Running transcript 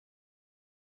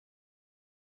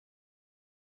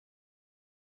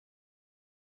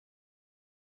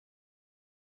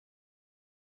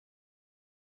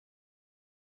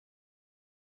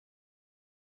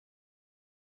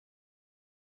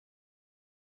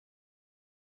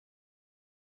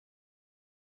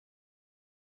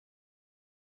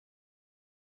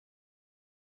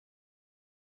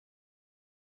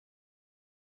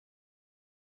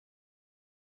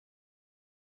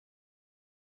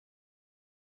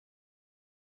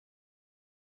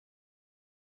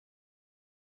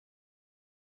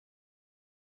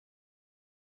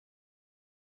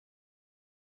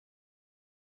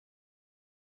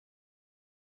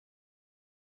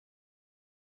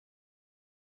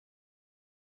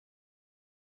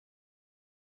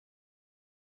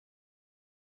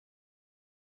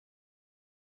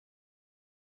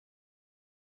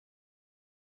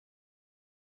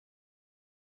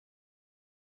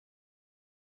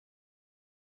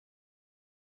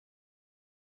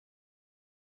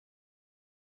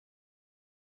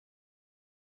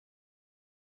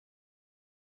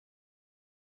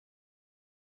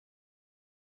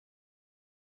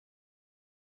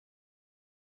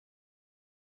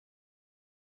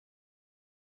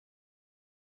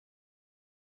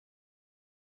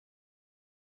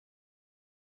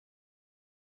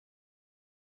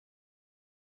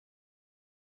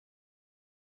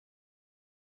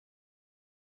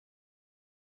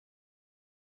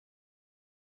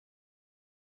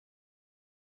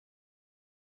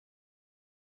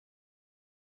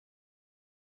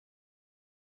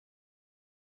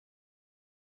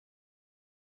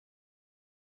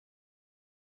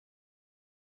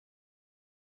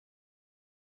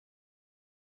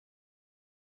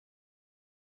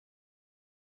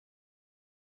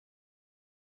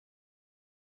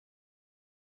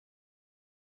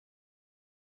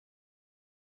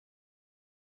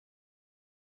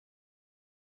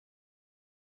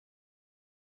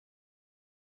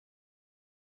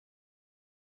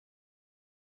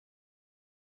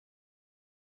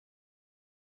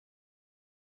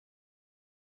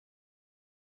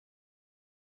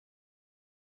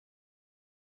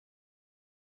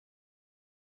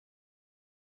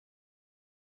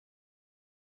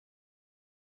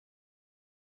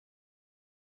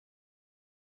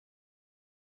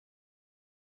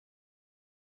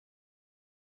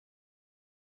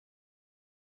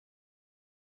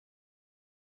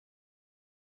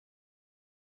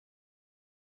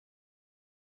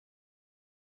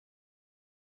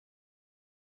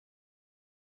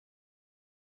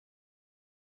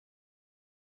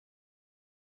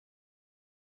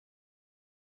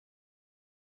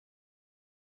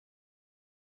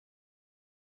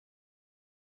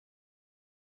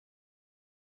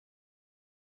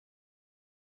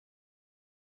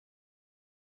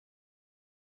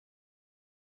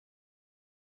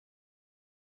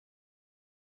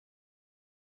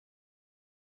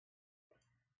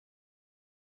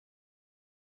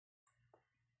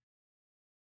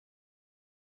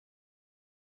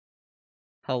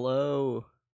Hello.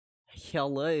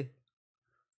 Hello.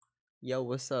 Yo,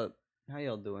 what's up? How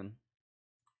y'all doing?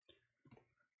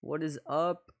 What is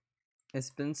up? It's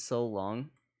been so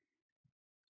long.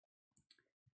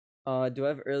 Do I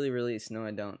have early release? No,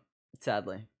 I don't.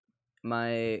 Sadly.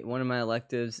 My one of my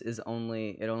electives is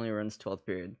only runs 12th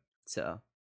period. So,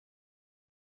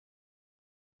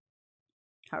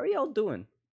 how are y'all doing?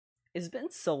 It's been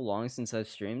so long since I've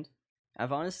streamed.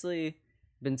 I've honestly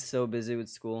been so busy with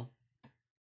school.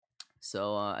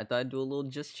 So, I thought I'd do a little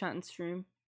just chatting stream,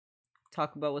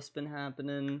 talk about what's been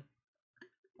happening,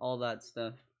 all that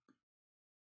stuff.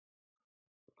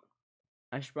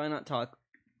 I should probably not talk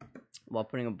while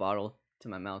putting a bottle to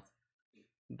my mouth.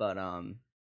 But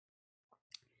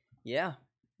yeah,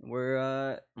 I'm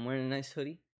wearing a nice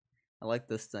hoodie. I like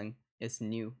this thing. It's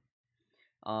new.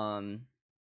 Um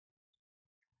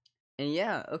and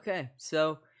yeah, okay.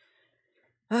 So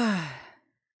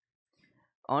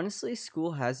honestly,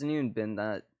 school hasn't even been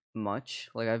that much.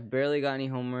 Like I've barely got any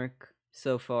homework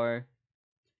so far.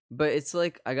 But it's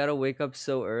like I got to wake up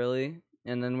so early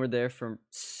and then we're there for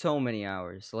so many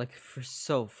hours, like for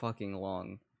so fucking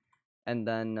long. And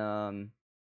then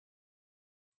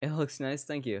it looks nice,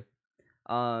 thank you.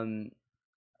 Um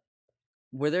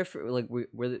we're there for like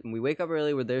we wake up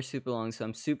early. We're there super long, so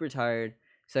I'm super tired.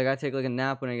 So I gotta take like a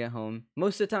nap when I get home.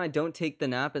 Most of the time, I don't take the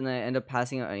nap, and then I end up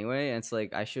passing out anyway. And it's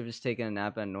like I should have just taken a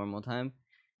nap at a normal time,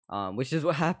 which is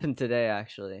what happened today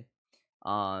actually.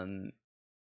 Um,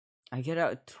 I get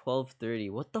out at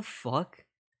 12:30. What the fuck?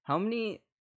 How many?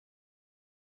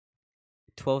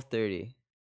 12:30.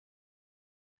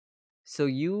 So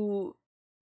you're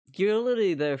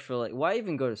literally there for like why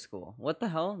even go to school? What the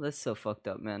hell? That's so fucked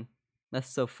up, man. That's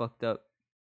so fucked up.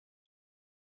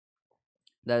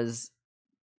 That is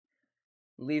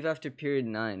leave after period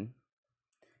 9.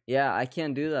 Yeah, I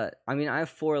can't do that. I mean, I have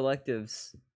 4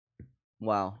 electives.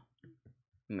 Wow.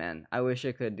 Man, I wish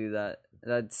I could do that.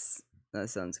 That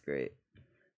sounds great.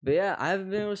 But yeah, I haven't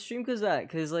been able to stream because that.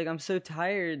 Because, like, I'm so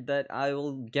tired that I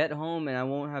will get home and I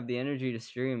won't have the energy to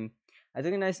stream. I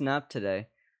took a nice nap today,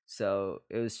 so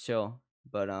it was chill.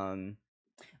 But,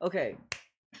 okay.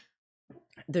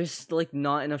 There's, like,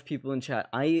 not enough people in chat.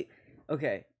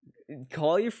 Okay.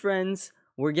 Call your friends.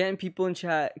 We're getting people in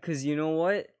chat because you know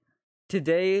what?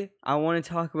 Today I want to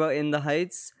talk about In the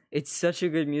Heights. It's such a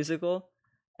good musical,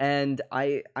 and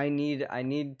I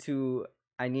need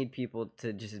people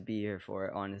to just be here for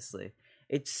it. Honestly,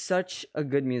 it's such a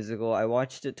good musical. I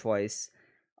watched it twice.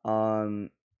 Um,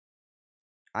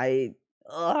 I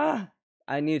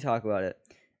I need to talk about it,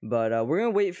 but we're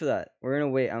gonna wait for that. We're gonna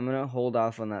wait. I'm gonna hold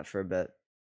off on that for a bit.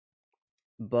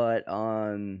 But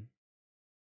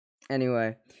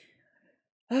anyway.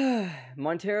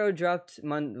 Montero dropped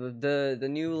the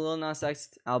new Lil Nas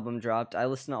X album dropped. I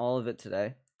listened to all of it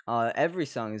today. Every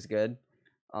song is good.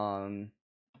 Um,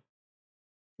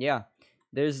 yeah.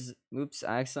 There's oops,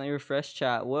 I accidentally refreshed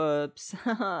chat. Whoops.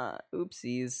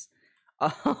 Oopsies.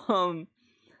 Um,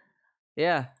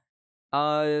 yeah.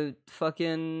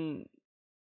 Fucking.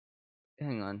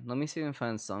 Hang on. Let me see if I can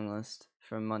find the song list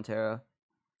from Montero.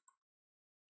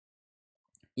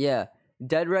 Yeah.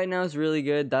 Dead Right Now is really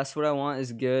good. That's What I Want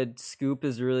is good. Scoop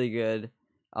is really good.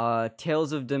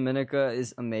 Tales of Dominica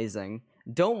is amazing.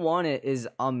 Don't Want It is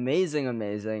amazing.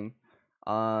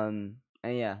 And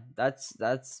yeah,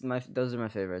 that's my those are my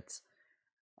favorites.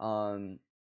 Um,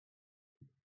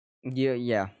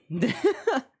 yeah.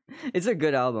 It's a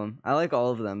good album. I like all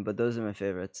of them, but those are my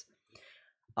favorites.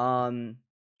 Um,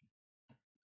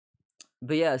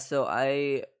 but yeah, so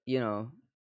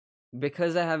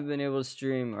because I haven't been able to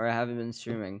stream or I haven't been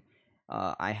streaming,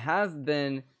 I have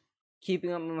been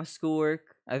keeping up with my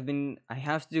schoolwork. I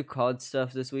have to do COD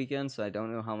stuff this weekend, so I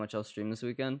don't know how much I'll stream this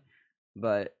weekend,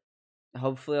 but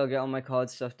hopefully I'll get all my COD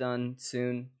stuff done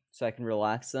soon so I can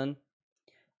relax then.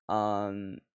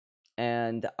 Um,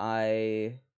 and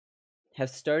I have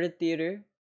started theater,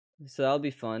 so that'll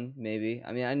be fun. Maybe.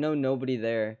 I mean, I know nobody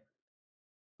there.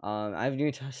 I haven't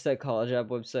even touched that college app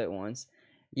website once.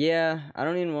 Yeah, I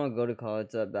don't even want to go to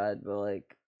college that bad, but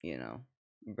like,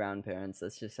 brown parents,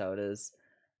 that's just how it is.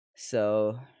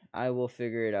 So I will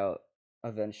figure it out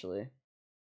eventually.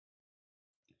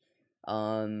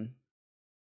 Um,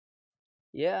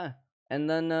 yeah, and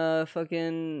then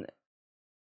fucking,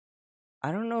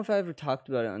 I don't know if I ever talked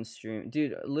about it on stream,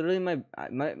 dude. Literally,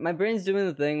 my brain's doing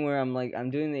the thing where I'm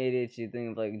doing the ADHD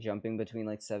thing of like jumping between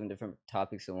like 7 different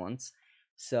topics at once.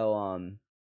 So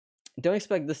don't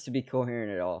expect this to be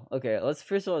coherent at all. Okay, let's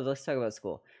talk about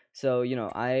school. So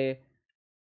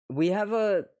we have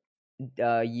a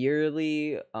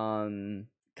yearly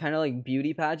kind of like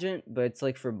beauty pageant, but it's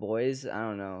like for boys. I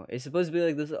don't know. It's supposed to be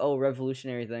like this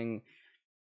revolutionary thing,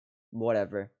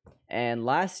 whatever. And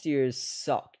last year's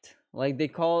sucked. Like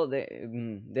they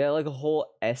had like a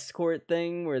whole escort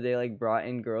thing where they like brought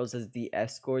in girls as the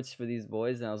escorts for these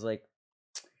boys, and I was like,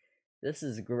 this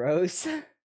is gross.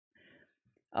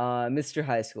 Mr.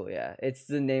 High School, yeah. It's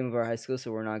the name of our high school,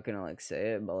 so we're not gonna like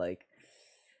say it, but like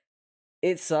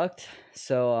it sucked.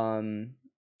 So I'm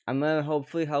gonna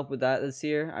hopefully help with that this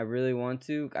year. I really want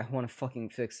to. I want to fucking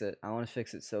fix it. I want to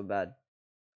fix it so bad.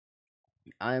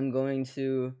 I'm going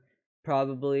to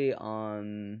probably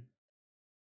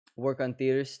work on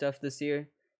theater stuff this year,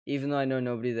 even though I know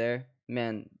nobody there.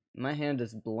 Man, my hand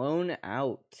is blown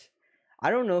out. I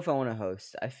don't know if I want to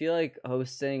host. I feel like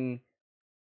hosting.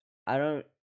 I don't.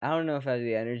 I don't know if I have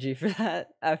the energy for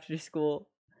that after school.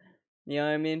 You know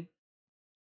what I mean?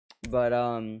 But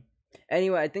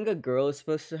anyway, I think a girl is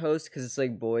supposed to host because it's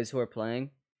like boys who are playing.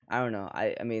 I don't know.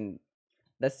 I mean,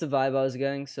 that's the vibe I was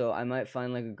getting. So I might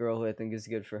find like a girl who I think is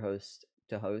good for host,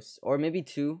 or maybe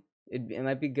two. It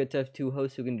might be good to have two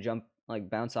hosts who can jump like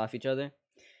bounce off each other.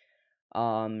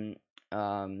 Um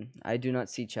I do not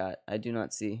see chat. I do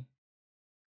not see.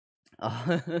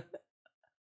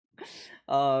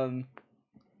 um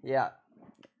yeah.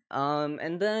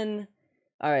 And then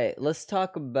all right, let's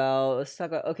talk about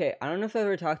okay, I don't know if I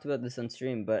ever talked about this on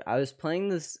stream, but I was playing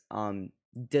this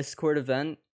Discord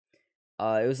event.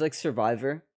 It was like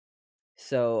Survivor.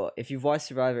 So, if you've watched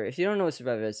Survivor, if you don't know what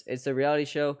Survivor is, it's a reality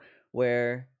show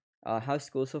where how's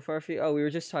school so far for you? Oh, we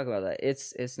were just talking about that.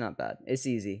 It's not bad. It's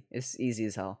easy. It's easy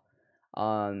as hell.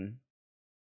 Um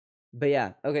but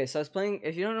yeah, okay, so I was playing,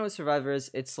 if you don't know what Survivor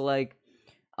is, it's like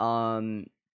um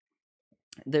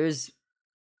there's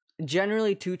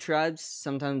generally two tribes,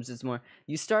 sometimes it's more.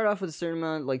 You start off with a certain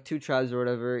amount, like two tribes or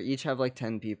whatever, each have like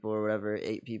 10 people or whatever,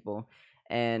 8 people.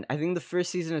 And I think the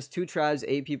first season is two tribes,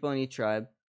 8 people in each tribe.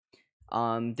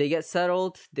 They get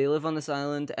settled, they live on this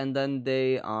island, and then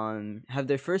they have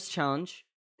their first challenge,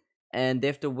 and they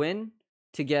have to win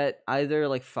to get either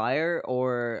like fire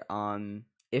or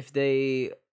if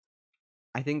they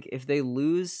I think if they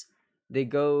lose, they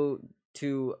go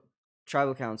to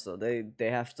tribal council. They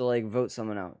have to like vote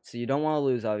someone out. So you don't want to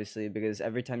lose, obviously, because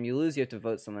every time you lose, you have to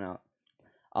vote someone out.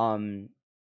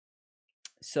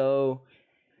 So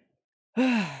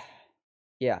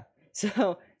yeah.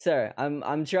 So sorry,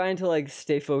 I'm trying to like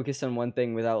stay focused on one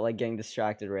thing without like getting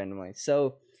distracted randomly.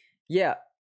 So yeah,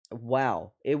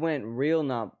 wow, it went real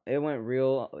not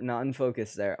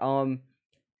unfocused there.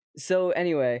 So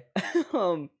anyway,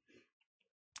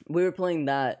 we were playing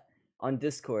that on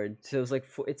Discord. So it was like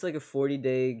it's like a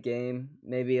 40-day game,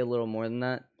 maybe a little more than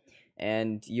that.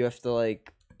 And you have to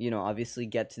like, obviously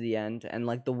get to the end, and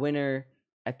like the winner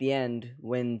at the end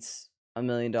wins $1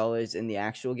 million in the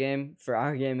actual game. For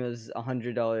our game, it was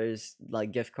 $100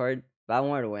 like gift card, but I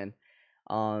wanted to win.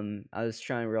 I was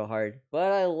trying real hard,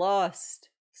 but I lost.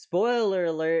 Spoiler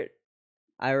alert!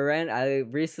 I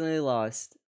recently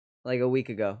lost, like a week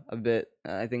ago.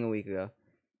 I think a week ago.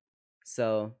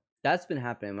 So that's been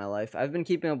happening in my life. I've been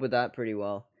keeping up with that pretty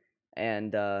well,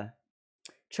 and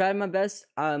tried my best.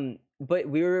 But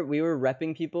we were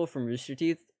repping people from Rooster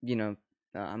Teeth. I'm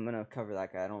gonna cover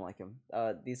that guy. I don't like him.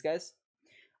 These guys.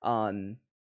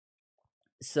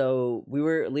 So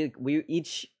we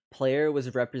each player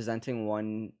was representing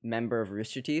one member of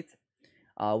Rooster Teeth.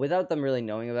 Without them really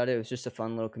knowing about it, it was just a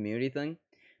fun little community thing.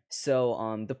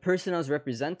 So the person I was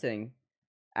representing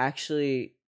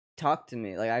actually talked to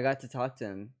me. Like I got to talk to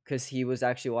him because he was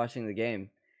actually watching the game.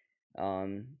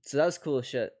 So that was cool as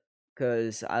shit.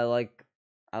 Cause I like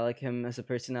him as a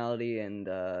personality, and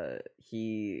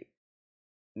he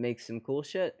makes some cool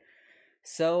shit.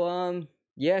 So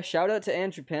yeah, shout out to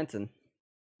Andrew Panton.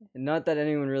 Not that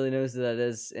anyone really knows who that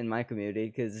is in my community,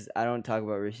 because I don't talk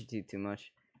about Rooster Teeth too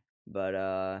much. But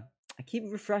I keep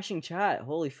refreshing chat.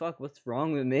 Holy fuck, what's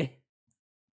wrong with me?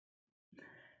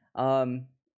 But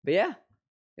yeah,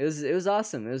 it was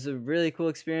awesome. It was a really cool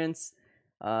experience.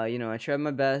 I tried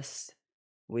my best.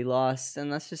 We lost,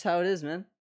 and that's just how it is, man.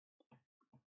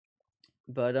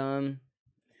 But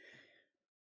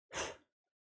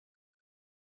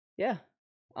yeah.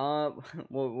 What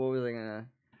was I gonna?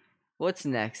 What's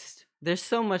next? There's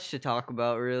so much to talk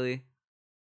about, really.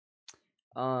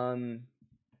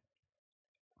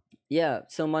 Yeah.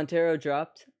 So Montero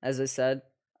dropped, as I said.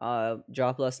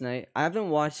 Dropped last night. I haven't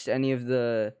watched any of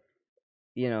the,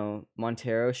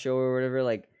 Montero show or whatever.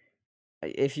 Like,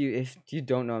 if you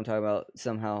don't know what I'm talking about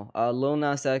somehow, Lil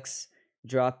Nas X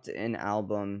dropped an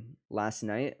album last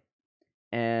night,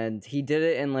 and he did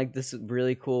it in like this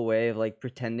really cool way of like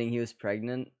pretending he was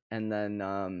pregnant, and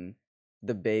then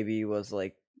the baby was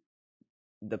like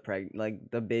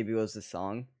like the baby was the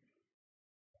song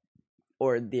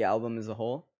or the album as a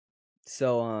whole.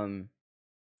 So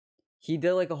he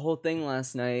did like a whole thing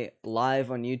last night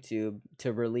live on YouTube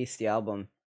to release the album.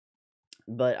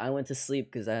 But I went to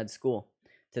sleep because I had school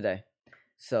today.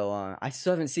 So I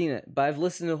still haven't seen it, but I've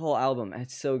listened to the whole album.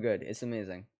 It's so good. It's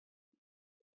amazing.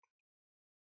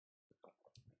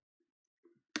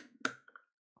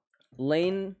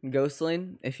 Ghost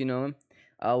Lane, if you know him,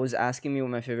 was asking me what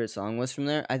my favorite song was from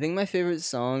there. I think my favorite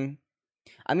song,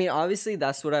 I mean, obviously,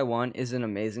 That's What I Want is an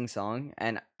amazing song.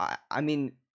 And I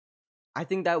mean, I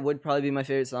think that would probably be my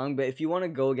favorite song. But if you want to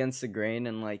go against the grain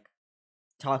and like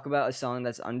talk about a song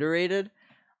that's underrated,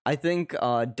 I think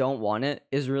Don't Want It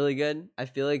is really good. I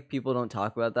feel like people don't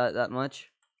talk about that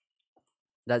much.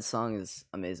 That song is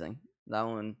amazing. That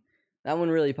one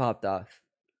really popped off.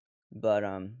 But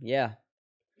yeah.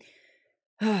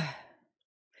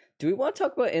 Do we want to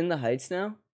talk about In the Heights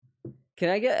now? Can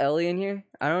I get Ellie in here?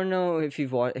 I don't know if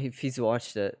he's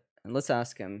watched it. Let's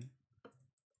ask him.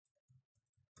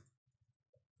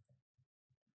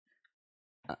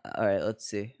 All right, let's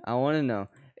see. I want to know.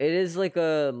 It is like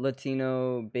a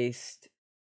Latino based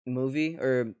movie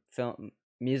or film,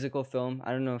 musical film.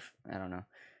 I don't know.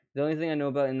 The only thing I know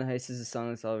about In the Heights is the song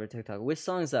that's all over TikTok. Which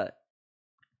song is that?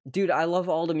 Dude, I love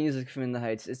all the music from In the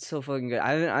Heights. It's so fucking good.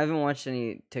 I haven't watched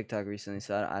any TikTok recently,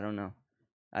 so I don't know.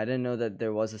 I didn't know that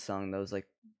there was a song that was like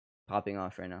popping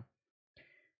off right now.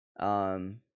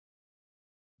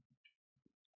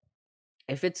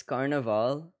 If it's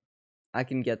Carnival, I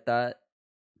can get that.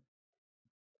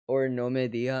 Or No Me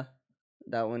Dia.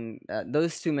 That one,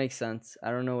 those two make sense. I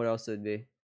don't know what else it would be.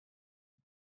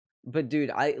 But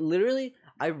dude, I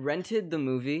rented the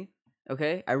movie.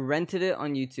 Okay, I rented it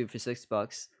on YouTube for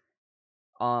 $6.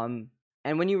 And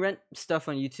when you rent stuff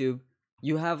on YouTube,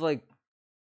 you have like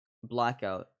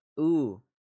blackout. Ooh,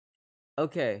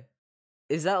 okay.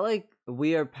 Is that like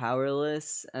We Are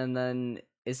Powerless? And then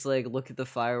it's like Look at the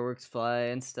Fireworks Fly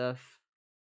and stuff.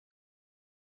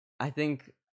 I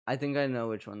think I know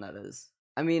which one that is.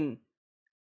 I mean,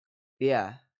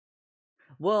 yeah.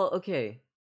 Well, okay.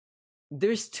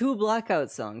 There's two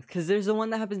blackout songs because there's the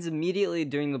one that happens immediately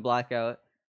during the blackout,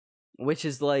 which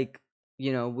is like,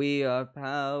 We Are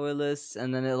Powerless,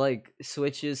 and then it like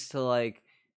switches to like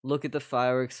Look at the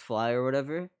Fireworks Fly or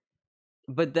whatever.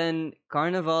 But then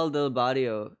Carnaval del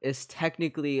Barrio is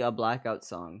technically a blackout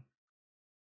song.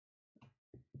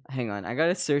 Hang on, I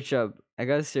gotta search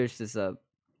this up.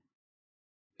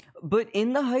 But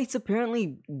In the Heights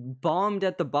apparently bombed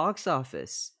at the box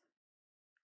office.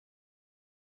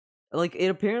 Like, it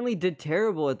apparently did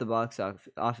terrible at the box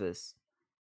office.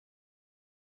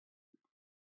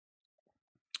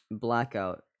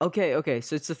 Blackout. Okay,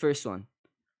 so it's the first one.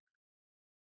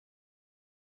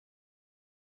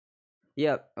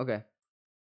 Yep, okay.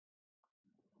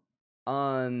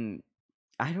 I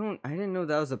didn't know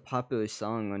that was a popular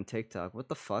song on TikTok. What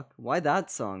the fuck? Why that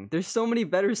song? There's so many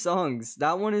better songs.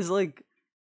 That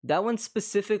one's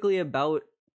specifically about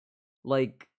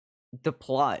like the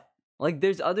plot. Like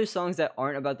there's other songs that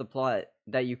aren't about the plot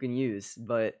that you can use,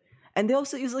 and they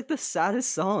also use like the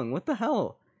saddest song. What the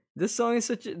hell? This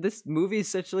movie is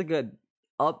such like a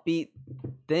upbeat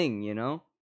thing,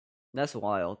 That's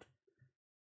wild.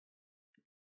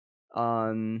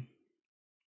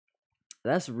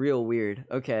 That's real weird.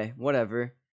 Okay,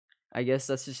 whatever. I guess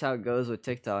that's just how it goes with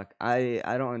TikTok. I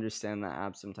don't understand that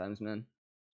app sometimes, man.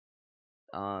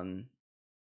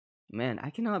 Man, I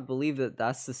cannot believe that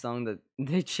that's the song that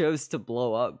they chose to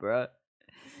blow up, bruh.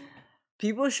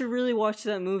 People should really watch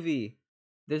that movie.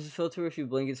 There's a filter where if you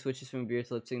blink, it switches from beer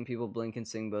to lip sync. People blink and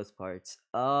sing both parts.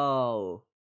 Oh.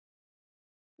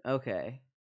 Okay.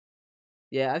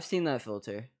 Yeah, I've seen that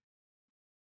filter.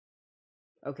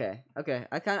 Okay. I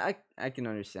can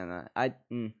understand that.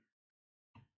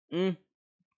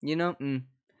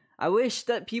 I wish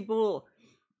that people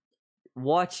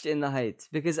watched In the Heights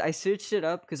because I searched it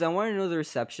up because I want to know the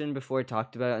reception before I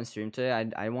talked about it on stream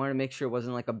today. I want to make sure it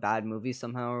wasn't like a bad movie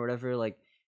somehow or whatever, like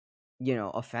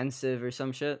offensive or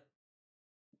some shit.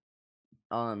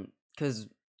 Because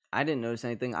I didn't notice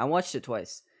anything. I watched it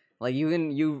twice. Like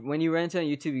when you rent it on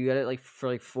YouTube, you get it like for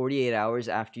like 48 hours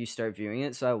after you start viewing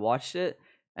it. So I watched it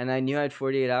and I knew I had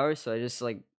 48 hours, so I just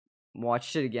like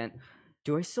watched it again.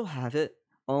 Do I still have it?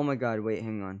 Oh my god, wait,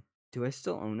 hang on. Do I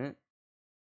still own it?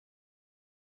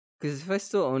 Because if I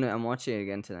still own it, I'm watching it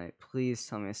again tonight. Please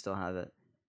tell me I still have it.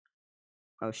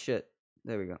 Oh shit.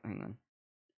 There we go. Hang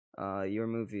on. Your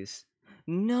movies.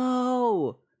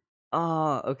 No!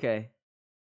 Okay.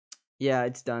 Yeah,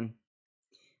 it's done.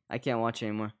 I can't watch it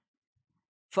anymore.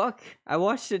 Fuck! I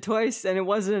watched it twice and it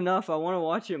wasn't enough. I want to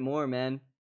watch it more, man.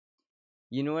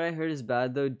 You know what I heard is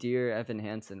bad though? Dear Evan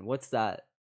Hansen. What's that?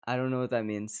 I don't know what that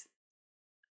means.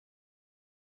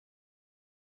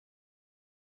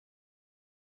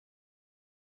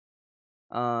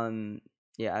 Um,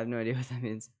 yeah, I have no idea what that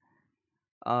means.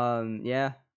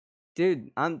 Yeah,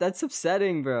 dude, that's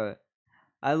upsetting, bro.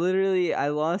 I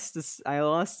lost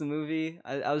the movie.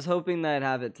 I was hoping that I'd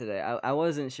have it today. I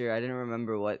wasn't sure. I didn't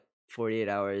remember what 48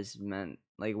 hours meant,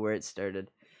 like where it started.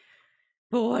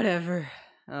 But whatever.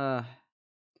 Uh,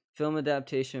 film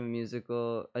adaptation. It's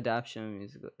not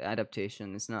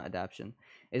adaptation.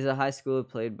 Is a high school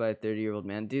played by a 30-year-old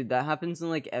man. Dude, that happens in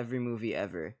like every movie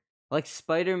ever. Like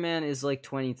Spider-Man is like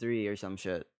 23 or some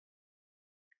shit,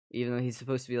 even though he's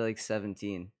supposed to be like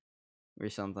 17 or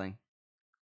something.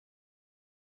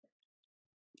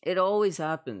 It always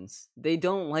happens. They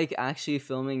don't like actually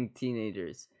filming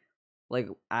teenagers, like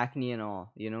acne and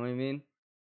all. You know what I mean?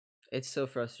 It's so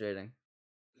frustrating.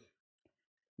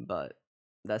 But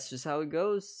that's just how it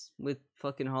goes with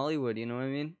fucking Hollywood. You know what I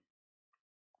mean?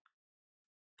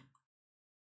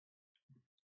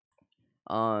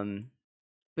 Um,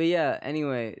 but yeah.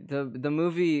 Anyway, the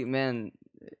movie, man.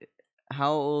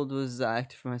 How old was the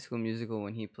actor from High School Musical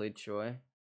when he played Troy?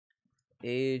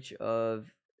 Age of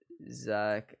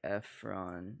Zac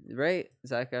Efron, right?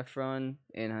 Zac Efron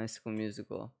in High School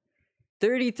Musical.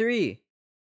 33.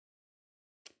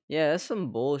 Yeah, that's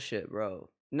some bullshit, bro.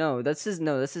 No, that's his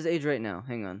age right now.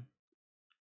 Hang on.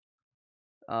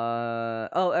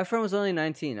 Oh, Efron was only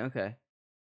 19. Okay.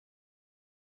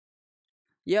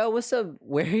 Yo, what's up,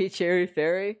 Wary Cherry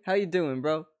Fairy? How you doing,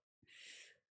 bro?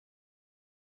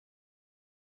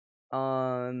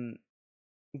 Um,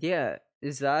 yeah,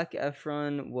 Zac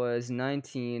Efron was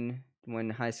 19 when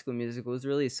High School Musical was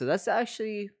released, so that's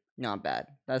actually not bad.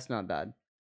 That's not bad.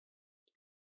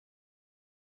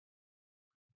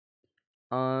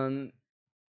 Um,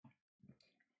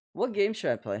 what game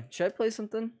should I play? Should I play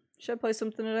something? Should I play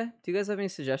something today? Do you guys have any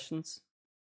suggestions?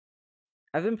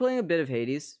 I've been playing a bit of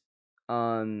Hades,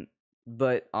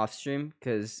 but off stream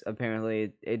because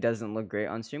apparently it doesn't look great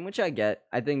on stream, which I get.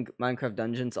 I think Minecraft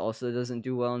Dungeons also doesn't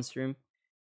do well on stream.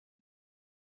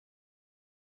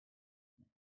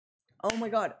 Oh my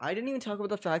god, I didn't even talk about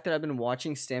the fact that I've been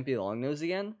watching Stampy Longnose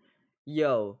again.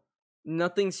 Yo,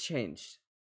 nothing's changed.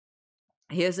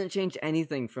 He hasn't changed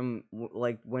anything from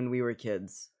like when we were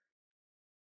kids.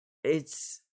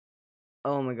 It's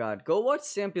oh my god, go watch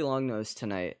Stampy Longnose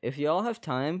tonight if y'all have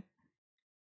time.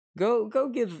 Go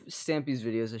give Stampy's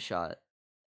videos a shot.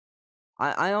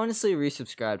 I honestly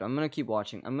resubscribed. I'm gonna keep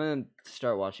watching. I'm gonna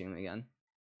start watching them again.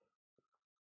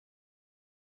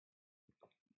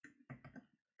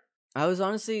 I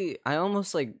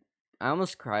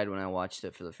almost cried when I watched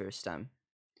it for the first time.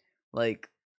 Like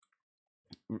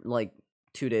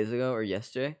 2 days ago or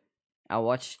yesterday.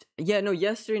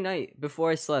 Yesterday night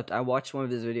before I slept, I watched one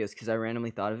of his videos because I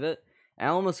randomly thought of it. I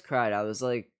almost cried. I was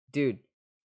like, dude,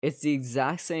 it's the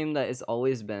exact same that it's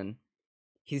always been.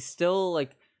 He's still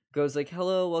like goes like,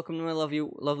 hello, welcome to my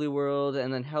lovely world,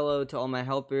 and then hello to all my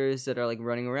helpers that are like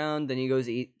running around. Then he goes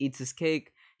eats his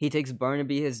cake. He takes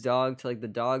Barnaby, his dog, to like the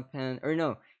dog pen. Or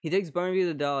no, he takes Barnaby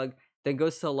the dog, then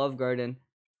goes to a love garden,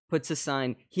 puts a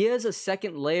sign. He has a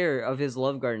second layer of his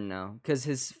love garden now because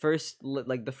his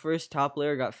the first top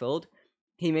layer got filled.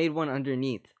 He made one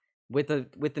underneath with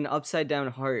an upside down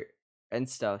heart and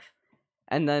stuff.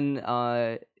 And then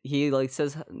he like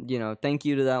says, thank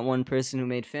you to that one person who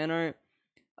made fan art.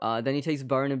 Then he takes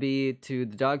Barnaby to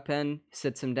the dog pen,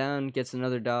 sits him down, gets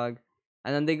another dog,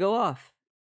 and then they go off.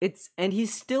 And he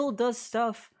still does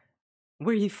stuff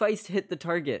where he fights to hit the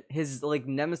target, his like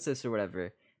nemesis or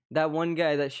whatever. That one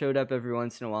guy that showed up every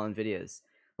once in a while in videos.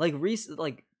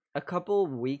 Like a couple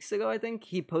weeks ago, I think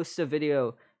he posted a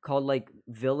video called like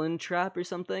Villain Trap or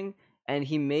something, and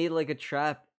he made like a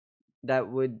trap that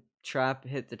would trap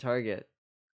hit the target.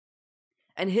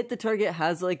 And hit the target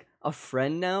has like a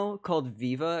friend now called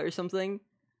Viva or something.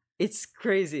 It's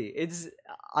crazy.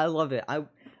 I love it. I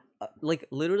like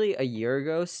literally a year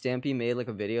ago, Stampy made like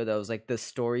a video that was like the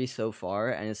story so far,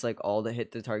 and it's like all the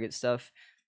hit the target stuff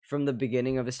from the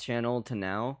beginning of his channel to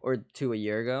now or to a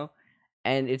year ago,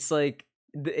 and it's like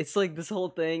this whole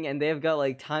thing, and they've got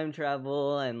like time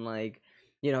travel and like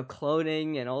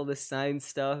cloning and all this science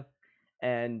stuff,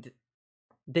 and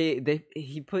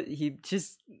he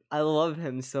just I love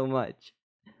him so much,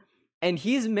 and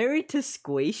he's married to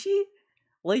Squishy,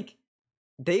 like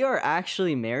they are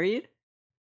actually married.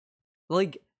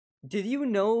 Like, did you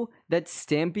know that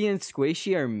Stampy and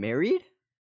Squishy are married?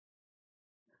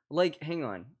 Like, hang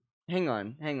on.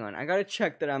 I gotta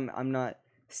check that I'm not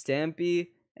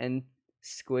Stampy and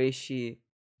Squishy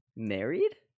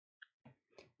married.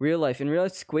 Real life. In real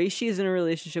life, Squishy is in a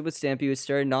relationship with Stampy, which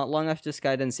started not long after the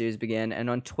Skyden series began, and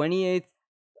on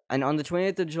the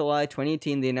 28th of July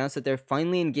 2018, they announced that they're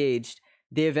finally engaged.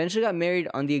 They eventually got married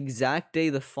on the exact day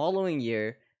the following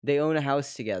year. They own a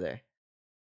house together.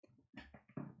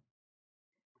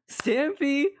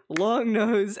 Stampy,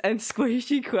 Longnose, and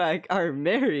Squishy Quack are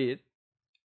married.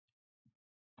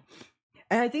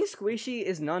 And I think Squishy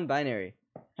is non-binary.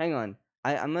 Hang on.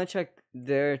 I'm gonna check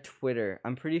their Twitter.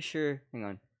 I'm pretty sure. Hang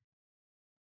on.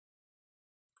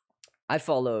 I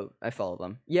follow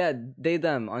them. Yeah, they,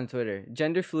 them on Twitter.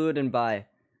 Gender fluid and bi.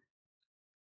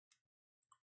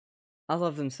 I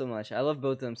love them so much. I love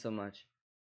both of them so much.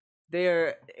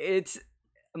 It's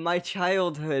my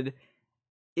childhood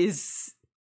is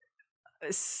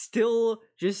still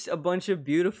just a bunch of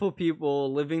beautiful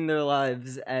people living their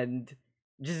lives and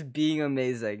just being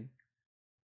amazing.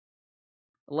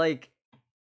 Like,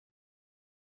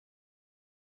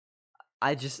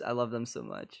 I love them so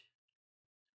much.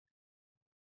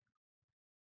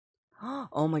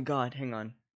 Oh my god, hang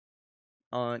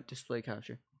on. Display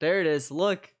capture. There it is.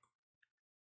 Look.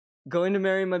 Going to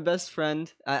marry my best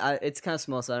friend. It's kind of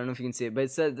small, so I don't know if you can see it, but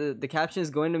it said the caption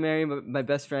is going to marry my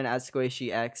best friend at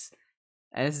Squishy X,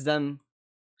 and it's them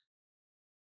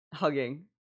hugging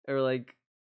or like.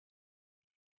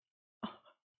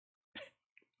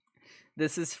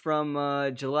 This is from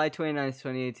July 29th,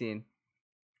 2018.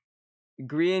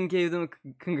 Grian gave them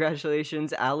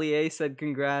congratulations. Ali A said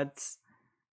congrats.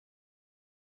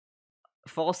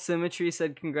 False Symmetry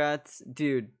said congrats.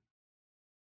 Dude.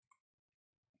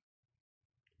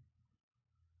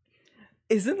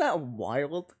 Isn't that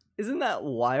wild? Isn't that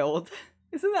wild?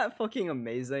 Isn't that fucking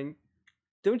amazing?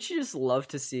 Don't you just love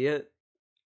to see it?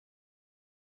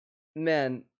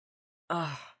 Man.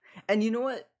 And you know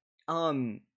what?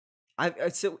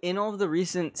 So in all of the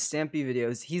recent Stampy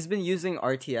videos, he's been using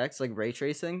RTX, like ray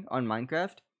tracing, on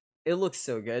Minecraft. It looks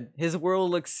so good. His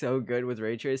world looks so good with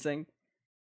ray tracing.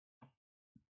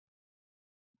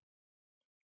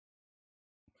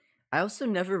 I also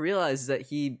never realized that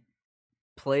he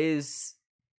plays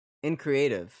in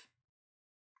creative.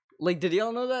 Like, did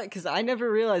y'all know that? Because I never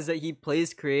realized that he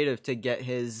plays creative to get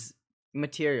his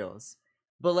materials.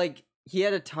 But, like, he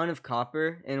had a ton of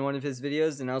copper in one of his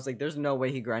videos, and I was like, there's no way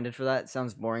he grinded for that. It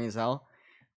sounds boring as hell.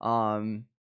 But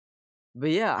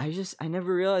yeah, I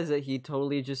never realized that he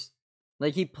totally just,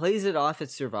 like, he plays it off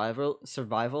as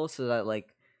survival so that,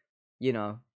 like, you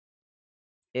know,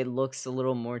 it looks a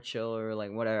little more chill or, like,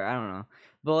 whatever. I don't know.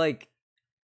 But, like,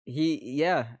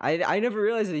 I never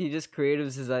realized that he just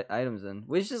creatives his items in,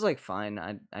 which is, like, fine.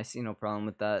 I see no problem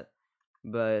with that.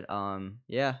 But,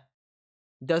 yeah.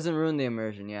 Doesn't ruin the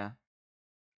immersion, yeah.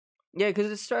 Yeah, because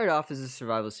it started off as a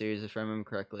survival series, if I remember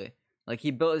correctly. Like,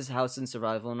 he built his house in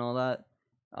survival and all that.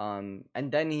 And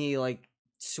then he, like,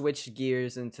 switched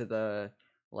gears into the,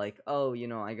 like, oh, you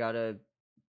know, I gotta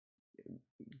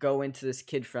go into this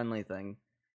kid-friendly thing.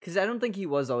 Because I don't think he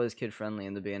was always kid-friendly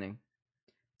in the beginning.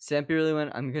 Stampy really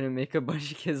went, I'm gonna make a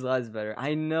bunch of kids' lives better.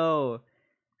 I know!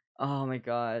 Oh my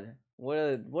god. What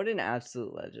an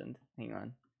absolute legend. Hang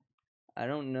on. I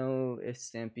don't know if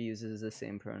Stampy uses the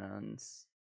same pronouns.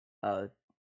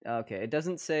 Okay. It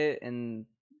doesn't say it in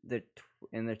their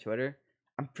Twitter.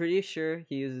 I'm pretty sure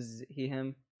he uses he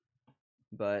him,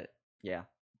 but yeah.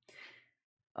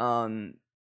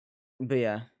 But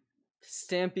yeah,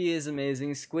 Stampy is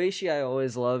amazing. Squishy I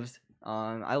always loved.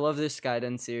 I love their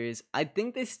Skyden series. I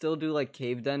think they still do like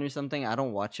Cave Den or something. I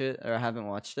don't watch it or I haven't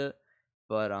watched it,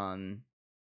 but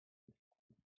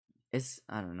it's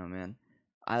I don't know, man.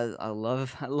 I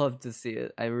love to see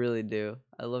it. I really do.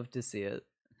 I love to see it.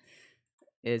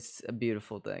 It's a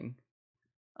beautiful thing.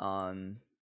 But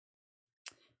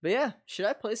yeah, should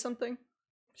I play something?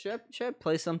 Should I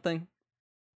play something?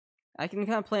 I can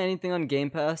kind of play anything on Game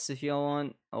Pass if y'all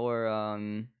want, or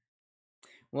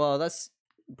well, that's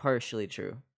partially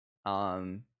true.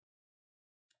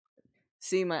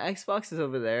 See, my Xbox is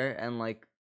over there, and like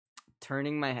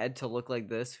turning my head to look like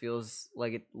this feels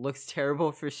like it looks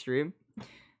terrible for stream.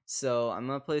 So I'm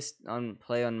gonna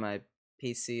play on my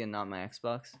PC and not my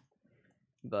Xbox.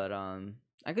 But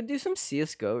I could do some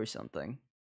CS:GO or something.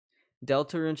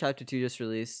 Deltarune Chapter 2 just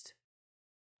released.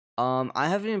 I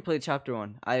haven't even played Chapter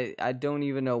 1. I don't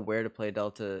even know where to play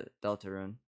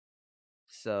Deltarune.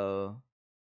 So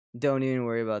don't even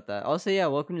worry about that. Also, yeah,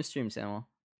 welcome to stream, Sandwall.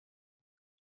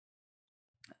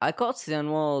 I called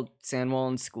Sandwall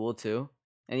in school too,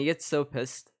 and he gets so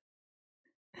pissed.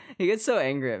 He gets so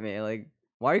angry at me, like,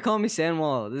 why are you calling me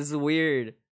Sandwall? This is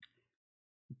weird.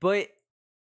 But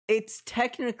it's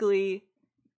technically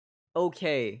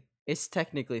okay. It's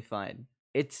technically fine.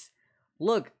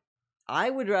 Look, I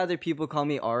would rather people call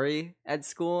me Ari at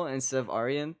school instead of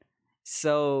Aryan.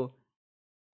 So,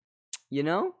 you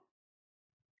know?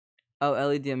 Oh,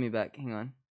 Ellie DM me back. Hang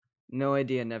on. No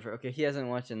idea, never. Okay, he hasn't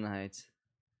watched In the Heights.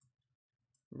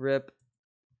 Rip.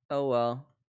 Oh well.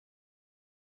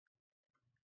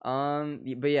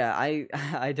 But yeah, I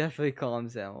I definitely call him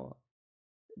Samuel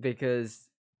because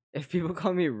if people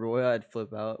call me Roy, I'd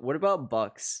flip out. What about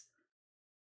Bucks?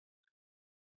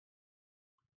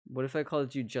 What if I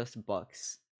called you just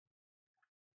Bucks?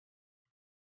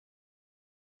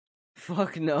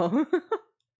 Fuck no.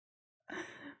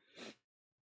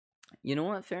 You know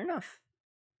what? Fair enough.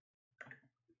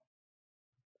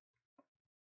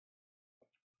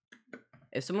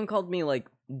 If someone called me like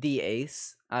the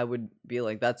Ace, I would be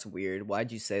like, "That's weird.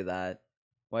 Why'd you say that?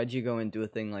 Why'd you go and do a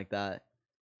thing like that?"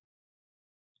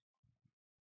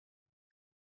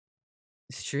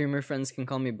 Streamer friends can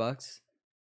call me Bucks.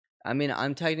 I mean,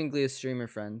 I'm technically a streamer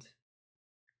friend.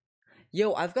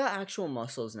 Yo, I've got actual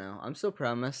muscles now. I'm so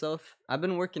proud of myself. I've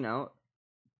been working out.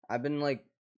 I've been like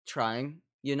trying,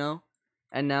 you know?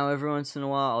 And now every once in a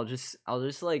while I'll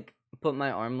just like put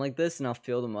my arm like this and I'll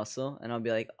feel the muscle and I'll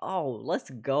be like, "Oh, let's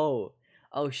go."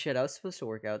 Oh shit, I was supposed to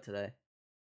work out today.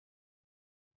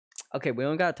 Okay, we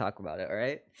don't got to talk about it, all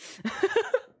right?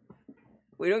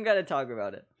 We don't got to talk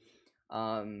about it.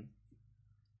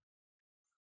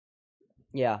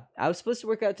 Yeah, I was supposed to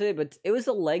work out today, but it was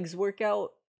a legs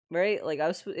workout, right? Like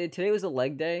today was a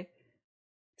leg day.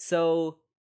 So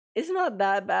it's not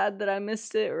that bad that I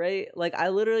missed it, right? Like I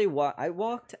literally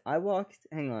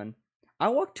hang on. I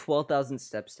walked 12,000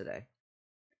 steps today.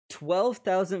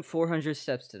 12,400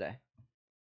 steps today.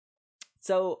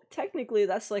 So technically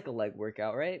that's like a leg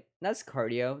workout, right? That's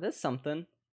cardio. That's something.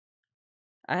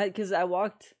 Cuz I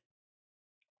walked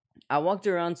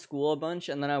around school a bunch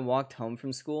and then I walked home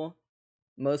from school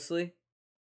mostly.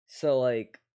 So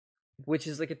like which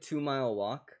is like a 2-mile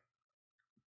walk.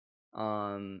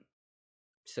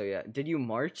 So yeah, did you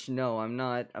march? No, I'm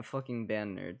not a fucking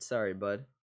band nerd. Sorry, bud.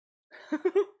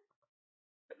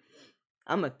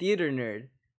 I'm a theater nerd,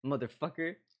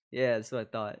 motherfucker. Yeah, that's what I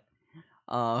thought.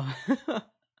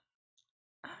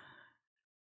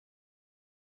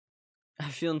 I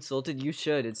feel insulted. You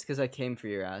should. It's because I came for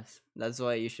your ass. That's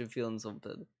why you should feel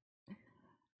insulted.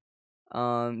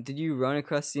 Did you run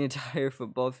across the entire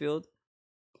football field?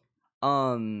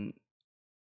 Did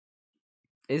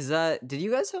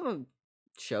you guys have a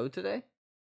show today?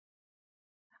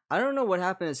 I don't know what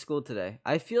happened at school today.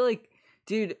 I feel like,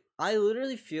 dude, I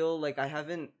literally feel like I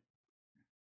haven't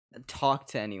talked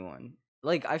to anyone.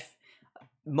 Like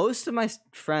most of my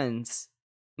friends,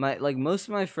 most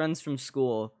of my friends from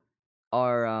school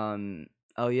are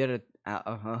oh, you had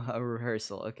a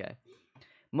rehearsal. Okay.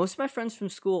 Most of my friends from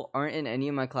school aren't in any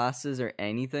of my classes or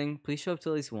anything. Please show up to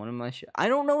at least one of my I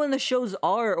don't know when the shows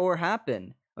are or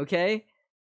happen, okay?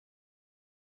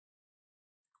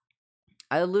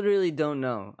 I literally don't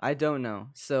know. I don't know.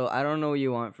 So I don't know what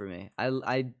you want from me.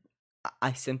 I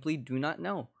simply do not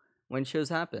know when shows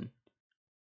happen.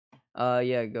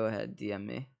 Yeah, go ahead, DM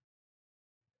me.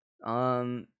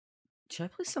 Should I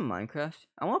play some Minecraft?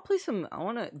 I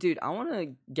wanna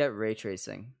get ray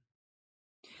tracing.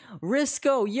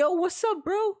 Risco, yo, what's up,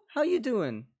 bro? How you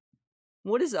doing?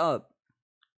 What is up?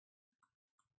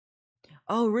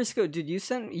 Oh, Risco, dude, you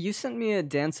sent me a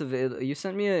you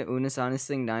sent me a Unis Honest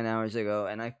thing 9 hours ago,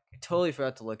 and I totally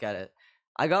forgot to look at it.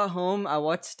 I got home, I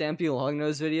watched Stampy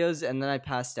Longnose videos, and then I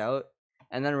passed out,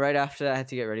 and then right after that, I had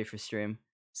to get ready for stream.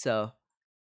 So,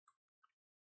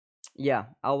 yeah,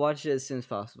 I'll watch it as soon as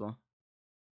possible.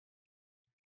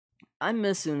 I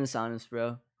miss Unis Honest,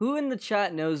 bro. Who in the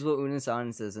chat knows what Unis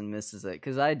Honest is and misses it?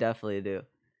 Because I definitely do.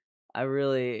 I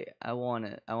want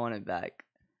it. I want it back.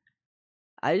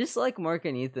 I just like Mark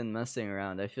and Ethan messing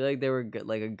around. I feel like they were good,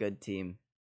 like a good team,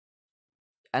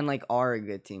 and like are a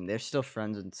good team. They're still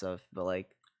friends and stuff, but like,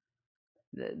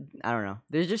 I don't know.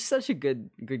 They're just such a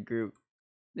good group.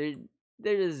 They're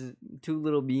just two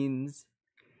little beans.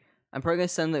 I'm probably gonna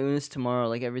send the Unis tomorrow.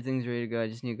 Like everything's ready to go. I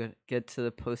just need to get to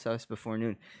the post office before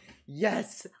noon.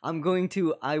 Yes, I'm going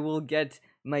to. I will get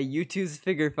my U2's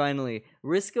figure finally.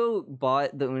 Risco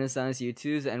bought the Unis Honest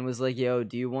U2's and was like, "Yo,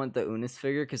 do you want the Unis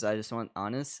figure? Because I just want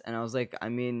Honest." And I was like, "I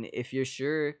mean, if you're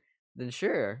sure, then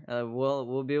sure.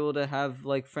 We'll be able to have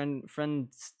like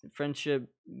friendship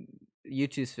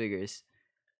U2's figures."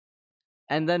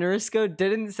 And then Risco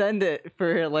didn't send it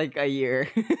for like a year.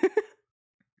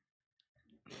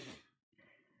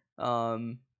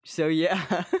 So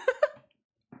yeah.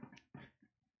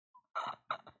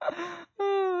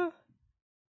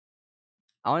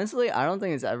 Honestly, I don't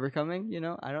think it's ever coming,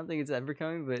 I don't think it's ever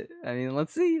coming, but I mean,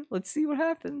 let's see what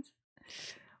happens.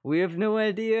 We have no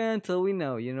idea until we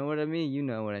know. You know what I mean? You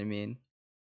know what I mean.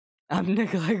 I'm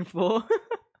neglectful.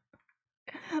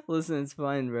 Listen, it's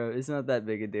fine, bro. It's not that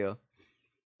big a deal.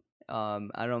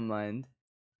 I don't mind.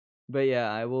 But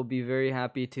yeah, I will be very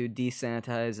happy to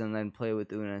desanitize and then play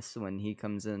with Unis when he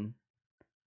comes in.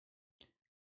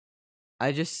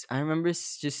 I remember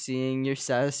just seeing your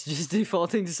status just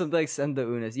defaulting to something like send the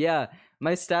Unis. Yeah,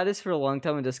 my status for a long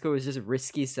time on Discord was just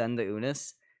risky send the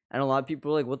Unis. And a lot of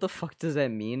people were like, what the fuck does that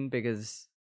mean? Because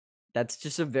that's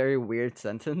just a very weird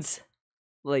sentence.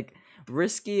 Like,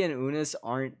 risky and Unis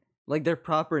aren't, like, they're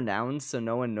proper nouns, so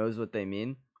no one knows what they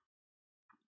mean.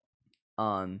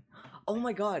 Oh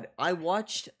my god, I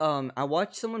watched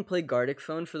someone play Gartic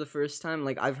Phone for the first time.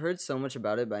 Like, I've heard so much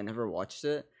about it, but I never watched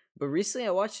it. But recently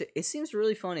I watched it. It seems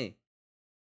really funny.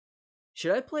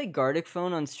 Should I play Gartic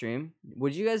Phone on stream?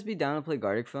 Would you guys be down to play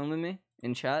Gartic Phone with me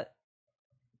in chat?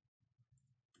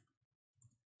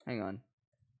 Hang on.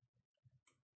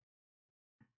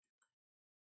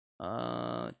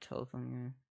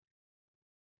 Telephone.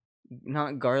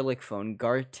 Not Garlic Phone,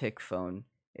 Gartic Phone.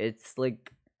 It's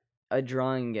like a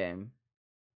drawing game.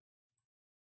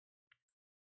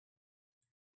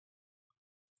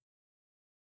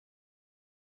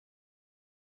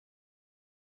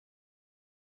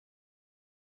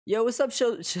 Yo, what's up,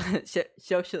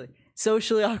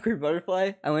 socially awkward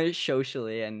butterfly? I went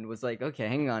socially and was like, okay,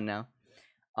 hang on now.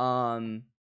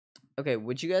 Okay,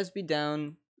 would you guys be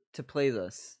down to play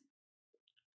this?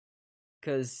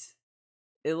 Cause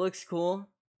it looks cool.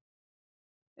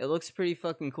 It looks pretty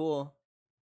fucking cool.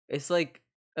 It's like,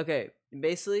 okay,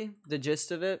 basically the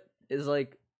gist of it is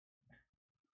like,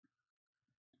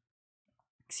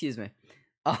 excuse me.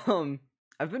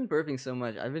 I've been burping so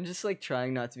much. I've been just like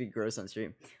trying not to be gross on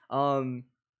stream.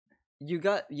 You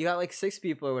got like 6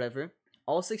 people or whatever.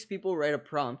 All 6 people write a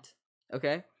prompt,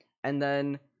 okay? And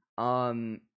then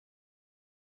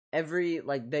every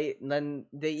like they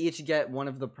each get one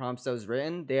of the prompts that was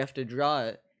written. They have to draw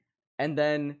it. And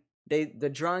then the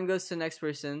drawing goes to the next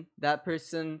person. That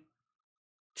person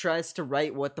tries to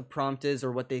write what the prompt is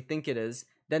or what they think it is.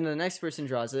 Then the next person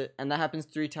draws it, and that happens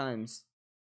 3 times.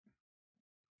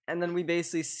 And then we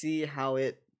basically see how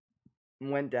it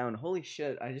went down. Holy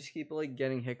shit, I just keep like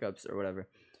getting hiccups or whatever.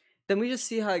 Then we just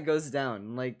see how it goes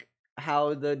down, like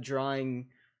how the drawing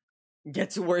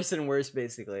gets worse and worse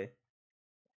basically.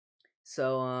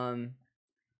 So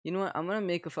you know what? I'm gonna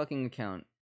make a fucking account.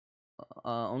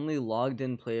 Only logged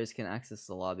in players can access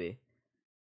the lobby.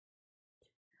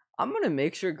 I'm gonna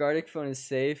make sure Gartic Phone is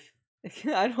safe.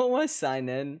 I don't want to sign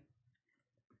in.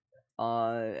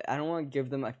 I don't want to give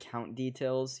them account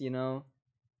details, you know.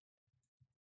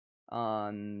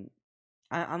 I'm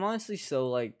honestly so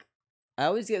like, I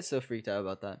always get so freaked out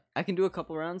about that. I can do a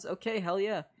couple rounds. Okay, hell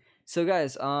yeah. So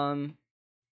guys,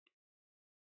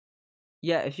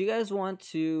 yeah, if you guys want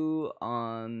to,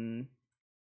 hang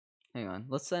on,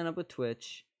 let's sign up with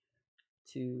Twitch.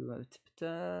 To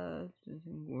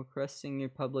requesting your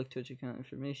public Twitch account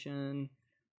information.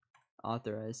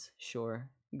 Authorize. Sure.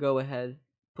 Go ahead.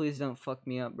 Please don't fuck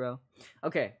me up, bro.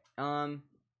 Okay. Alright,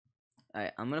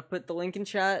 I'm gonna put the link in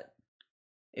chat.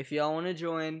 If y'all want to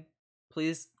join,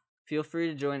 please feel free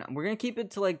to join. We're gonna keep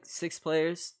it to like 6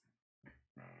 players.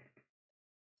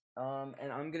 And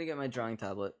I'm gonna get my drawing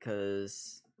tablet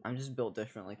because I'm just built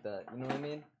different like that. You know what I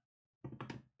mean?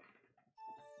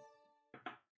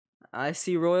 I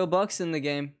see Royal Bucks in the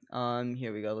game.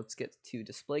 Here we go. Let's get to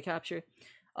display capture.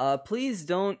 Please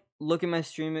don't look at my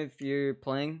stream if you're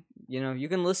playing. You know, you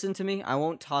can listen to me. I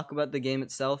won't talk about the game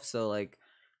itself, so like,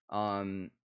 I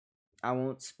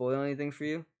won't spoil anything for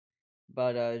you.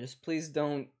 But just please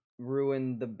don't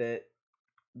ruin the bit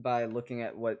by looking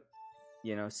at what,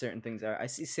 you know, certain things are. I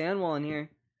see Sandwall in here.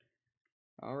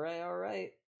 All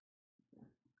right.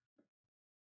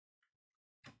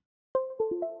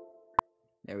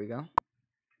 There we go.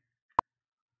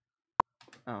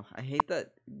 Oh, I hate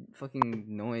that fucking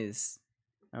noise.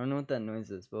 I don't know what that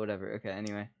noise is, but whatever. Okay,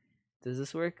 anyway. Does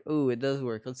this work? Oh, it does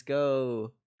work. Let's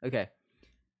go. Okay.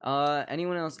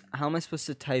 Anyone else? How am I supposed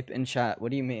to type in chat?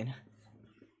 What do you mean?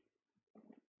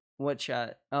 What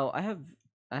chat? Oh, I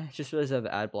just realized I have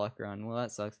ad blocker on. Well,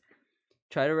 that sucks.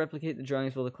 Try to replicate the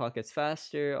drawings while the clock gets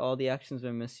faster. All the actions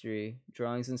are mystery.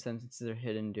 Drawings and sentences are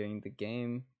hidden during the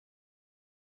game.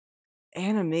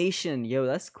 Animation. Yo,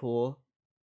 that's cool.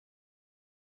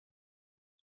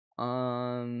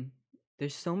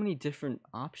 There's so many different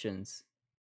options.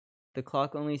 The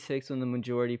clock only ticks when the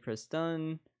majority press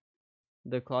done.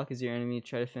 The clock is your enemy.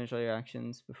 Try to finish all your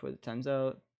actions before the time's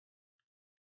out.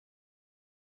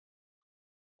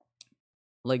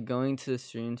 Like going to the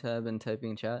stream tab and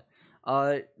typing chat.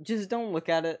 Just don't look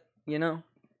at it, you know?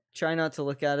 Try not to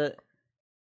look at it.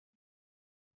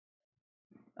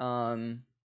 All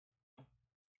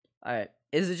right.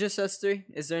 Is it just us three?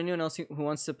 Is there anyone else who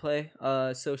wants to play?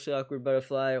 Socially awkward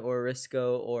butterfly or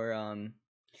Risco or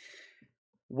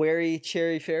wary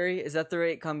cherry fairy? Is that the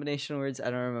right combination of words?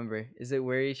 I don't remember. Is it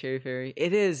wary cherry fairy?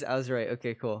 It is. I was right.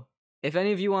 Okay, cool. If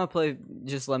any of you want to play,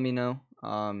 just let me know.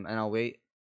 And I'll wait.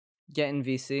 Get in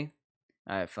VC.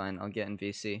 All right, fine. I'll get in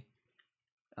VC.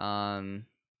 Hello.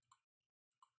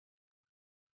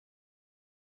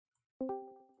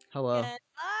 Good morning!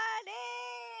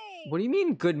 What do you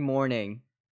mean? Good morning.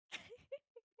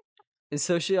 Is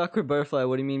socially awkward butterfly?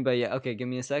 What do you mean by yeah? Okay, give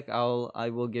me a sec. I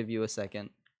will give you a second.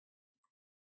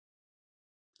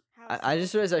 I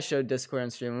just realized I showed Discord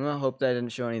on stream. I'm gonna hope that I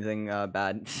didn't show anything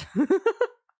bad.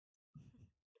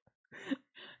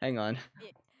 Hang on.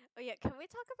 Yeah. Oh yeah, can we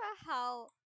talk about how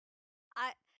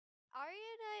Ari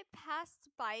and I passed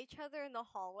by each other in the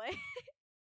hallway?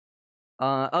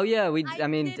 Oh yeah, I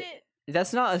mean, didn't.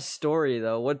 that's not a story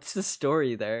though. What's the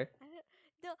story there?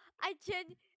 No, I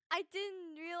didn't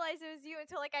realize it was you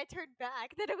until like I turned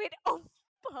back. Then I went, oh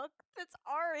fuck, that's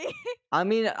Ari. I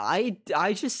mean, I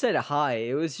just said hi.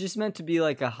 It was just meant to be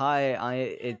like a hi.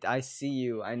 I see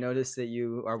you. I noticed that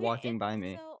you are walking by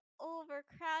me. So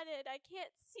overcrowded. I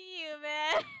can't see you,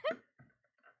 man.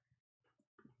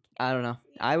 I don't know.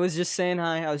 I was just saying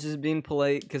hi. I was just being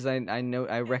polite because I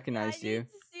recognized you. I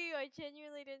didn't see you. I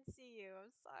genuinely didn't see you.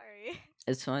 I'm sorry.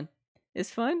 It's fine. It's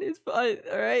fine. It's fine.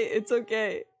 All right. It's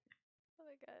okay. Oh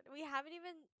my god, we haven't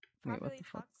even properly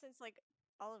talked since like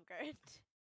Olive Garden.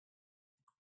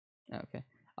 Okay.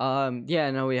 Yeah.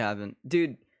 No, we haven't,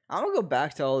 dude. I'm gonna go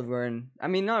back to Olive Garden. I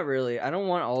mean, not really. I don't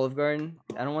want Olive Garden.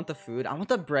 I don't want the food. I want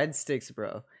the breadsticks,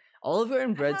 bro. Olive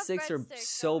Garden breadsticks are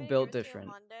so built different.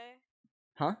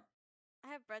 Huh? I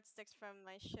have breadsticks from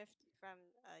my shift from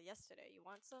yesterday. You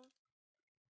want some?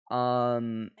 I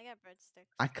got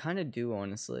breadsticks. I kind of do,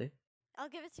 honestly. I'll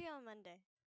give it to you on Monday,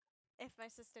 if my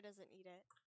sister doesn't eat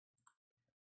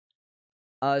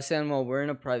it. Samuel, we're in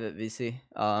a private VC.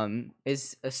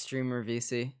 Is a streamer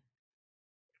VC?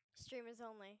 Streamers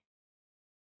only.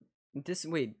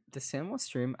 Wait, does Samuel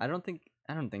stream? I don't think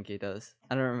he does.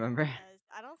 I don't remember.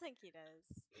 I don't think he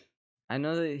does. I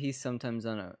know that he's sometimes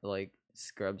on a like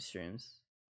scrub streams.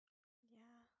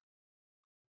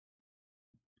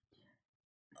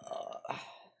 Yeah.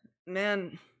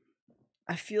 Man,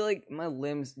 I feel like my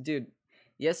limbs, dude.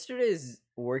 Yesterday's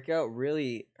workout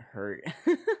really hurt.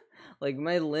 Like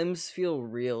my limbs feel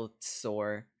real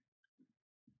sore.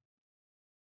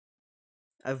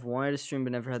 I've wanted to stream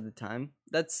but never had the time.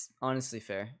 That's honestly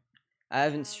fair. I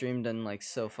haven't streamed in like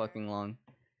so fucking long.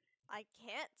 I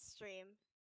can't stream.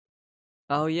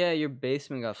 Oh yeah, your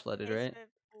basement got flooded, right?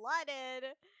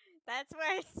 Flooded. That's where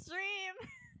I stream.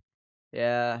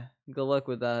 Yeah, good luck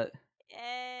with that.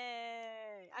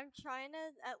 Yay! I'm trying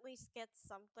to at least get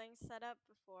something set up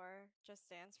before Just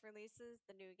Dance releases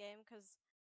the new game, because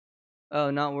oh,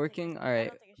 not working. All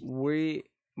right, we're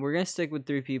gonna stick with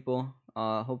 3 people.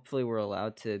 Hopefully we're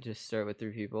allowed to just start with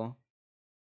 3 people.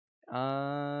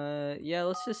 Yeah,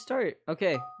 let's just start.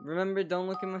 Okay, remember, don't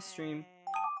look at my stream.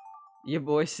 Your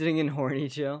boy sitting in horny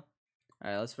jail.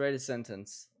 All right, let's write a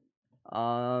sentence.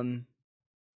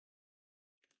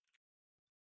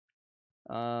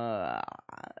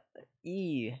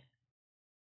 E.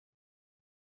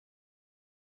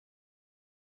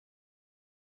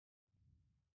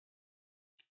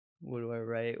 What do I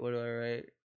write? What do I write?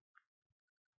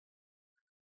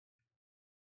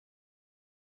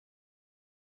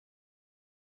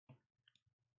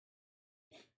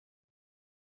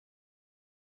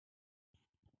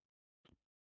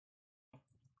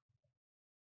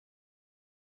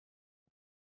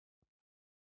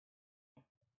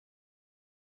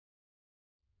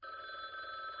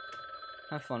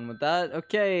 Have fun with that.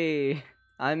 Okay,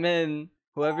 I'm in.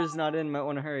 Whoever's not in might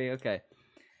want to hurry. Okay.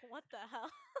 What the hell?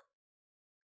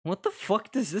 What the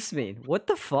fuck does this mean? What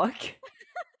the fuck?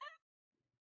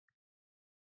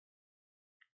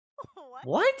 What?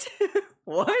 What?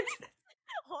 What?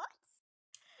 What?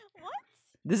 What?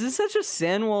 This is such a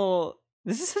Sandwell.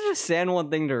 This is such a Sandwell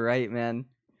thing to write, man.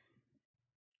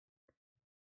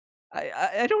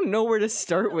 I don't know where to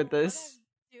start with this.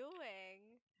 What I'm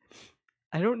doing?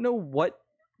 I don't know what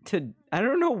to. I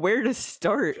don't know where to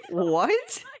start. What? Where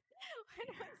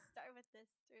do I start with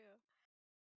this too?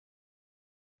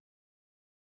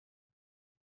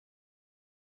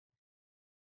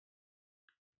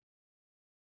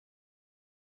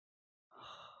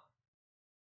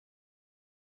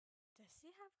 Does he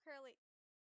have curly?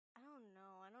 I don't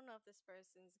know. I don't know if this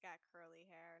person's got curly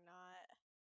hair or not.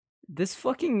 This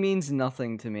fucking means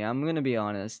nothing to me. I'm gonna be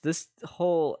honest. This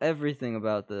whole everything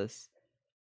about this.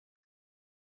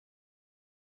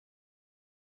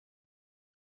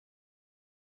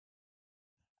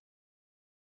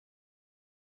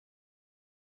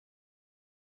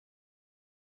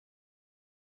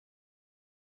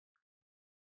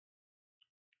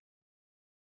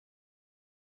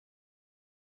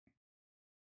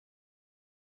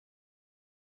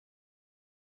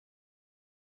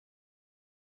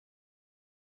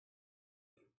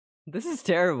 This is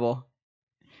terrible.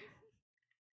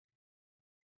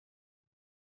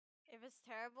 If it's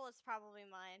terrible, it's probably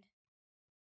mine.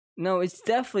 No, it's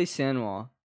definitely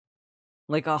Sanwa.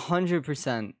 Like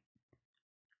 100%.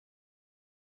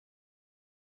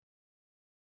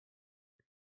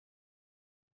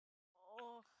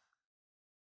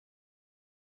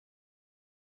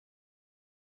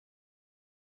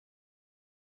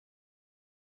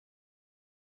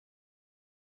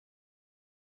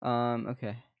 Oh,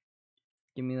 Okay.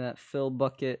 Give me that fill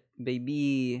bucket,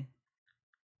 baby.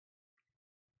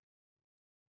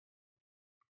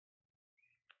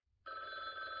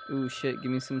 Ooh, shit. Give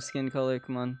me some skin color.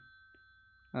 Come on.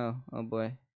 Oh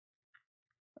boy.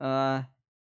 Oh,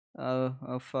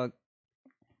 fuck.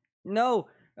 No!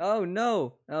 Oh,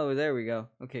 no! Oh, there we go.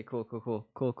 Okay, cool.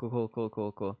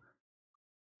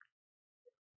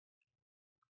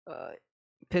 Uh,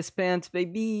 Piss pants,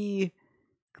 baby!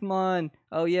 Come on.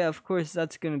 Oh, yeah, of course,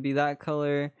 that's gonna be that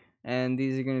color. And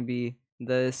these are gonna be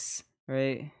this,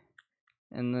 right?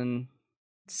 And then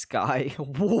sky.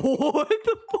 What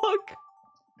the fuck?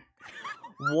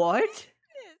 What? it's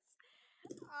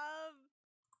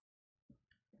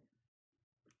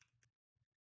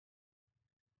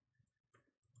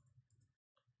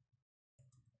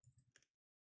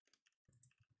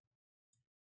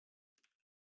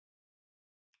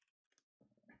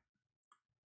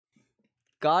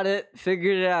Got it.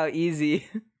 Figured it out. Easy.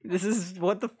 This is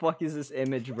what the fuck is this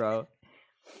image, bro?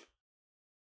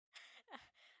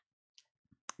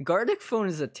 Gartic Phone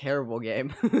is a terrible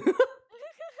game.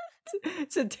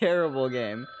 It's a terrible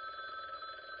game.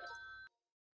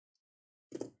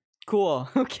 Cool.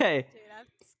 Okay. dude, I'm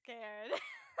scared.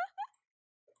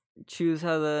 Choose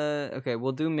how the. Okay,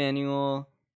 we'll do manual.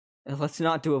 Let's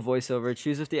not do a voiceover.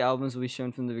 Choose if the albums will be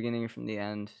shown from the beginning or from the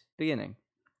end. Beginning.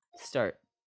 Start.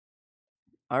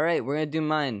 Alright, we're gonna do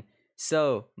mine.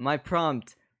 So, my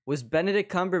prompt was Benedict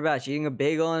Cumberbatch eating a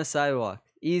bagel on a sidewalk.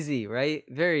 Easy, right?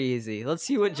 Very easy. Let's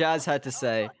see what Jazz had to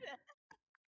say.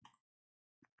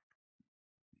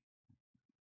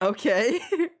 Okay.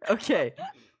 Okay.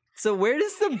 So where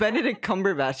does the Benedict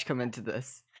Cumberbatch come into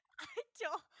this? I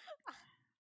don't.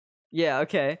 Yeah,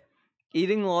 okay.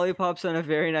 Eating lollipops on a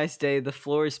very nice day. The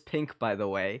floor is pink, by the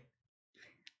way.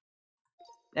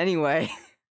 Anyway,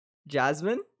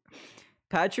 Jasmine?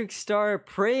 Patrick Star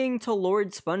praying to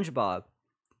Lord SpongeBob.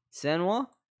 Sanwa?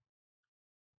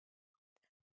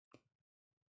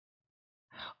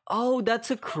 Oh, that's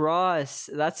a cross.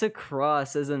 That's a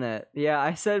cross, isn't it? Yeah,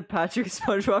 I said Patrick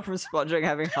SpongeBob from SpongeBob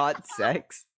having hot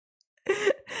sex.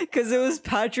 Because it was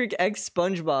Patrick X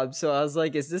SpongeBob, so I was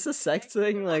like, is this a sex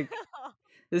thing? Like,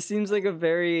 this seems like a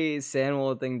very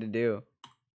Sanwa thing to do.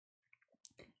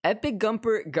 Epic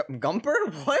Gumper... Gumper?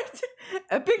 What?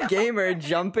 Epic Gamer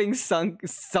jumping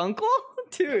Sunkle?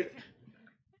 Dude.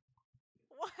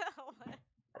 What?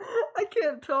 I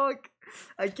can't talk.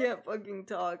 I can't fucking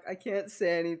talk. I can't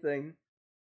say anything.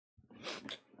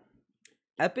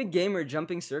 Epic Gamer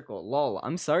jumping circle. Lol.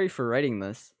 I'm sorry for writing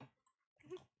this.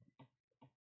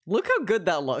 Look how good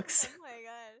that looks. Oh my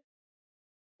god.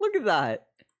 Look at that.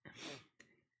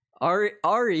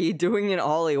 Ari doing an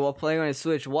ollie while playing on a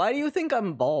Switch. Why do you think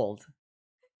I'm bald?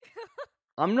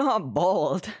 I'm not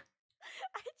bald.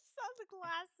 I just saw the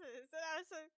glasses and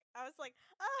I was like,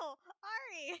 oh,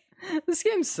 Ari. This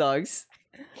game sucks.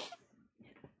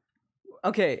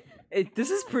 Okay, this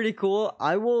is pretty cool.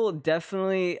 I will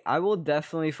definitely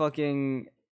fucking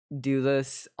do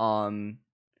this. Well,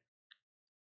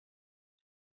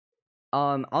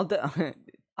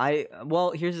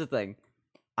 here's the thing.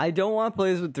 I don't want to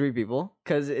play this with 3 people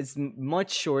because it's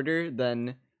much shorter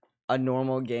than a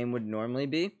normal game would normally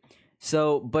be.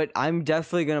 So, but I'm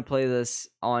definitely gonna play this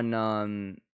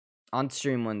on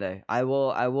stream one day. I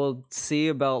will see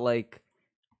about, like,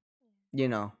 you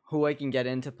know, who I can get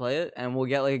in to play it, and we'll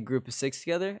get like a group of 6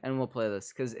 together and we'll play this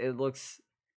because it looks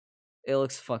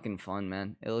fucking fun,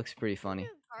 man. It looks pretty funny. Do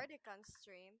Gartic on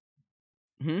stream.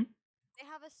 They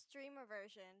have a streamer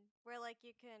version where like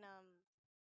you can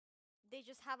they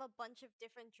just have a bunch of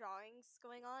different drawings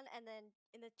going on, and then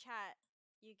in the chat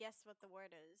you guess what the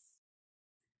word is.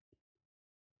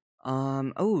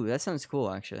 Oh, that sounds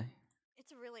cool, actually.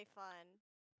 It's really fun.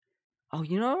 Oh,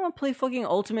 you know I want to play fucking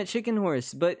Ultimate Chicken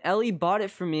Horse, but Ellie bought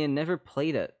it for me and never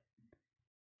played it.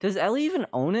 Does Ellie even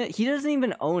own it? He doesn't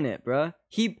even own it, bruh.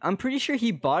 I'm pretty sure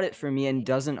he bought it for me and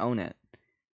doesn't own it.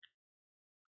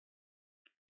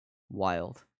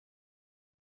 Wild.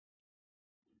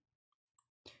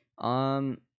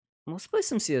 Let's play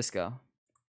some CS:GO.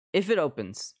 If it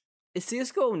opens. If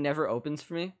CS:GO never opens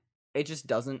for me, it just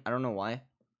doesn't. I don't know why.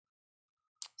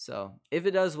 So, if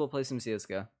it does, we'll play some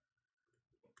CS:GO.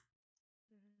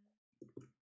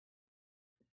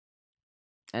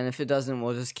 And if it doesn't,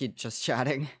 we'll just keep just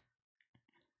chatting.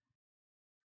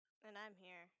 And I'm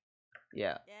here.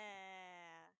 Yeah. Yeah.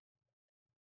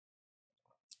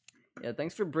 Yeah,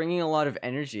 thanks for bringing a lot of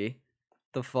energy.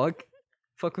 The fuck?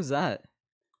 Fuck was that?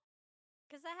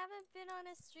 Because I haven't been on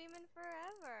a stream in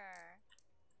forever.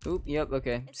 Oop, yep,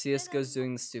 okay. It's CS:GO's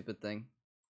doing the stupid thing.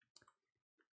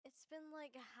 It's been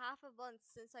like half a month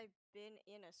since I've been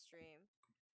in a stream.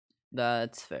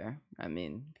 That's fair. I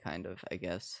mean, kind of, I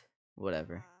guess.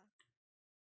 Whatever.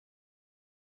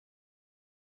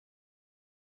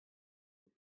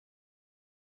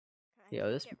 I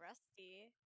can't get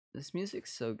rusty. This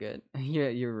music's so good. Yeah,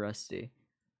 you're rusty.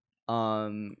 Oh,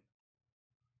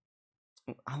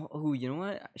 you know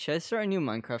what? Should I start a new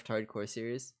Minecraft hardcore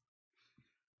series?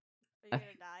 Are you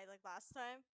gonna die like last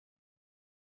time?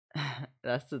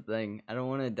 That's the thing. I don't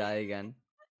want to die again.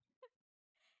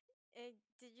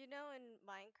 Did you know in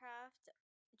Minecraft,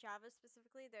 Java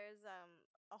specifically, there's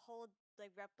a whole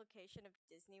like replication of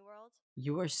Disney World?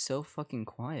 You are so fucking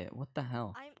quiet. What the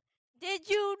hell? Did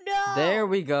you know? There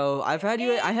we go. I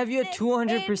have you at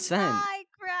 200%. In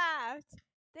Minecraft,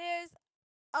 there's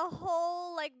a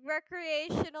whole like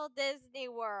recreational Disney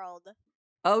World.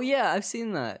 Oh yeah, I've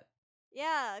seen that.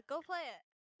 Yeah, go play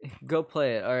it. Go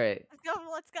play it. All right.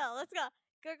 Let's go.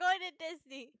 We're going to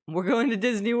Disney. We're going to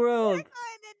Disney World. We're going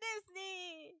to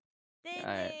Disney. Disney.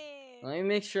 All right. Let me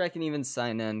make sure I can even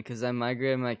sign in because I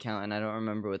migrated my account and I don't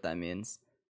remember what that means.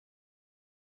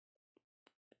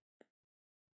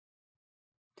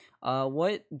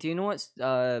 What do you know? What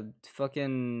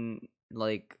fucking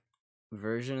like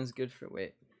version is good for?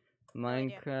 Wait,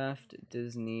 Minecraft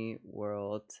Disney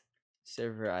World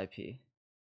server IP.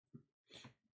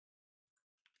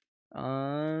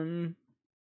 Oh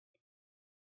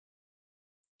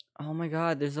my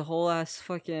god, there's a whole ass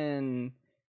fucking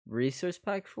resource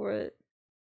pack for it.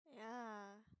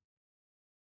 Yeah.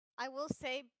 I will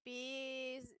say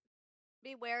be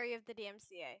wary of the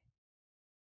DMCA.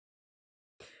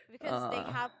 Because they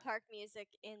have park music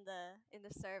in the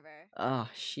server. Oh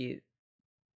shit.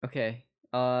 Okay.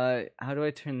 How do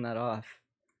I turn that off?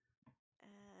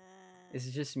 Is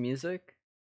it just music?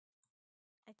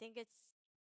 I think it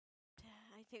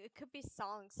could be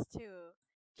songs too.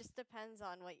 Just depends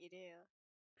on what you do.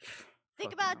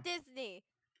 Think about Disney.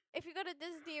 If you go to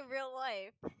Disney in real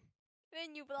life,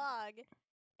 and you vlog,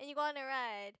 and you go on a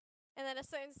ride, and then a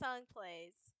certain song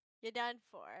plays, you're done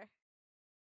for.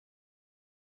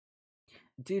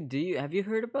 Dude, have you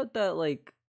heard about that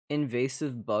like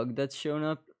invasive bug that's shown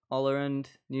up all around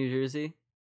New Jersey?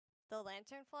 The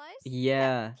lanternflies?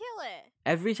 Yeah. Kill it.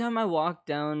 Every time I walk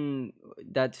down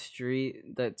that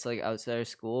street that's like outside of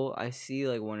school, I see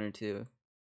like one or two.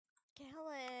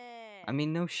 Kill it. I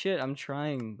mean, no shit, I'm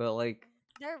trying, but like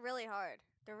they're really hard.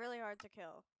 They're really hard to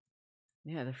kill.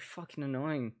 Yeah, they're fucking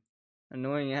annoying.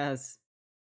 Annoying as.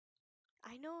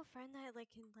 I know a friend that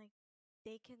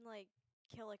they can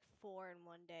kill like 4 in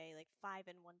one day, like 5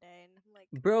 in one day, and I'm like,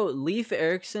 bro, Leif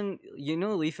Erikson, you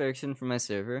know Leif Erikson from my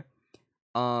server?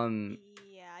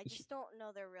 Yeah, I just don't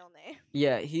know their real name.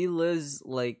 Yeah, he lives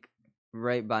like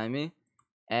right by me,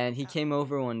 and he came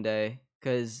over one day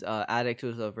because Addict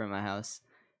was over at my house,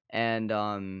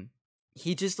 and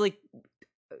he just like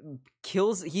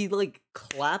he like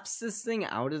claps this thing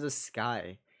out of the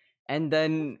sky, and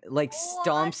then like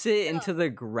stomps it into the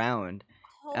ground.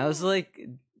 I was like,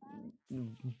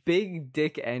 big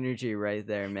dick energy right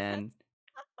there, man.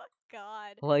 Oh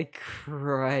god. Like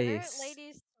Christ. There are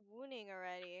ladies swooning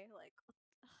already. Like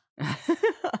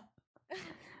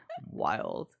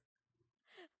wild.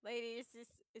 Ladies, is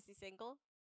he single?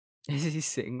 Is he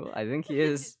single? I think he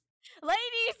is.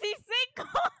 Ladies, he's single.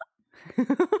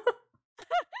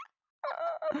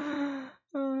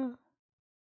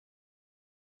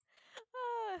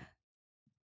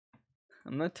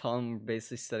 I'm not telling him, we're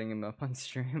basically setting him up on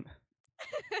stream.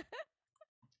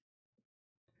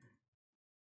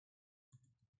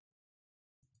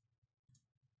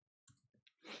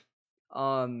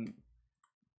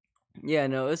 Yeah,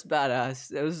 no, it was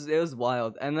badass. It was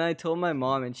wild. And then I told my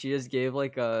mom, and she just gave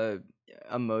like a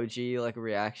emoji, like a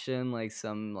reaction, like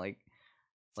some like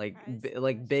Surprise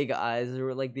like emoji. big eyes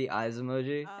or like the eyes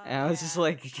emoji, Oh and I was just yeah.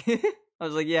 like, I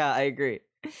was like, yeah, I agree.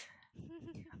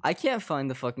 I can't find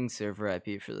the fucking server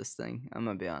IP for this thing. I'm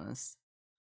gonna be honest.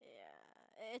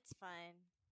 Yeah, it's fine.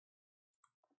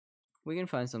 We can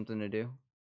find something to do.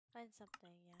 Find something,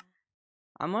 yeah.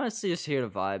 I'm honestly just here to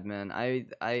vibe, man.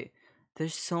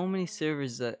 There's so many Yeah.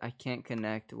 servers that I can't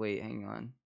connect. Wait, hang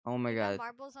on. Oh my You got god.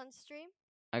 marbles on stream?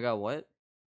 I got what?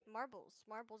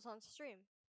 Marbles on stream.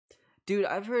 Dude,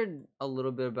 I've heard a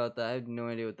little bit about that. I have no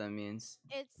idea what that means.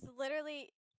 It's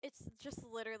just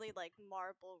literally like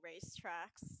marble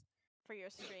racetracks for your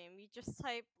stream. You just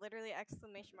type literally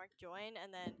exclamation mark join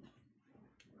and then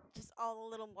just all the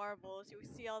little marbles. You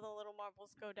see all the little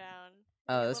marbles go down. And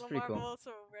Oh, your that's little pretty cool. marbles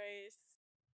will race.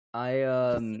 I You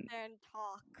just sit there and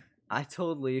talk. I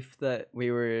told Leaf that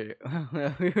we were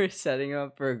we were setting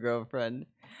up for a girlfriend.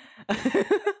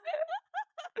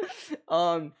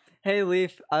 um, hey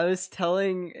Leaf, I was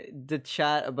telling the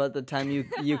chat about the time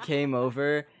you came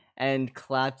over and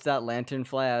clapped that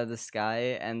lanternfly out of the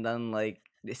sky and then like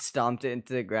stomped it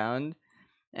into the ground.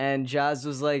 And Jazz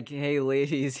was like, "Hey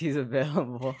ladies, he's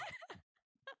available."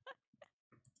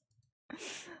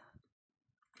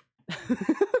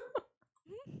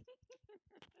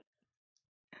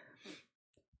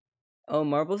 Oh,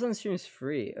 Marbles on Stream is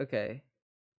free. Okay.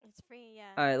 It's free,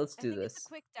 yeah. All right, let's I do think it's a this.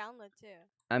 quick download too.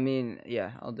 I mean,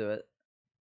 yeah, I'll do it.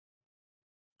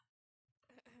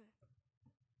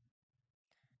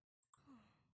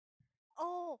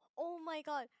 Oh my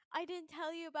god. I didn't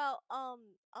tell you about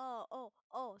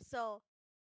so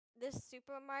this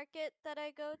supermarket that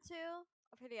I go to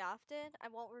pretty often, I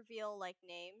won't reveal like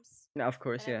names No, of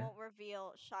course, and I yeah. won't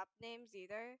reveal shop names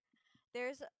either.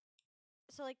 There's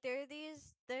so like there's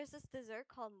this dessert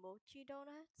called mochi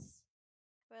donuts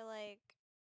where like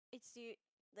it's you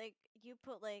like you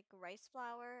put like rice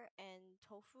flour and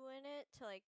tofu in it to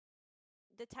like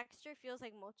the texture feels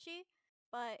like mochi,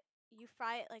 but you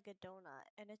fry it like a donut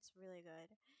and it's really good.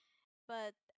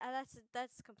 But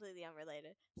that's completely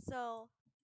unrelated. So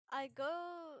I go.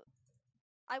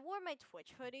 I wore my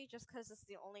Twitch hoodie just because it's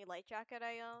the only light jacket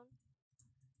I own.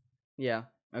 Yeah.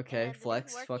 Okay. And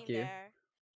Flex. Fuck you.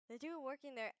 the dude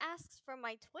working there asks for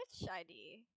my Twitch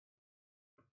ID,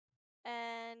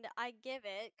 and I give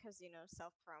it because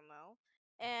self promo.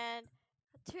 And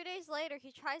 2 days later,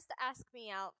 he tries to ask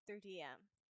me out through DM.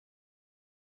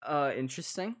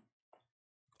 Interesting.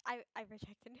 I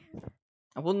rejected him.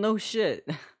 Well, no shit.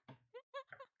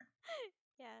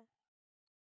 Yeah.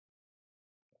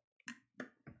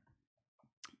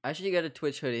 I should get a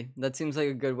Twitch hoodie. That seems like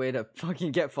a good way to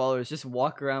fucking get followers. Just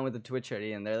walk around with a Twitch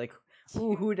hoodie and they're like,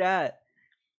 "Ooh, who dat?"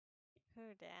 Who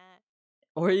dat?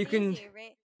 Or It's easy,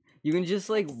 right? you can just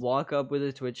like Next. walk up with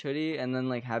a Twitch hoodie and then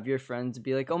like have your friends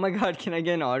be like, "Oh my god, can I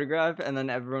get an autograph?" And then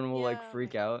everyone will like Yeah. Oh my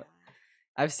freak out. god.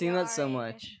 I've seen Yo, that so Ari.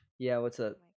 much. Yeah, what's Oh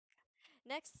up? my god.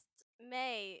 Next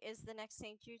May is the next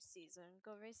St. Jude season.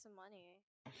 Go raise some money.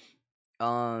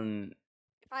 Um,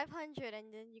 500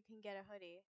 and then you can get a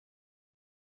hoodie.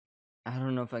 I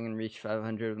don't know if I can reach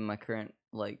 500 with my current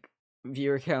like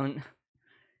viewer count.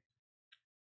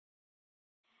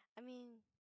 I mean,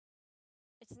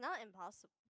 it's not impossible.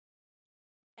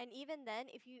 And even then,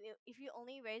 if you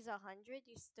only raise 100,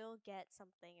 you still get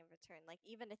something in return, like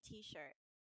even a T-shirt.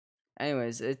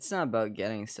 Anyways, it's not about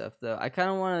getting stuff though. I kind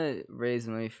of want to raise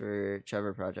money for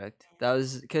Trevor Project. That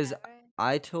was because Yeah, right.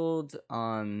 I told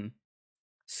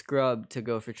Scrub to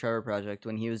go for Trevor Project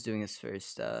when he was doing his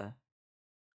first thingy.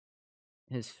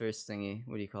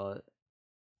 What do you call it?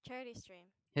 Charity stream.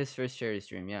 His first charity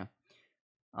stream. Yeah.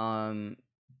 Um.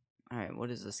 All right.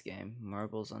 What is this game?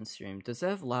 Marbles on stream. Does it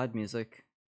have loud music?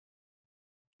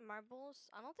 Marbles.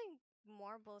 I don't think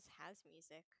Marbles has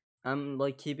music. I'm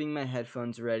like keeping my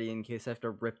headphones ready in case I have to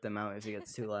rip them out if it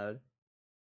gets too loud.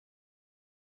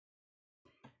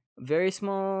 Very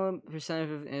small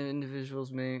percentage of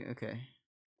individuals may. Okay.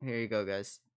 Here you go,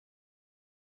 guys.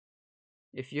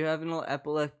 If you have an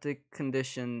epileptic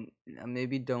condition,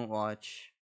 maybe don't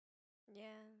watch. Yeah.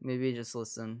 Maybe just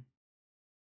listen.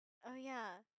 Oh yeah.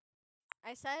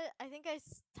 I think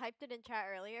typed it in chat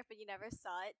earlier, but you never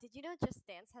saw it. Did you know Just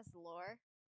Dance has lore?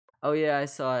 Oh yeah, I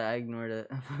saw it. I ignored it.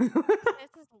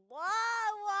 This is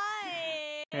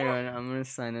why? Hang on, I'm gonna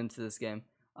sign into this game.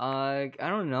 I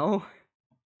don't know.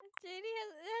 JD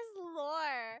has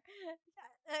lore.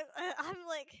 I'm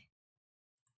like,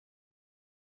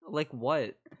 Like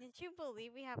what? did you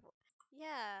believe we have?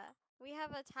 Yeah, we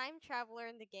have a time traveler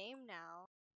in the game now.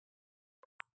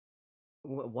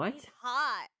 What? He's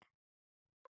hot.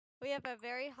 We have a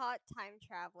very hot time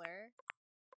traveler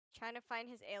trying to find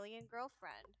his alien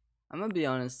girlfriend. I'm gonna be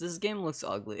honest, this game looks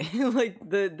ugly. Like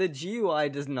the GUI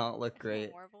does not look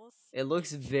great. Marbles. It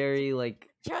looks very like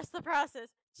Trust the process.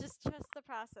 Just trust the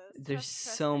process. there's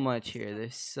Trust so it. much Just here.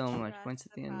 There's so much. trust Points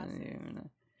at the the end of the process. game.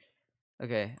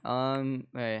 Okay.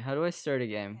 Alright, how do I start a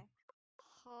game?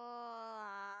 Okay.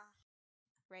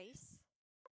 Race.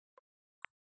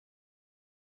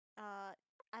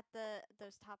 At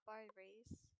those top bar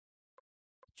race.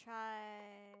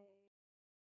 Try.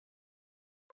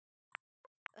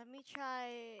 Let me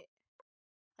try.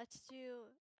 Let's do.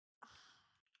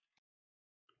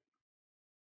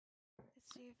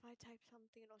 Let's see if I type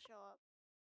something, it'll show up.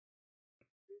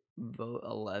 Vote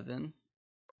 11.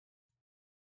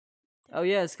 Oh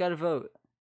yeah, it's got a vote.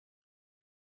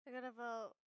 I gotta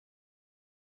vote.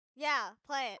 Yeah,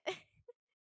 play it.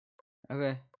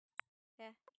 Okay.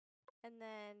 Yeah, and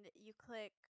then you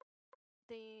click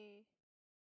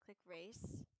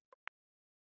race.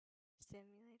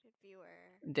 Simulated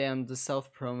viewer. Damn, the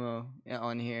self promo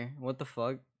on here. What the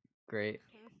fuck? Great.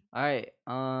 Alright,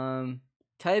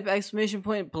 type exclamation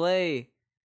point play.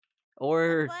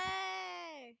 Or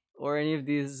Play! or any of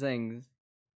these things.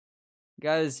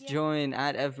 Guys, join,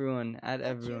 add everyone, add Don't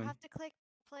you everyone. have to click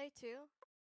play too?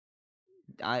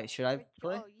 Should I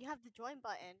play? Oh, you have the join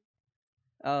button.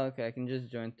 Oh, okay, I can just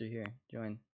join through here.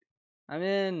 Join. I'm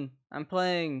in. I'm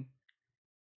playing.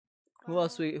 Who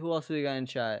else we got in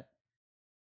chat?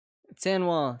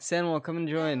 Sandwall, come and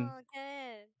join. No, get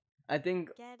in. I think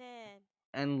Get in.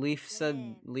 and Leaf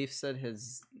said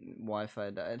his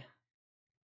Wi-Fi died.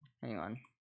 Hang on.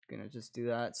 Gonna just do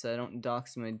that so I don't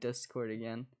dox my Discord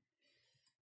again.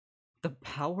 The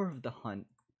power of the hunt.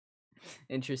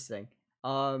 Interesting.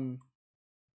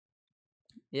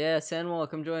 Yeah, Sandwall,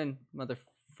 come join, mother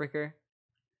fricker.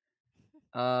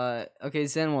 Okay,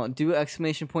 Sandwall, do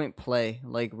exclamation point play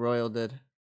like Royal did.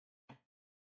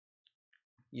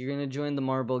 You're gonna join the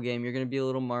marble game. You're gonna be a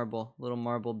little marble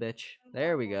bitch.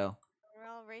 There we go. We're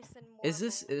all racing Is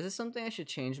this something I should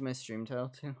change my stream title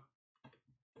to?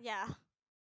 Yeah.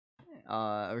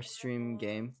 Or stream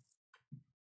game.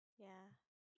 Yeah.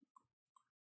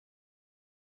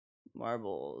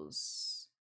 Marbles.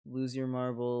 Lose your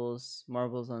marbles.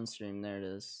 Marbles on stream. There it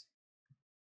is.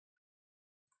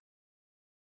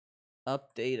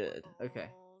 Updated. Okay.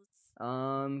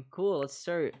 Cool. Let's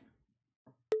start.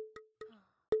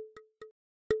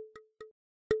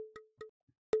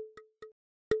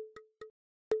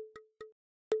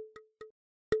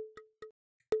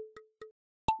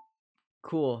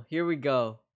 Cool. Here we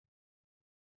go.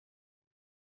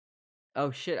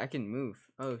 Oh shit! I can move.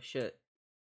 Oh shit!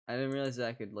 I didn't realize that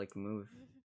I could like move.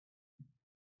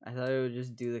 I thought it would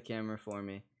just do the camera for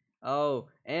me. Oh,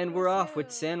 and we're off with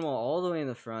Sandwall all the way in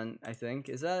the front, I think.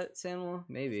 Is that Sandwall?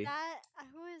 Maybe. Is that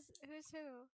who's who?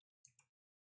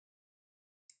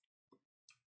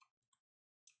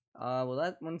 Well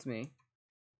that one's me.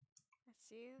 That's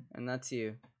you. And that's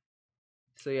you.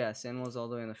 So yeah, Sandwall's all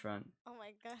the way in the front. Oh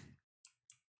my god.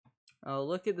 Oh,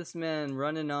 look at this man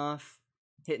running off,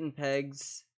 hitting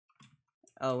pegs.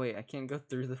 Oh wait, I can't go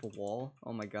through the wall.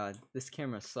 Oh my god, this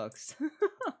camera sucks. Oh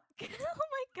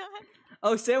my god.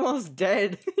 Oh, Samuel's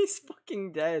dead. He's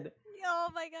fucking dead. Oh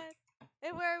my god.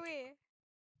 And where are we?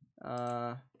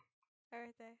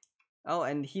 Right there. Oh,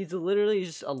 and he's literally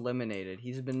just eliminated.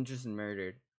 He's been just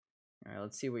murdered. Alright,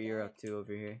 let's see what you're up to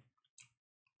over here.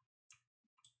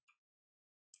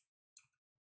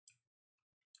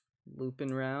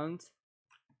 Looping around.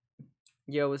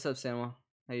 Yo, what's up, Samuel?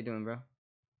 How you doing, bro?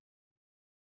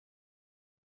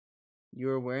 You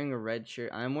are wearing a red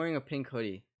shirt. I'm wearing a pink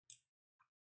hoodie.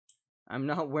 I'm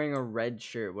not wearing a red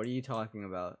shirt. What are you talking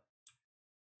about?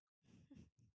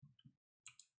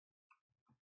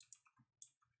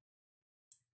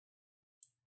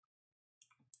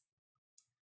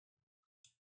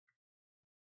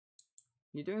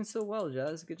 You're doing so well,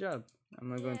 Jazz. Good job. I'm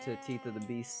gonna go into Teeth of the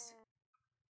Beast.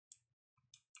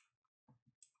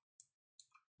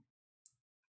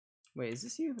 Wait, is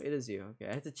this you? It is you. Okay,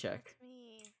 I had to check. That's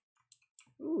me.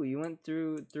 Ooh, you went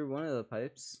through one of the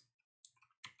pipes.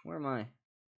 Where am I?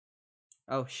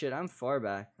 Oh shit, I'm far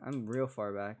back. I'm real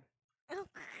far back.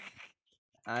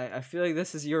 I feel like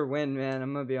this is your win, man.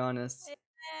 I'm gonna be honest.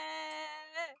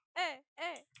 Hey.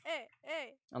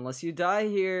 Unless you die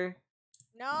here.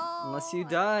 No. Unless you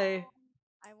die.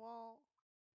 I won't.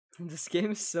 This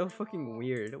game is so fucking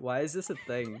weird. Why is this a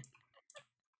thing?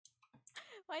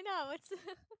 Why not?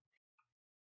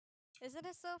 Isn't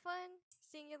it so fun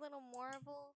seeing your little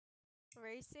marble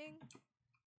racing?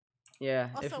 Yeah.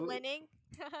 Also winning.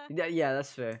 Yeah,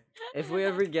 that's fair. If we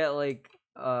ever get like,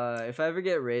 if I ever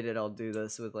get raided, I'll do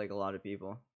this with like a lot of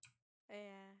people. Yeah.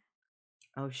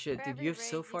 Oh shit, dude, you have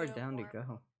so far down to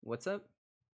go. What's up?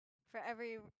 For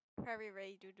every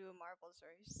raid, you do a marbles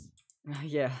race.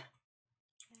 Yeah.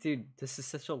 Dude, this is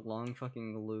such a long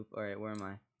fucking loop. Alright, where am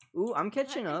I? Ooh, I'm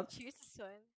catching up. Choose this one.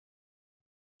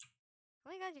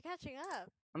 Oh my god, you're catching up.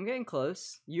 I'm getting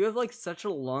close. You have like such a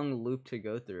long loop to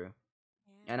go through.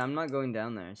 Yeah. And I'm not going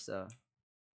down there, so.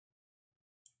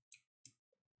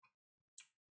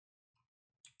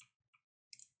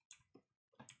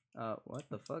 What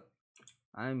the fuck?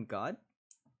 I'm God?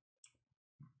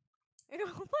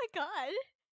 Oh my god.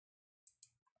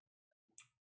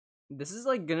 This is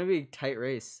like gonna be a tight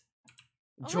race.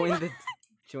 Oh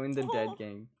Join the dead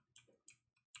gang.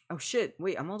 Oh shit,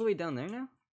 wait, I'm all the way down there now?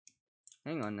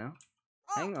 Hang on now.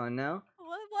 Oh. Hang on now.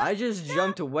 What? I just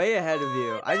jumped way ahead of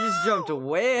you. I just jumped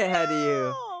way ahead of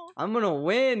you. I'm gonna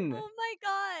win. Oh my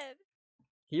god.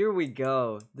 Here we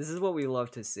go. This is what we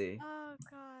love to see. Oh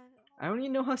god. I don't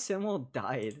even know how Samuel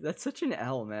died. That's such an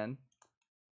L, man.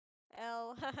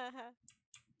 L.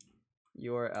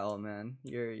 You're L, man.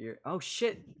 You're. Oh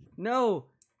shit! No,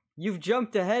 you've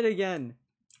jumped ahead again.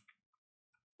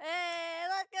 Hey,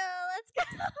 let's go.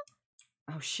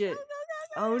 Oh shit! Go.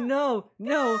 Oh no,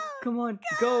 no! Go, Come on,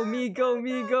 go, go me, go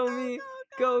me, go me,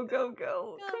 go. Come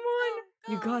on,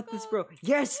 you got this, bro.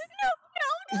 Yes,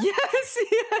 No. yes,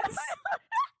 yes.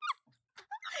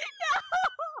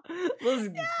 Let's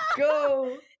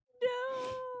go. No.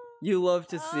 You love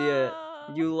to see it.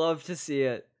 You love to see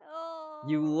it.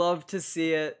 You love to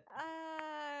see it.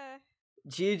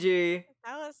 GG.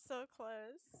 That was so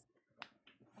close.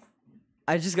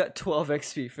 I just got 12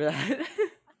 XP for that.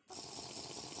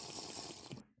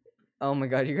 Oh my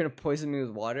god, you're gonna poison me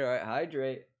with water? Alright,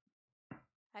 hydrate.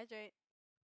 Hydrate.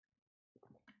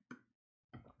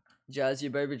 Jazz, you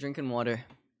better be drinking water.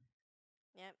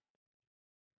 Yep.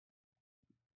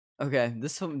 Okay,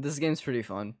 this game's pretty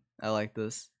fun. I like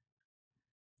this.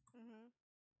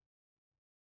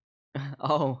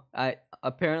 Oh,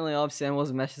 apparently all of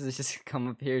Samuel's messages just come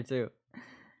up here too.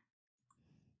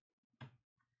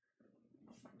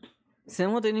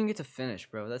 Samuel didn't even get to finish,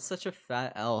 bro. That's such a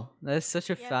fat L. That is such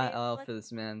a fat L for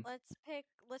this man.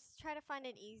 Let's try to find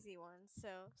an easy one so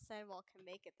Samuel can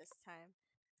make it this time.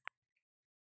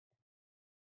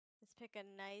 Let's pick a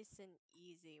nice and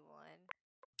easy one.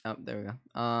 Oh, there we go.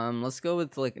 Let's go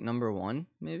with like number 1,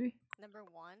 maybe? Number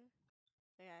 1?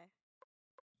 Okay.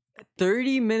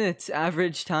 30 minutes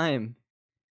average time.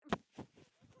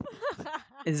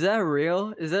 Is that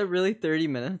real? Is that really 30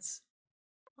 minutes?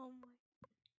 Oh my.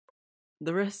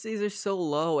 The rest of these are so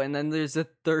low, and then there's a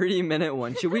 30-minute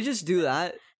one. Should we just do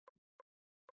that?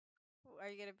 Are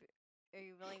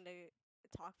you willing to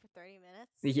talk for 30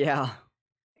 minutes? Yeah.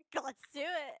 Let's do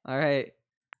it. Alright.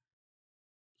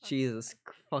 Jesus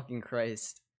fucking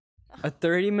Christ. A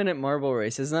 30-minute marble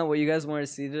race. Isn't that what you guys wanted to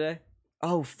see today?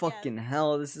 Oh, fucking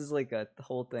hell. This is like a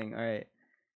whole thing. Alright.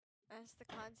 That's the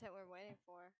content we're waiting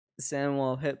for.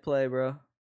 Samuel, hit play, bro.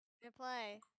 Hit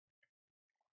play.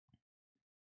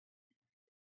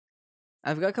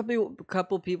 I've got a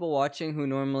couple people watching who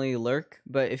normally lurk,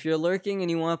 but if you're lurking and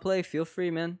you want to play, feel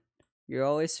free, man. You're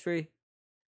always free.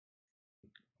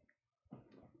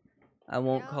 I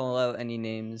won't call out any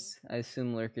names. I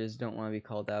assume lurkers don't want to be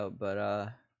called out, but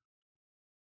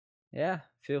yeah,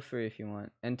 feel free if you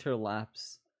want. Enter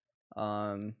laps.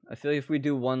 I feel like if we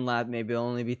do 1 lap, maybe it'll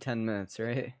only be 10 minutes,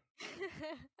 right?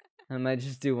 I might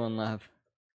just do 1 lap.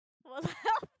 1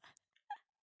 lap?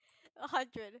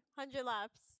 100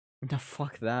 laps. No,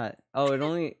 fuck that. Oh, it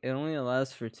only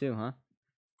allows for 2, huh?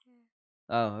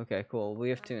 Oh, okay, cool. We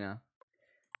have 2 now.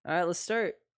 Alright, let's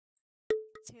start.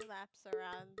 2 laps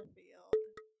around the field.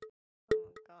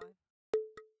 Oh god.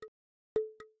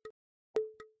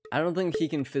 I don't think he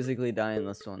can physically die in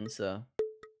this one, so.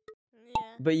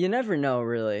 Yeah. But you never know,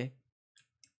 really.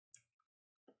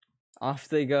 Off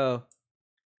they go.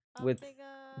 With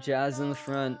Jazz in the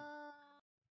front.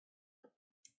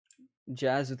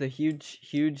 Jazz with a huge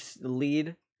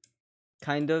lead.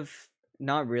 Kind of.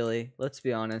 Not really. Let's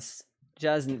be honest.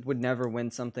 Jazz would never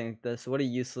win something like this. What a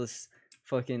useless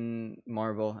fucking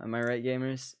marble. Am I right,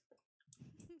 gamers?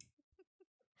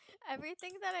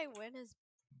 Everything that I win is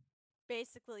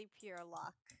basically pure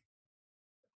luck.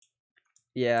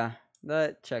 Yeah,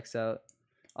 that checks out.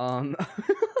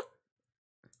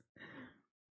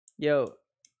 Yo,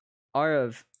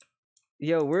 Arav.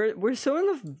 Yo, we're so in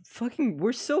the fucking,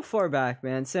 we're so far back,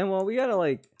 man. Samuel, we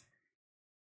gotta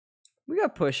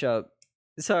push up.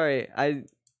 Sorry,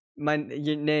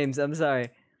 your names, I'm sorry.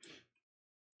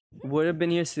 Would have been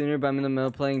here sooner, but I'm in the middle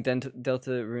of playing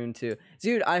Delta Rune 2.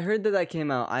 Dude, I heard that came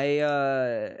out.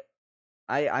 I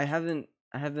haven't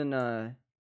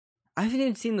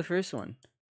even seen the first one.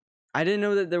 I didn't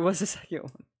know that there was a second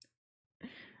one.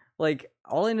 Like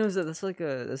all I know is that that's like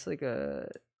a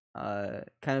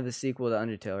kind of a sequel to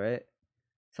Undertale, right?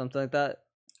 Something like that.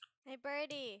 Hey,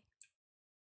 Birdie.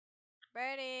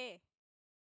 Birdie.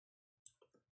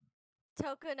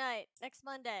 Toku night next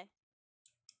Monday.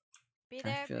 Be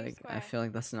there, be I square. feel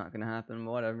like that's not gonna happen,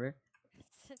 but whatever.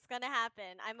 It's gonna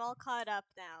happen. I'm all caught up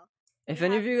now. If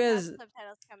any of you guys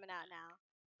subtitles coming out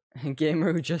now.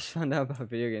 gamer who just found out about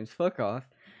video games, fuck off.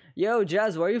 Yo,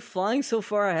 Jazz, why are you flying so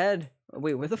far ahead?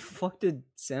 Wait, where the fuck did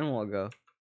Sandwall go?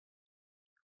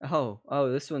 Oh,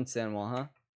 this one's Sandwall, huh?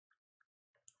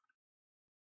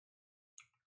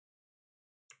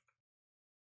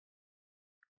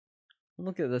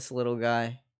 Look at this little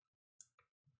guy.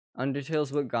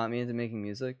 Undertale's what got me into making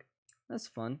music. That's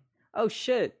fun. Oh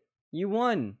shit, you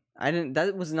won. I didn't.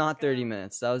 That was not 30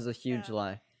 minutes. That was a huge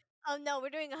lie. Oh no, we're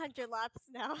doing 100 laps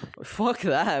now. Fuck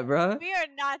that, bro. We are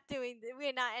not doing. We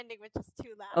are not ending with just 2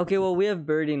 laps. Okay, well we have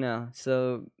Birdie now,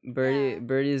 so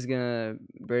Birdie's gonna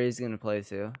play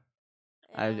too.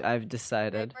 Yeah. I've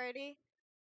decided. Right, Birdie?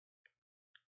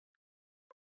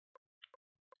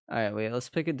 All right, wait. Let's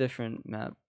pick a different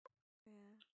map. Yeah.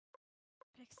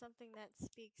 Pick something that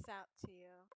speaks out to you.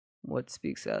 What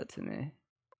speaks out to me?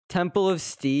 Temple of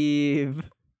Steve.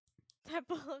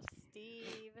 Temple of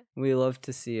Steve. We love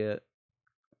to see it.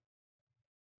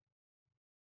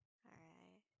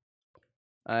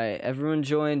 Alright, everyone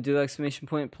join. Do exclamation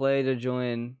point play to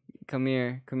join. Come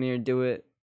here, do it.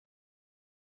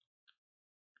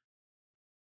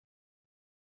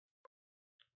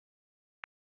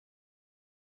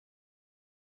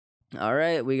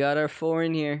 Alright, we got our 4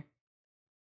 in here.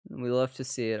 We love to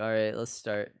see it. Alright, let's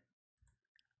start.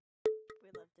 We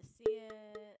love to see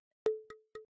it.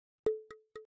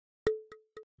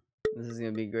 This is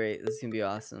gonna be great. This is gonna be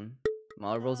awesome.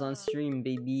 Marbles on stream,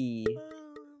 baby.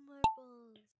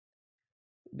 Marbles.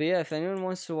 But yeah, if anyone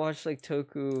wants to watch like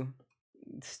Toku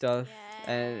stuff,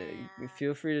 and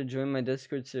feel free to join my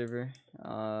Discord server.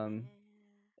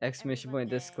 Exclamation point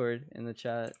Discord in the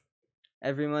chat.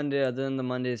 Every Monday, other than the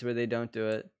Mondays where they don't do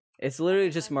it. It's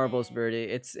literally just marbles, Birdie.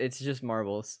 It's just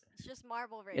marbles. It's just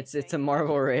marble racing. It's a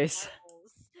marble race.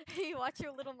 You watch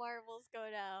your little marbles go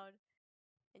down,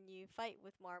 and you fight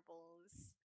with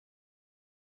marbles.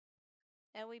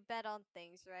 And we bet on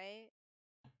things, right?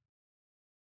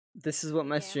 This is what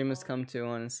my stream has come to,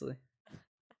 honestly.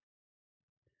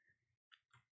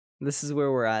 This is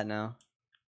where we're at now.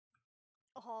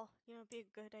 Oh, you know, it'd be a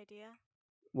good idea.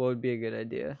 What would be a good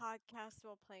idea? Podcast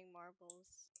while playing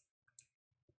marbles.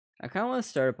 I kind of want to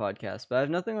start a podcast, but I have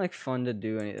nothing like fun to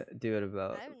do it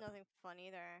about. I have nothing fun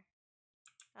either.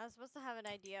 I was supposed to have an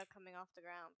idea coming off the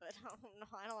ground, but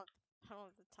I don't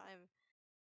have the time.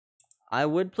 I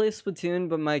would play Splatoon,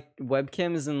 but my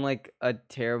webcam is in like a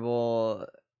terrible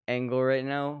angle right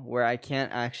now where I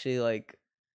can't actually like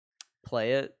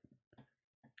play it.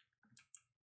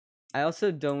 I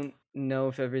also don't know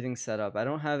if everything's set up. I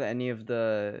don't have any of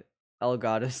the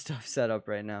Elgato stuff set up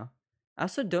right now. I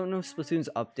also don't know if Splatoon's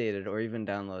updated or even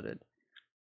downloaded.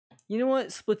 You know what?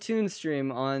 Splatoon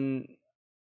stream on...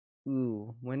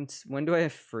 Ooh, when do I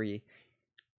have free?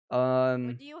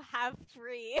 When do you have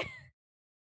free?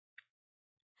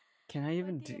 Can I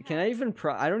even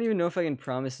I don't even know if I can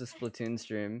promise a Splatoon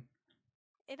stream.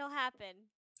 It'll happen.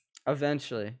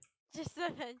 Eventually. Just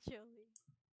eventually.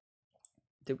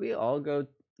 Did we all go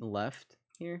left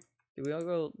here? Did we all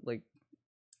go like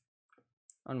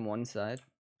on one side?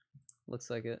 Looks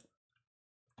like it.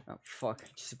 Oh fuck, I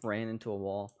just ran into a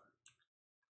wall.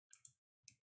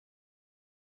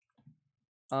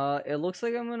 It looks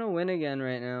like I'm gonna win again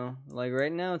right now. Like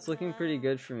right now it's looking pretty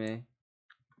good for me.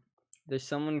 There's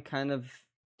someone kind of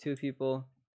 2 people.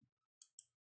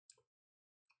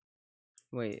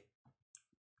 Wait.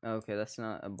 Okay, that's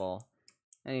not a ball.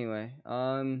 Anyway,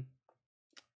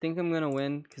 think I'm gonna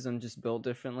win because I'm just built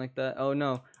different like that. Oh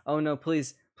no,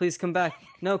 please come back.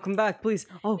 No, come back, please.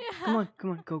 Oh, yeah. Come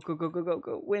on, go,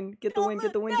 win, get the win,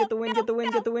 get the win, get the win, get the win,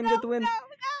 get the win, get the win.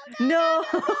 No.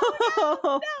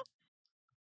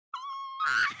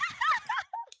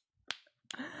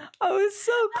 I was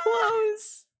so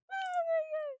close.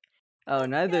 Oh,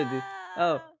 neither did.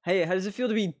 Oh, hey, how does it feel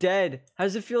to be dead? How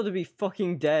does it feel to be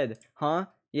fucking dead? Huh?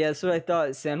 Yeah, that's what I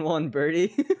thought. Sandwall and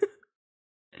Birdie.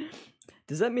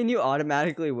 Does that mean you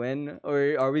automatically win?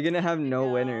 Or are we gonna have no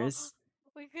winners?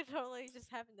 We could totally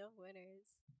just have no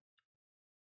winners.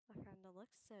 From the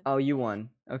looks of Oh, you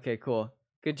won. Okay, cool.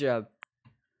 Good job.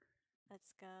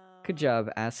 Let's go. Good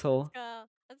job, asshole.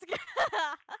 Let's go.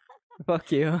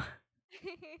 Fuck you.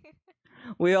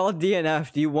 We all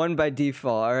DNF'd. You won by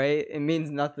default, alright? It means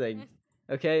nothing.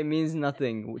 Okay? It means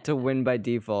nothing to win by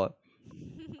default.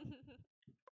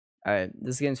 Alright,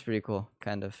 this game's pretty cool,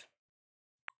 kind of.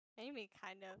 What do you mean,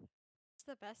 kind of? It's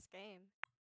the best game.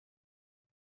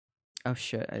 Oh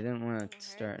shit, I didn't want And to I heard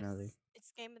start another.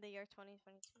 it's game of the year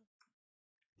 2022.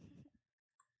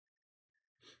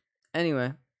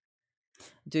 Anyway,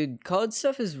 dude, college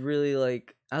stuff is really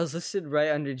like I was listed right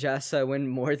under Jazz, so I win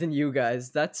more than you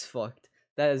guys. That's fucked.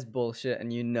 That is bullshit,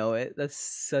 and you know it. That's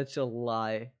such a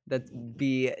lie. That's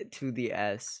B to the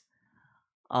S.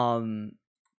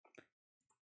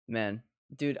 Man,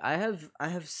 dude, I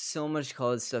have so much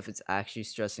college stuff. It's actually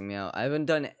stressing me out. I haven't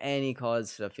done any college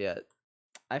stuff yet.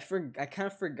 I kind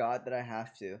of forgot that I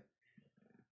have to.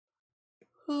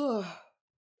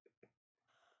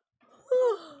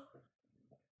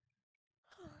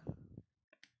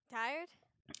 Tired?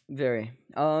 Very.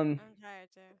 I'm tired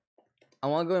too. I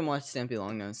want to go and watch Stampy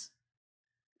Longnose.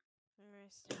 I'm very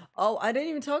stupid. Oh, I didn't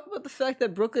even talk about the fact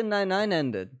that Brooklyn Nine-Nine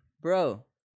ended, bro.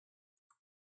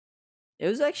 It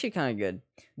was actually kind of good.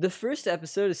 The first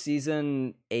episode of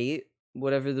season 8,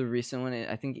 whatever the recent one,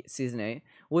 I think season 8,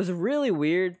 was really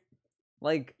weird.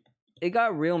 Like, it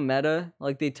got real meta.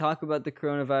 Like, they talk about the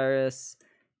coronavirus.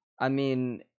 I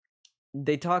mean,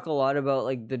 they talk a lot about,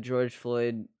 like, the George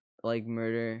Floyd, like,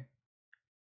 murder.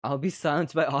 I'll be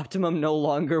silenced by Optimum no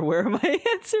longer. Where are my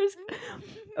answers?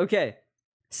 Okay,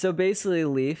 so basically,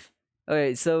 Leaf.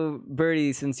 Okay, so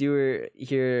Birdie, since you were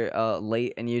here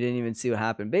late and you didn't even see what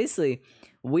happened, basically,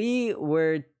 we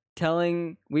were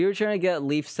trying to get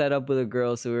Leaf set up with a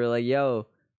girl, so we were like, yo,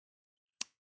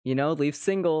 Leaf's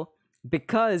single,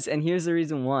 because, and here's the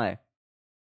reason why.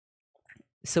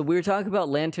 So we were talking about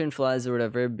lanternflies or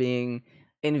whatever being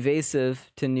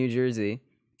invasive to New Jersey,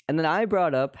 and then I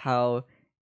brought up how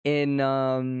in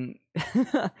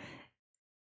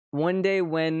one day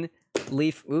when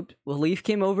Leaf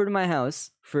came over to my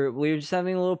house we were just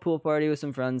having a little pool party with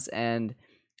some friends, and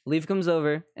Leaf comes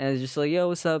over and is just like, yo,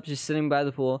 what's up? Just sitting by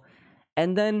the pool,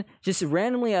 and then just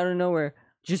randomly out of nowhere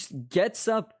just gets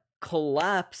up,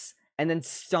 collapses, and then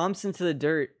stomps into the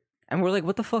dirt, and we're like,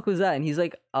 what the fuck was that? And he's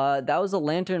like, that was a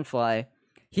lanternfly.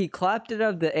 He clapped it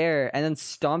out of the air and then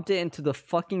stomped it into the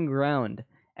fucking ground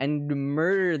and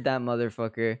murdered that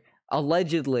motherfucker,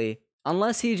 allegedly.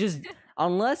 Unless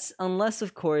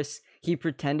of course he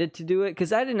pretended to do it,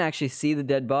 because I didn't actually see the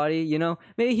dead body.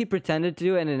 Maybe he pretended to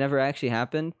do it and it never actually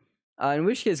happened. In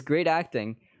which case, great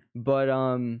acting. But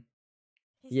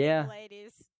yeah.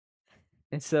 Ladies.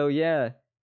 And so yeah,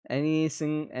 any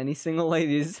single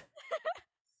ladies,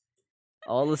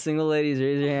 all the single ladies,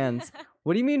 raise your hands.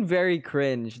 What do you mean very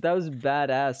cringe? That was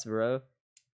badass, bro.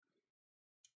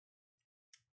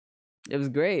 It was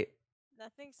great.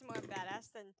 Nothing's more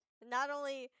badass than not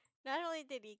only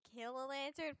did he kill a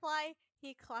lanternfly,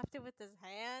 he clapped it with his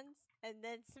hands and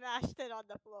then smashed it on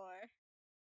the floor.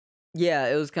 Yeah,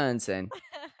 it was kind of insane.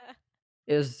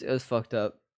 It was fucked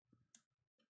up.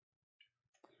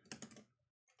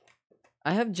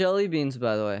 I have jelly beans,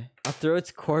 by the way. I'll throw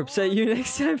its corpse at you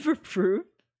next time for proof.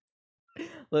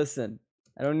 Listen,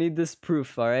 I don't need this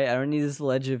proof, alright? I don't need this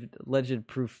alleged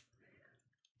proof.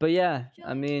 But yeah,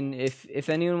 I mean, if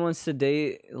anyone wants to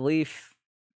date Leaf,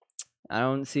 I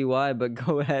don't see why, but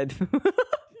go ahead.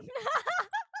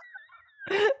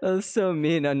 That was so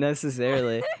mean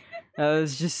unnecessarily. That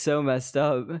was just so messed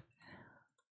up.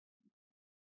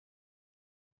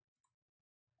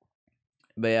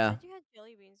 But yeah. You had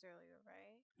jelly beans earlier,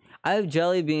 right? I have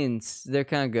jelly beans. They're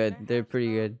kind of good. They're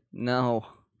pretty good. No.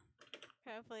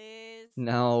 Okay, please.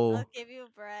 No. I'll give you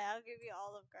bread. I'll give you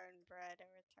Olive Garden bread in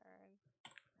return.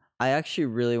 I actually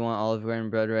really want Olive Garden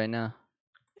bread right now.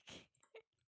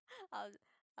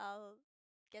 I'll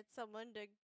get someone to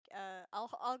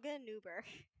I'll get an Uber.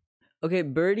 Okay,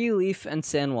 Birdie, Leaf, and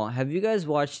Sandwall. Have you guys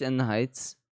watched In the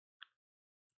Heights?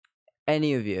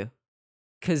 Any of you?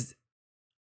 Cause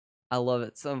I love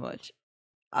it so much.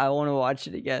 I want to watch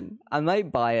it again. I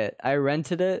might buy it. I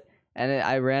rented it, and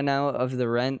I ran out of the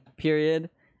rent period,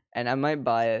 and I might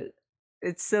buy it.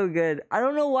 It's so good. I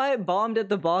don't know why it bombed at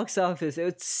the box office.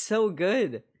 It's so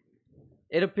good.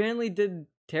 It apparently did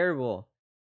terrible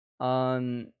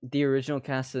on the original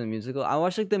cast of the musical. I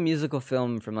watched like the musical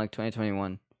film from like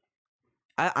 2021.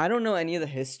 I don't know any of the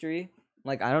history.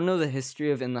 Like, I don't know the history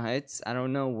of In the Heights. I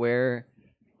don't know where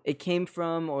it came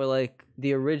from, or like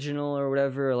the original or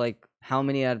whatever, or like how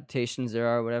many adaptations there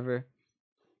are or whatever.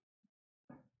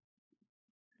 I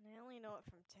only know it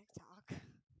from TikTok.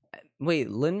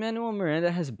 Wait, Lin-Manuel Miranda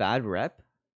has bad rep?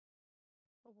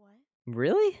 What?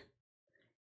 Really?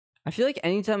 I feel like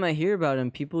anytime I hear about him,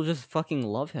 people just fucking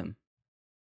love him.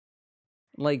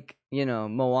 Like,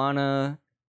 Moana,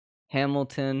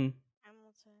 Hamilton.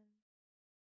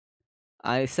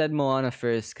 I said Moana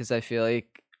first because I feel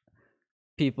like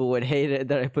people would hate it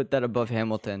that I put that above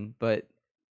Hamilton, but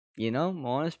you know,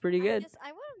 Moana's pretty good.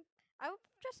 I would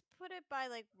just put it by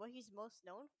like what he's most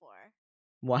known for.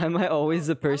 Why am I always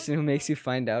the I would person who makes go. you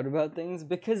find out about things?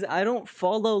 Because I don't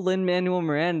follow Lin-Manuel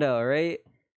Miranda, alright?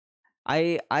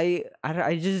 I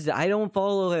don't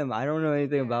follow him. I don't know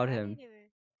anything about him.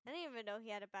 I didn't even know he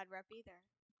had a bad rep either.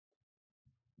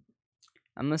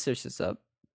 I'm gonna search this up.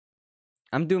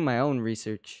 I'm doing my own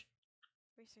research.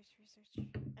 Research.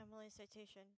 Emily's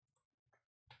citation.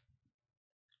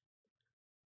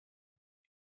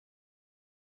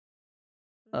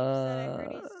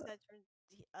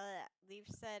 Leaf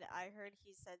said I heard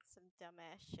he said some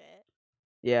dumbass shit.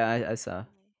 Yeah, I saw.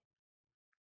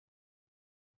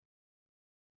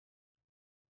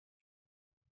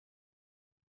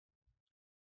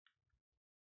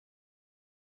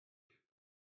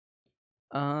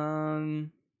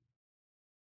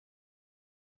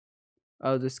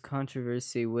 Oh, this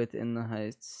controversy within the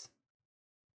Heights.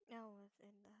 No,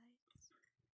 within the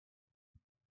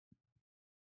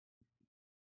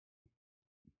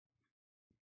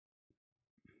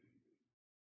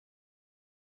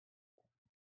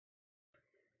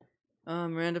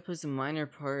Heights. Miranda plays a minor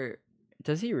part.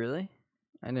 Does he really?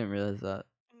 I didn't realize that.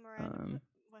 Who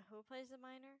plays the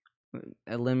minor?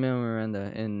 Lin-Manuel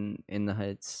Miranda in the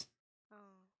Heights.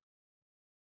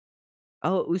 Oh.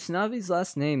 Oh, Usnavi's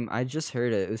last name. I just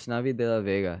heard it. Usnavi de la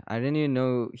Vega. I didn't even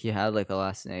know he had like a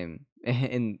last name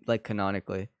in like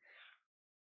canonically.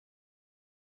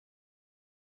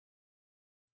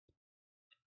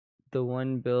 The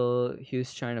one bill he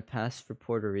was trying to pass for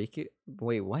Puerto Rico.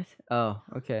 Wait, what? Oh,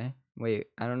 okay. Wait,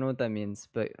 I don't know what that means,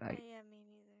 but yeah, me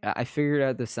neither. I figured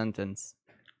out the sentence.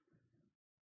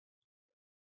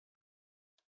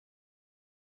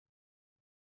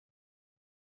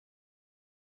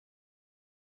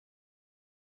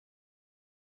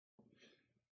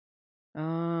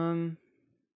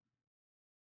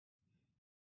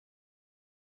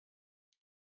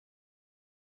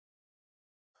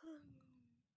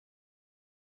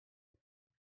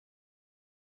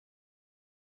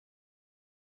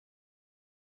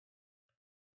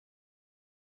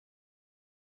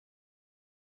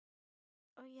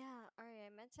 Oh yeah, alright. I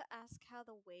meant to ask how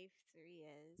the Wave 3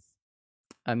 is.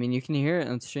 I mean, you can hear it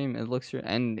on stream. It looks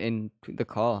and in the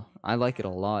call. I like it a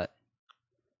lot.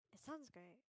 It sounds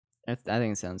great. I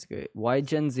think it sounds great. Why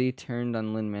Gen Z turned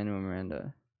on Lin-Manuel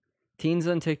Miranda? Teens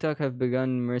on TikTok have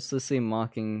begun mercilessly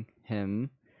mocking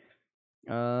him.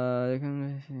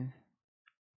 Isn't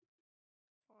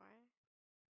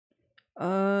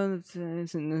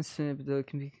necessary, but it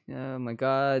can be. Oh my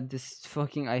god, this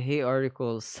fucking. I hate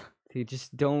articles. They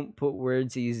just don't put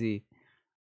words easy.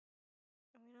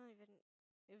 We don't even.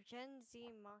 If Gen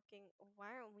Z mocking. Why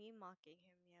aren't we mocking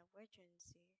him yet? We're Gen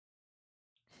Z.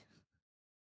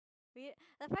 The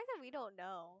fact that we don't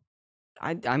know.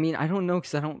 I mean, I don't know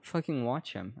because I don't fucking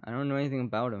watch him. I don't know anything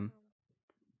about him.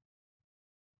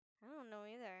 I don't know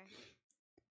either.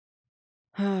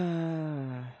 I We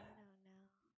don't know.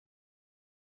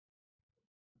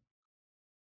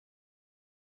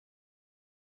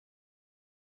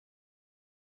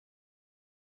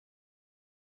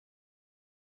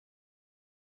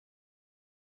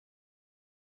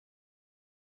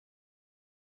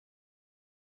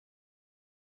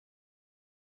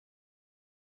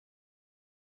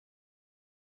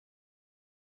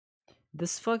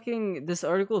 this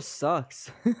article sucks.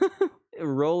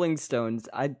 Rolling Stones.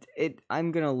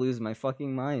 I'm gonna lose my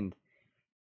fucking mind.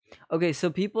 Okay, so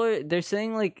they're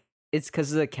saying like it's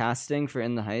because of the casting for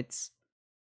In the Heights.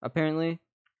 Apparently,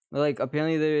 like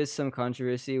apparently there is some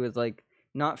controversy with like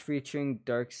not featuring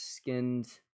dark skinned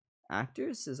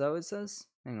actors. Is that what it says?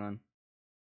 Hang on.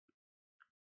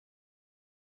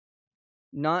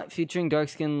 Not featuring dark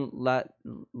skinned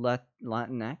Latinx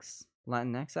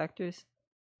actors.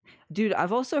 Dude,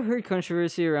 I've also heard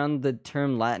controversy around the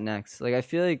term Latinx. Like I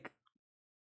feel like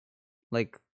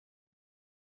like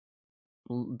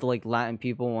Latin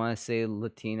people want to say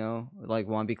Latino, like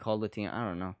want to be called Latino. I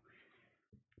don't know.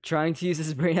 Trying to use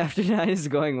his brain after 9 is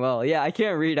going well. Yeah, I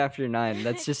can't read after 9.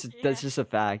 That's just that's just a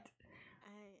fact.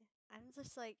 I'm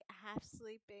just like half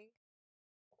sleeping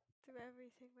through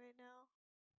everything right now.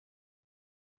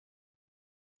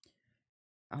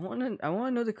 I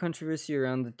wanna know the controversy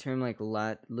around the term like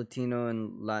Latino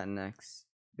and Latinx,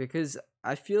 because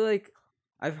I feel like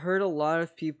I've heard a lot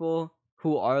of people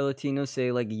who are Latino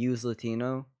say like use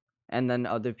Latino, and then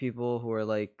other people who are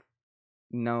like,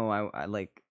 no, I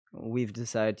like we've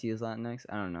decided to use Latinx.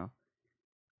 I don't know.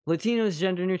 Latino is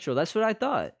gender neutral. That's what I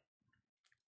thought.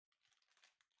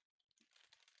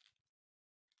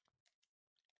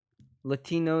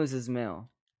 Latinos is male.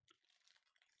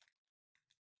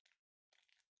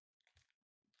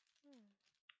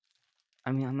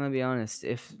 I mean, I'm gonna be honest.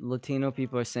 If Latino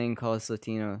people are saying call us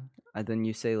Latino, then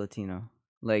you say Latino.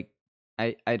 Like,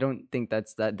 I don't think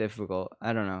that's that difficult.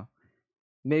 I don't know.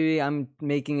 Maybe I'm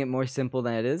making it more simple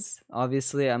than it is.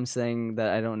 Obviously, I'm saying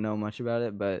that I don't know much about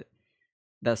it, but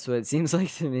that's what it seems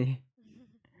like to me.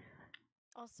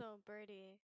 Also,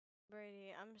 Birdie,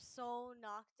 I'm so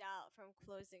knocked out from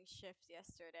closing shift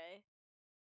yesterday.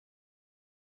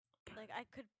 Like, I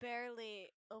could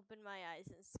barely open my eyes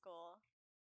in school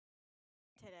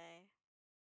today.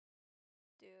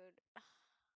 Dude.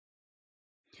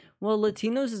 Well,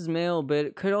 Latinos is male, but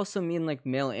it could also mean like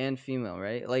male and female,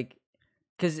 right? Like,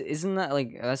 cause isn't that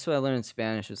like that's what I learned in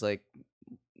Spanish? Was like,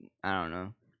 I don't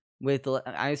know. With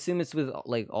I assume it's with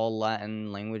like all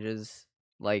Latin languages.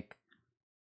 Like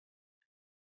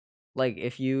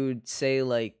if you say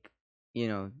like,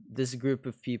 this group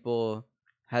of people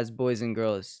has boys and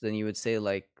girls, then you would say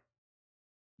like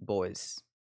boys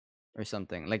or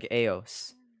something like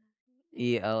Eos,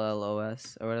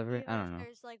 ELLOS or whatever. I Even if don't know.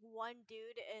 there's like one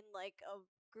dude and like a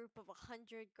group of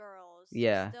 100 girls, you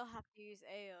Yeah, still have to use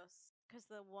Eos because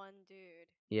the one dude.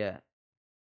 yeah.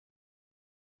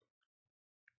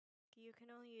 You can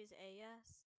only use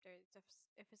AS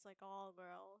if it's like all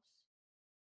girls.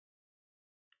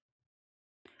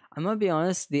 I'm gonna be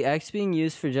honest. The X being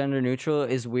used for gender neutral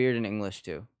is weird in English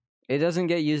too. It doesn't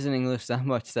get used in English that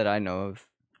much that I know of.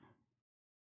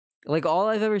 Like all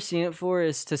I've ever seen it for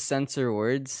is to censor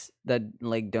words that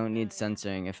like don't need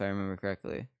censoring, if I remember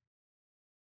correctly.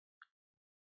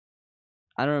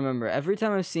 I don't remember. Every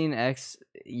time I've seen X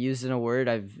used in a word,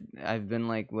 I've been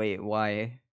like, wait,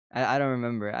 why? I don't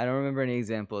remember. I don't remember any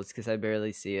examples because I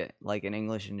barely see it like in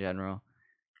English in general.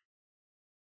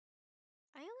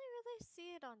 I only really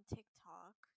see it on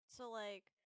TikTok. So like,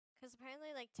 because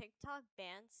apparently like TikTok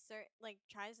bans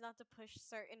tries not to push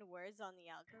certain words on the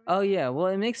algorithm. Oh yeah, well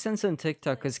it makes sense on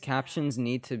TikTok because yeah. captions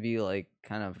need to be like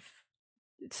kind of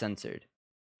censored.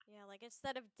 Yeah, like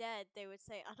instead of dead, they would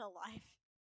say unalive.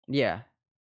 Yeah.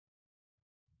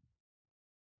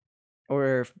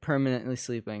 Or permanently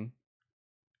sleeping.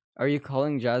 Are you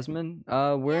calling Jasmine?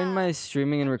 We're in my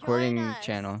streaming and recording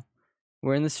channel.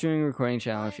 We're in the streaming and recording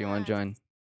channel if you want to join.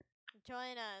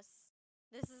 Join us.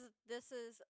 This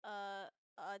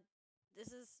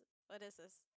is what is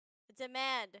this? A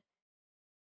demand.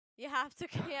 You have to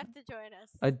join us.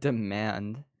 A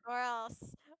demand. Or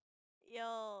else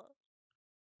you'll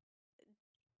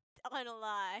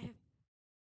unalive.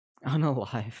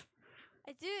 Unalive.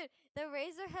 Dude, the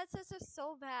Razer headsets are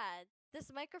so bad. This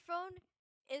microphone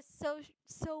is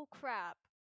so crap.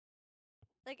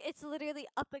 Like it's literally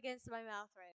up against my mouth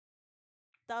right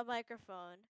now. The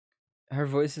microphone. Her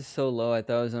voice is so low. I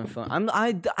thought it was on phone.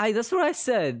 I. That's what I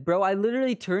said, bro. I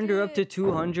literally turned her up to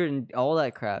 200 and all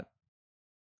that crap.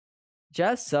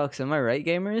 Jazz sucks. Am I right,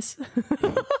 gamers?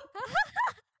 Damn.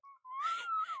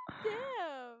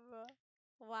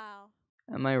 Wow.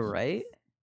 Am I right?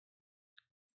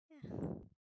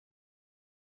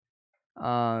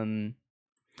 Dude,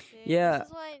 yeah. This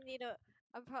is why I need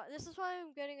this is why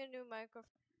I'm getting a new microphone.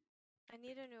 I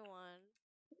need a new one.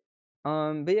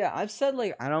 But yeah, I've said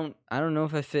like I don't know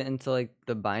if I fit into like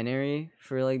the binary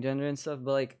for like gender and stuff,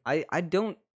 but like I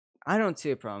don't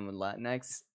see a problem with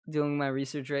Latinx doing my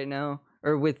research right now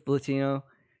or with Latino.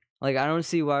 Like I don't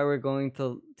see why we're going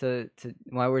to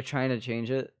why we're trying to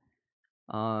change it.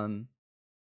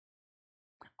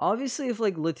 Obviously if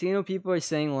like Latino people are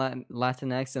saying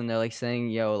Latinx and they're like saying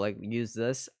yo like use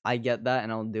this, I get that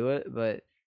and I'll do it, but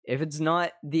if it's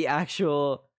not the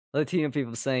actual Latino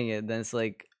people saying it, then it's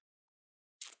like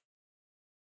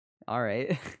all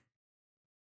right.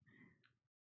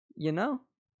 You know?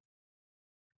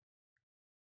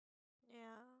 Yeah.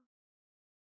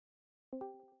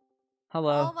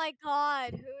 Hello. Oh my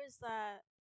god, who is that?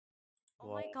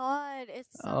 Oh my god,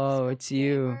 it's it's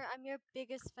you. I'm your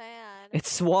biggest fan.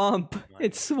 It's Swamp.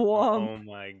 It's Swamp. Oh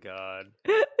my god.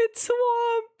 It's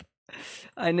Swamp.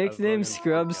 I nicknamed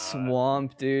Scrub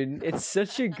Swamp, dude. It's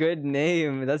such a good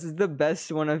name. That's the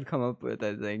best one I've come up with,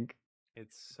 I think.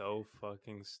 It's so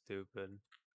fucking stupid.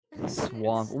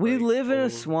 Swamp. We live in a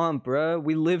swamp, bro.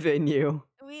 We live in you.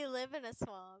 We live in a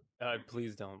swamp.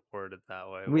 Please don't word it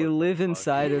that way. We live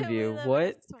inside of you.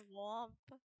 What? Swamp.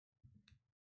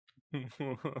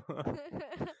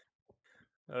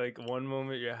 Like one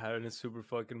moment you're having a super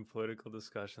fucking political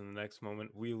discussion, the next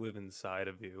moment we live inside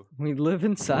of you. We live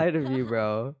inside of you,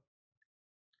 bro.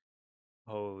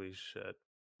 Holy shit.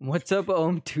 What's up,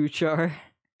 Tuchar?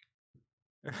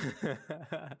 Hey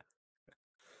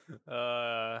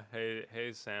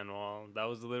Sanwall, that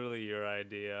was literally your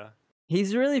idea.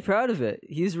 He's really proud of it.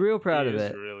 He's real proud of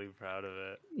it. He's really proud of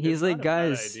it. He's like,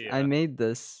 guys, I made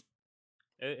this.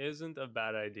 It isn't a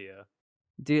bad idea.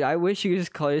 Dude, I wish you could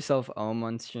just call yourself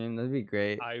on stream. That'd be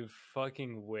great. I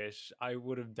fucking wish I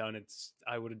would have done it.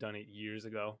 I would have done it years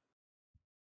ago.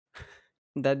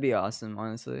 That'd be awesome,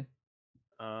 honestly.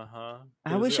 Uh-huh.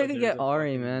 I wish I could There's get a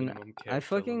Ari, fucking man. minimum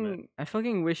character limit. I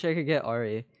fucking wish I could get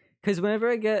Ari. Cause whenever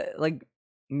I get like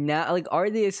now, like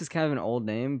RDS is kind of an old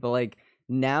name, but like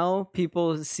now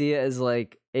people see it as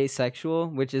like asexual,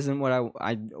 which isn't what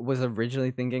I was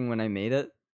originally thinking when I made it,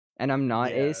 and I'm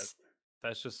not Yeah. ace.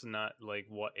 That's just not like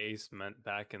what ace meant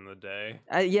back in the day.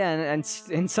 Yeah, and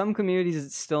in some communities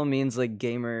it still means like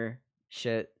gamer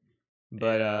shit,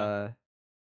 but Yeah.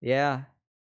 yeah,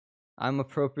 I'm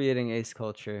appropriating ace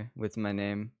culture with my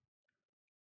name.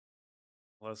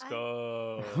 Let's I-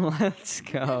 go. Let's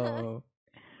go.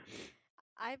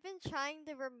 I've been trying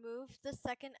to remove the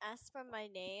second S from my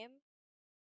name.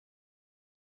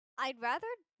 I'd rather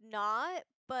not,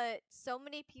 but so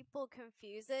many people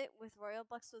confuse it with Royal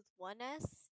Bucks with one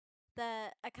S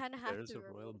that I kind of have There's to a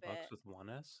Royal remove Bucks it. with one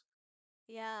S?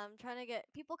 Yeah, I'm trying to get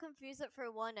people confuse it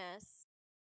for one S,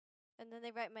 and then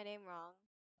they write my name wrong.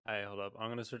 Alright, hold up. I'm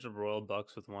gonna search up Royal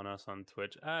Bucks with one S on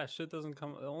Twitch. Ah, shit doesn't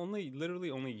come. Literally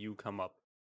only you come up.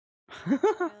 Really?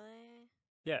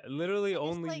 Yeah, literally I guess,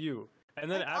 only like- you. And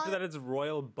then like after on- that, it's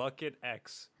Royal Bucket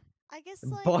X. I guess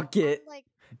like Bucket. on, like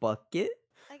Bucket?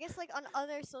 I guess like on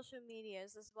other social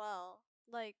medias as well.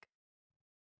 Like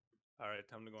Alright,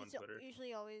 time to go on it's Twitter.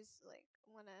 usually always like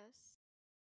one S.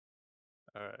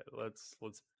 Alright,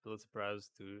 let's browse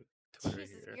through Twitter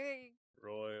Jesus, here. you're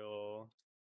Royal.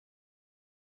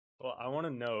 Well, I want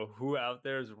to know who out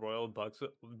there is Royal Bucks.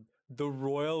 The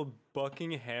Royal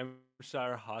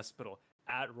Buckinghamshire Hospital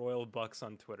at Royal Bucks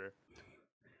on Twitter.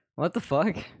 What the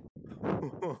fuck?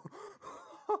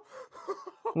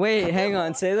 Wait, hang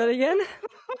on. Say that again?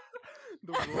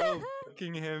 The Royal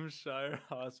Buckinghamshire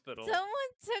Hospital.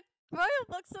 someone took Royal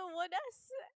Bucks on one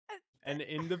S. An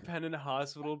independent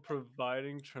hospital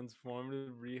providing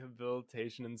transformative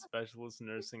rehabilitation and specialist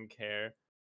nursing care.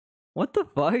 What the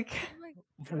fuck?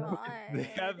 Oh my god. They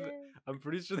have, I'm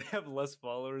pretty sure they have less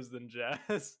followers than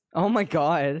Jazz. Oh my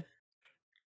god.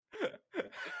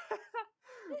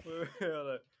 Wait, hold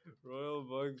on. Royal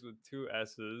Bugs with 2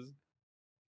 S's.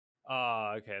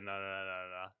 Ah, okay, no.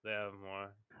 They have more.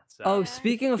 Oh, Yeah.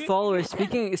 speaking of followers,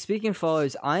 speaking of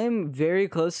followers, I am very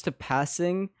close to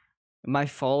passing my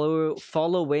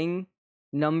following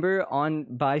number on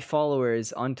by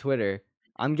followers on Twitter.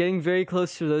 I'm getting very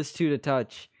close to those two to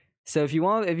touch. So if you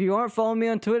want to follow me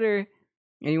on Twitter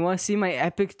and you want to see my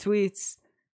epic tweets,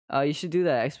 you should do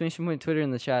that. Exclamation point Twitter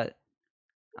in the chat.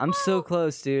 I'm so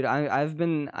close, dude. I've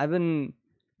been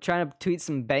trying to tweet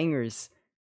some bangers,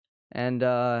 and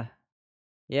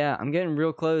yeah, I'm getting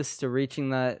real close to reaching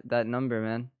that number,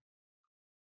 man.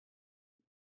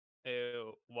 Hey,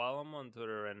 while I'm on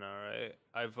Twitter right now, right?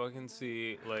 I fucking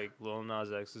see like Lil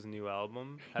Nas X's new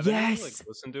album. Have any of you like Yes!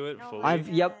 listened to it Oh fully? my I've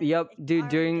yep, God, dude.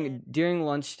 I During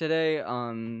lunch today,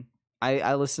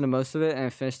 I listened to most of it and I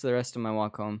finished the rest of my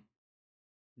walk home.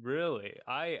 Really?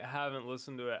 I haven't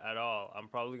listened to it at all. I'm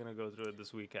probably gonna go through it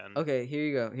this weekend. Okay, here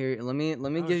you go. Here, let me Oh,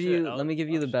 give shit, you let me give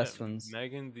you oh, the shit, best ones.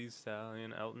 Megan Thee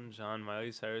Stallion, Elton John,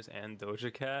 Miley Cyrus, and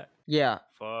Doja Cat. Yeah,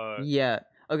 Fuck. yeah.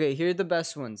 Okay, here are the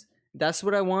best ones. That's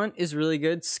What I Want is really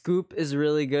good. Scoop is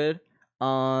really good.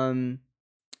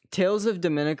 Tales of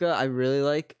Dominica I really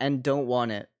like, and Don't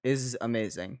Want It is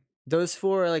amazing. Those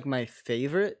 4 are like my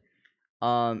favorite.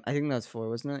 I think that's 4,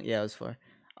 wasn't it? Yeah, it was 4.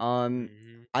 Mhm.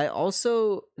 I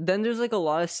also then there's like a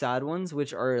lot of sad ones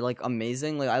which are like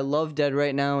amazing. Like I love Dead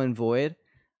Right Now and Void.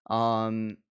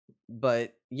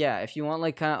 But yeah, if you want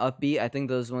like kind of upbeat, I think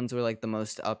those ones were like the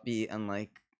most upbeat and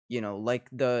like, you know, like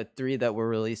the 3 that were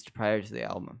released prior to the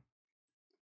album.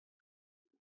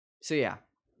 So yeah.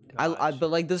 Gotcha. But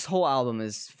like this whole album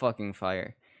is fucking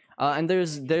fire. And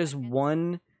there's 30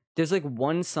 seconds. there's like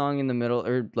one song in the middle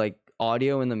or like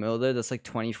audio in the middle there that's like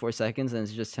 24 seconds and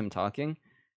it's just him talking.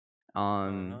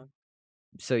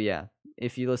 So yeah,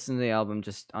 if you listen to the album,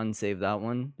 just unsave that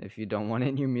one if you don't want it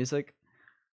in your music.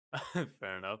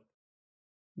 Fair enough.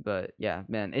 But yeah,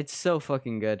 man, it's so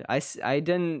fucking good. I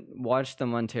didn't watch the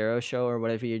Montero show or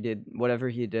whatever he did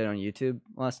on YouTube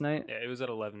last night. Yeah, it was at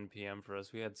 11 p.m. for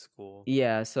us. We had school.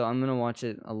 Yeah, so I'm gonna watch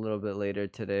it a little bit later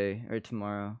today or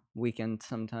tomorrow, weekend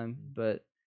sometime. But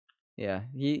yeah,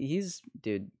 he's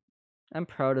dude. I'm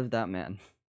proud of that man.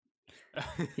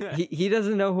 He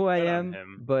doesn't know who I Good on am,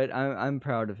 him. but I'm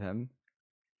proud of him.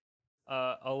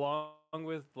 Along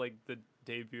with like the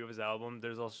debut of his album,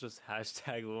 there's also just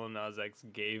hashtag Lil Nas X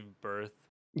gave birth.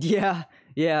 Yeah,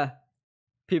 yeah.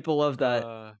 People love that. That's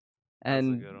a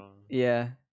And good one. yeah.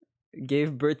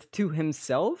 gave birth to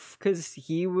himself? Because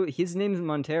his name's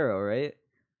Montero, right?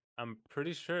 I'm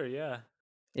pretty sure, yeah.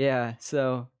 Yeah,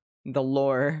 so the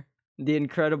lore, the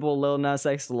incredible Lil Nas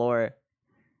X lore.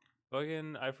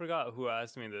 Fucking, I forgot who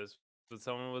asked me this, but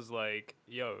someone was like,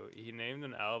 "Yo, he named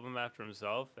an album after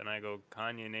himself," and I go,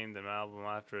 "Kanye named an album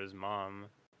after his mom."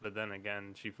 But then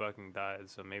again, she fucking died,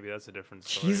 so maybe that's a different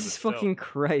story. But Jesus still. fucking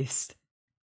Christ.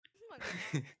 Oh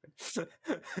my god.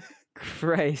 Christ.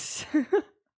 Christ.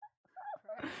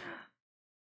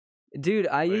 Dude,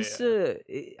 I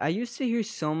But used to hear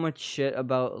so much shit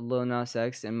about Lil Nas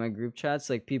X in my group chats.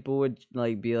 Like people would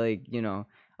like be like, you know,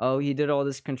 oh, he did all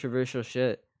this controversial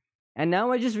shit. And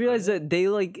now I just realized Really?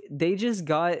 that they just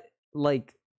got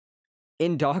like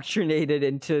indoctrinated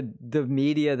into the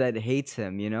media that hates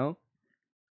him, you know?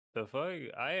 The fuck?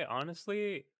 I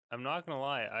honestly, I'm not gonna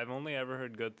lie. I've only ever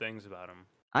heard good things about him.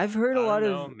 I've heard a I lot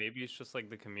don't of know. Maybe it's just like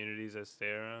the communities I stay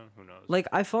around. Who knows? like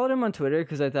I followed him on Twitter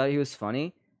because I thought he was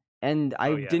funny, and I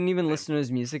Oh yeah, didn't even same. listen to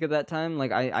his music at that time.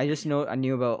 Like I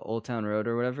knew about Old Town Road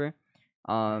or whatever.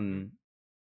 Mm-hmm.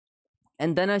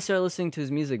 And then I started listening to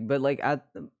his music. But like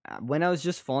when I was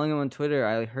just following him on Twitter,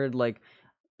 I heard like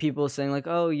people saying like,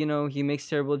 oh, you know, he makes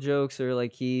terrible jokes, or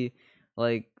like he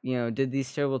like, you know, did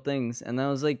these terrible things. And I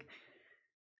was like,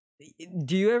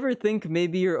 do you ever think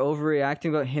maybe you're overreacting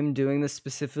about him doing this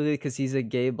specifically because he's a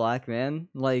gay black man?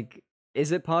 Like,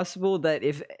 is it possible that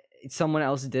if someone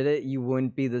else did it, you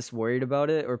wouldn't be this worried about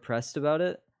it or pressed about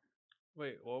it?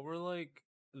 Wait, what were like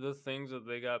the things that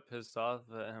they got pissed off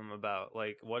at him about?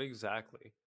 Like, what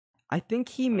exactly? I think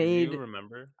he Do you made.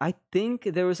 remember? I think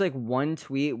there was like one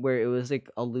tweet where it was like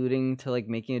alluding to like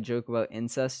making a joke about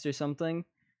incest or something,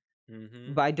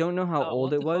 Mm-hmm. but I don't know how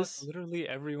old What it the fuck? was. Literally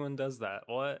everyone does that.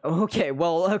 What? Okay,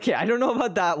 well, okay, I don't know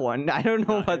about that one. I don't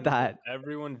know Not about that.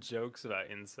 everyone jokes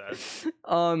about incest.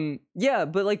 Yeah,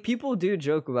 but like people do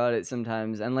joke about it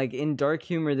sometimes, and like in dark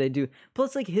humor they do.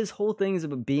 Plus, like his whole thing is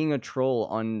about being a troll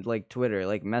on like Twitter,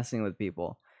 like messing with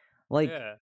people. Like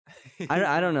Yeah. I He's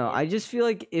a don't know. I fucking just feel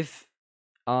like if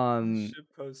shit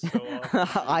post so often,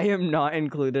 I dude. am not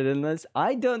included in this.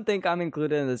 I don't think I'm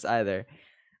included in this either.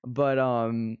 But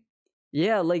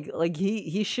yeah, like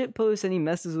he shit posts and he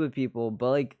messes with people, but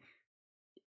like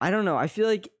I don't know. I feel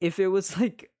like if it was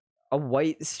like a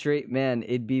white straight man,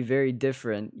 it'd be very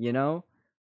different, you know?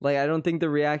 Like I don't think the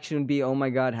reaction would be, "Oh my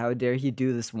god, how dare he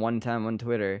do this one time on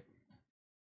Twitter?"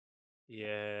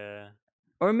 Yeah.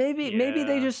 Or maybe Yeah.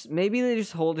 they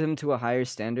just hold him to a higher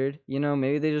standard, you know?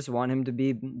 Maybe they just want him to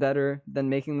be better than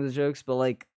making the jokes, but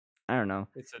like I don't know.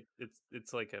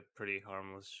 It's like a pretty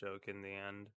harmless joke in the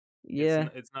end. Yeah.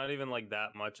 It's not even like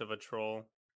that much of a troll.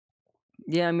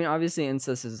 Yeah, I mean obviously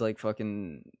incest is like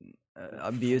fucking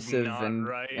abusive Not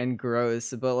right. and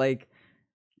gross, but like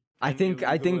And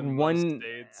illegal in most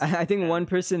states. I think one And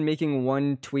person making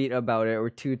one tweet about it or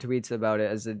two tweets about it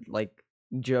as a like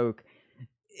joke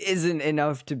isn't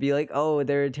enough to be like, "Oh,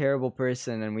 they're a terrible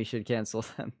person and we should cancel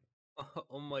them."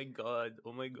 oh my god,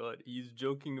 he's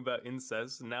joking about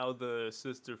incest. Now the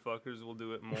sister fuckers will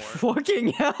do it more. Fucking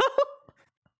hell.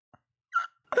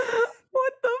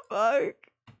 What the fuck?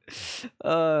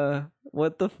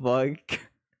 What the fuck?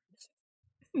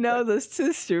 Now the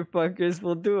sister fuckers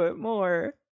will do it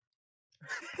more.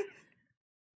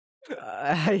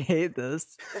 I hate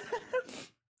this.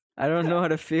 I don't know how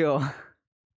to feel.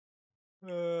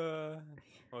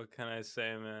 What can I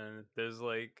say, man? There's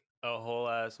like a whole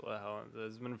ass. Wow,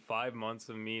 there's been 5 months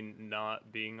of me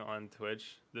not being on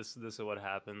Twitch. This is what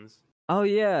happens. Oh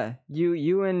yeah,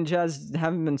 you and Jazz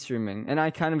haven't been streaming, and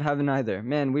I kind of haven't either.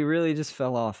 Man, we really just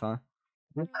fell off, huh?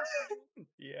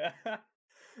 Yeah.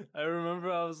 I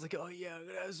remember I was like, oh yeah, I'm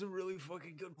gonna have some really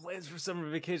fucking good plans for summer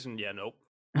vacation. Yeah, nope.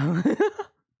 That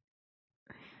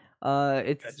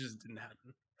It's just didn't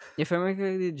happen. if I remember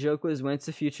correctly, the joke was when it's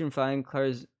the future and flying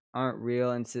cars aren't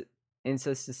real and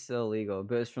incest is still illegal,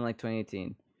 but it's from like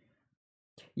 2018.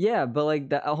 Yeah, but like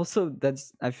that also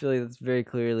that's I feel like that's very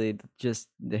clearly just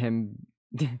him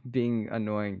being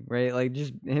annoying, right? Like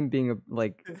just him being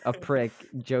a prick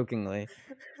jokingly.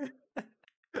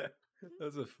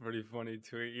 That's a pretty funny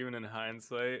tweet, even in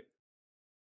hindsight.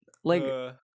 Like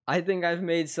Uh, I think I've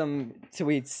made some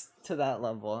tweets to that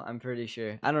level. I'm pretty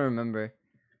sure. I don't remember.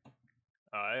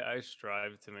 I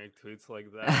strive to make tweets like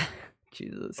that.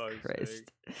 Jesus Fuck's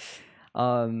Christ. sake.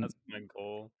 That's my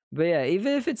goal. But yeah,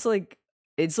 even if it's like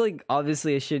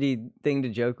obviously a shitty thing to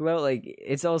joke about, like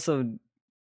it's also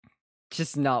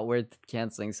just not worth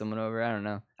canceling someone over. I don't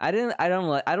know. I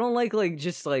don't like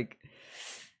just like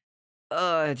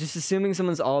just assuming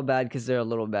someone's all bad because they're a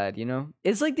little bad, you know?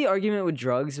 It's like the argument with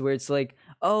drugs where it's like,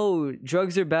 oh,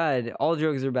 drugs are bad. All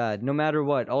drugs are bad. No matter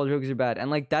what, all drugs are bad.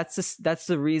 And like that's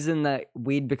the reason that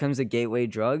weed becomes a gateway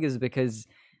drug is because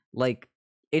like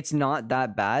it's not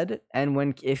that bad. And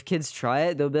when if kids try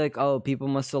it, they'll be like, oh, people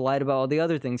must have lied about all the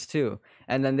other things too.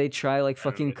 And then they try like And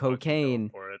then fucking they fucking go cocaine.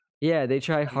 for it. Yeah, they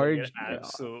try And they hard. get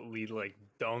absolutely like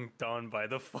dunked on by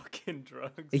the fucking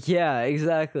drugs. Yeah,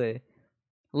 exactly.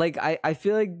 Like I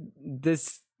feel like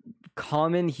this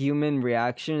common human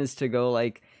reaction is to go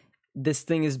like this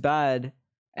thing is bad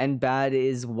and bad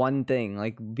is one thing.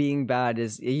 Like being bad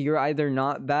is you're either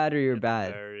not bad or you're It's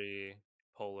bad. very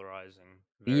polarizing,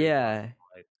 very black Yeah. and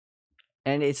white.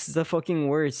 And it's the fucking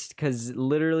worst cuz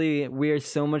literally we are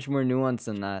so much more nuanced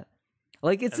than that.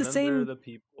 Like it's And the then there are same. the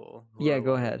people who Yeah, are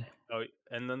go like, ahead. oh,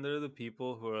 and then there are the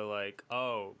people who are like,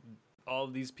 oh, all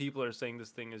of these people are saying this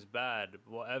thing is bad.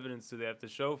 What evidence do they have to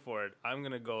show for it? I'm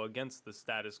gonna go against the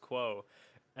status quo.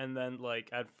 And then like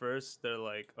at first they're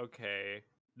like, okay,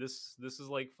 this is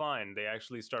like fine. They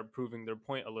actually start proving their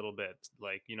point a little bit,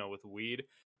 like, you know, with weed.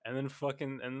 And then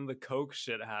fucking and then the coke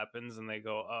shit happens and they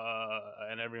go,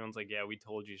 and everyone's like, yeah, we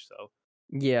told you so.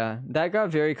 Yeah, that got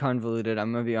very convoluted,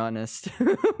 I'm going to be honest.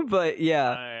 But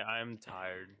yeah, I'm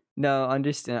tired. no,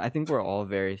 understand. I think we're all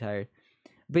very tired.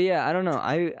 But yeah, I don't know.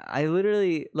 I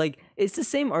literally like it's the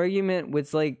same argument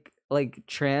with like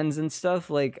trans and stuff.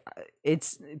 Like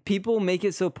it's people make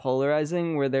it so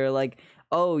polarizing where they're like,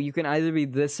 "Oh, you can either be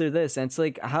this or this." And it's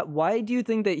like, why do you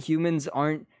think that humans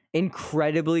aren't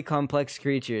incredibly complex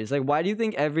creatures? Like why do you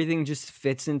think everything just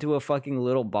fits into a fucking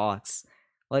little box?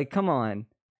 Like come on.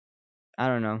 I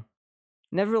don't know.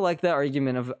 Never like that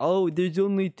argument of, "Oh, there's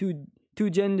only two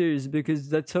genders because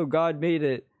that's how God made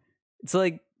it." It's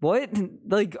like, what?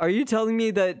 Like, are you telling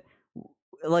me that,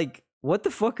 like, what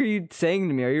the fuck are you saying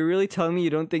to me? Are you really telling me you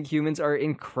don't think humans are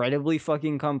incredibly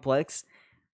fucking complex?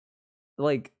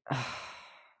 Like,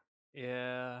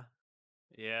 Yeah.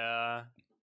 Yeah.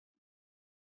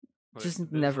 just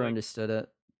There's never like, understood it.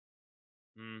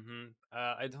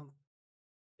 I don't.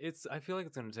 It's. I feel like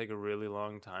it's gonna take a really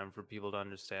long time for people to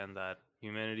understand that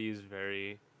humanity is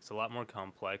very. It's a lot more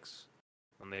complex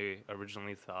than they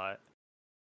originally thought.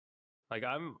 Like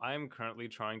I'm currently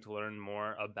trying to learn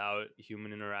more about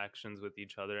human interactions with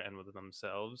each other and with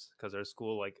themselves because our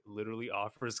school like literally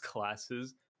offers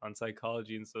classes on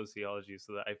psychology and sociology,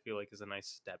 so that I feel like is a nice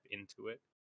step into it.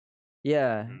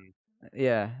 Yeah, Mm,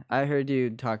 yeah. I heard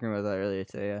you talking about that earlier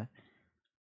today. Yeah.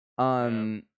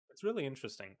 yeah, it's really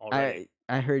interesting already.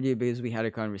 I heard you because we had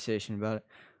a conversation about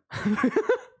it.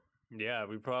 Yeah,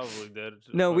 we probably did.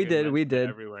 No, we Fucking did. We mention it did.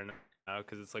 everywhere now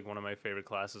because it's like one of my favorite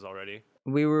classes already.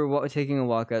 We were taking a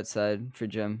walk outside for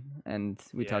gym, and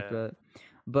we talked Yeah. about it.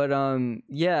 But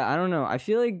yeah, I don't know. I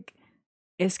feel like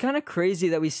it's kind of crazy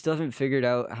that we still haven't figured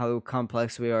out how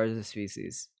complex we are as a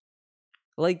species.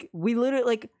 Like we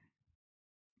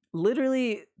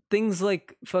literally things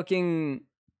like fucking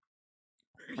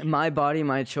my body,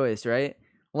 my choice, right?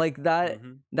 Like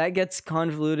Mm-hmm. that gets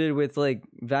convoluted with like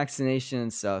vaccination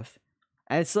and stuff.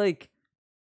 And it's like,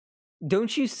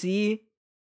 don't you see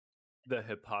The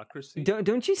hypocrisy.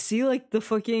 don't you see like the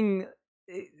fucking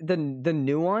the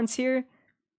nuance here?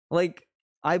 Like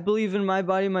I believe in my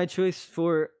body, my choice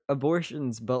for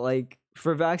abortions, but like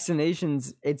for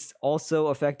vaccinations, it's also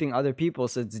affecting other people,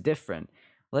 so it's different.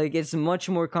 Like it's much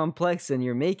more complex than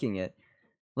you're making it.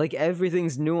 Like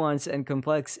everything's nuanced and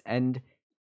complex, and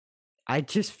I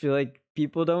just feel like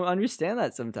people don't understand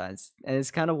that sometimes, and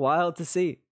it's kind of wild to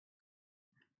see.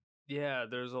 Yeah,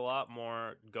 there's a lot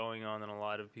more going on than a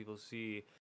lot of people see.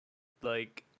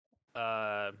 Like,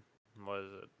 uh, what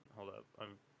is it? Hold up,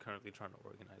 I'm currently trying to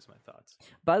organize my thoughts.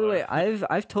 By the way,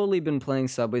 But I've totally been playing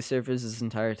Subway Surfers this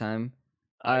entire time.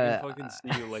 I can Uh, fucking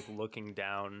see you like looking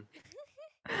down.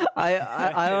 I It's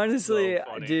so honestly,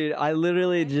 funny. dude, I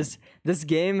literally just this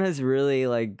game has really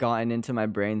like gotten into my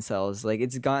brain cells. Like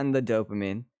it's gotten the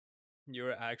dopamine.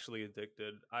 You're actually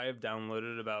addicted. I have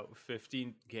downloaded about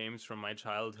 50 games from my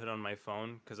childhood on my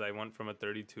phone because I went from a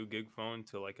 32 gig phone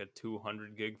to like a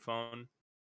 200 gig phone.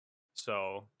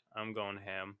 So I'm going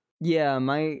ham. Yeah,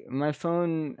 my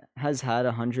phone has had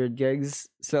 100 gigs,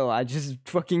 so I just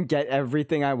fucking get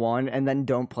everything I want and then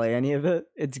don't play any of it.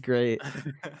 It's great.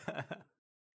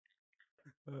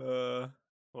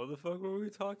 What the fuck were we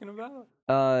talking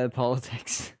about?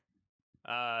 Politics.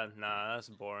 Nah, that's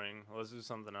boring. Let's do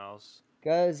something else.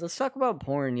 Guys, let's talk about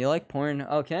porn. You like porn?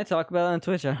 Oh, can I talk about it on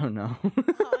Twitch? I don't know. Oh,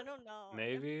 I don't know.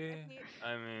 Maybe. If you,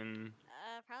 I mean,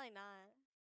 probably not.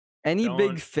 Any big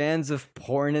don't fans of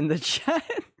porn in the chat?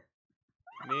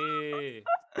 me.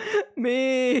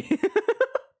 Me.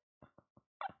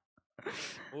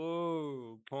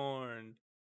 Ooh, porn.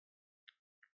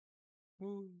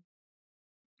 Ooh.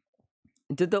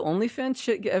 Did the OnlyFans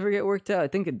shit ever get worked out? I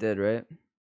think it did, right?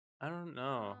 I don't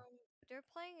know. They're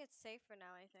playing it safe for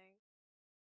now, I think.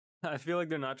 I feel like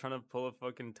they're not trying to pull a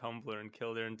fucking Tumblr and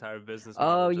kill their entire business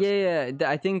Oh model. Just yeah.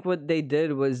 I think what they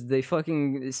did was they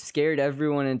fucking scared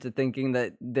everyone into thinking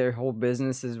that their whole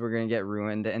businesses were gonna get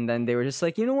ruined, and then they were just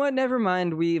like, you know what? Never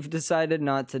mind. We've decided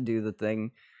not to do the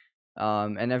thing.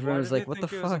 And everyone why was did they like, what the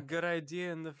think it was a fuck? good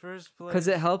idea in the first place? Because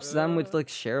it helps them with like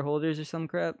shareholders or some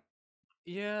crap.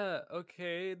 Yeah,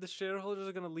 okay. The shareholders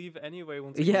are gonna leave anyway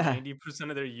once Yeah. 90%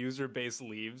 of their user base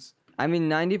leaves. I mean,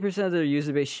 90% of their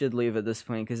user base should leave at this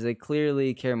point because they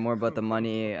clearly care more about the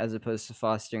money as opposed to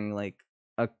fostering like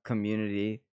a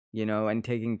community, you know, and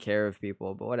taking care of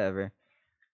people. But whatever.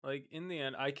 Like in the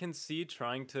end, I can see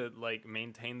trying to like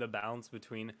maintain the balance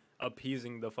between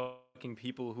appeasing the fucking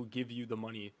people who give you the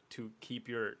money to keep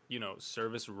your,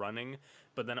 service running,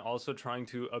 but then also trying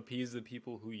to appease the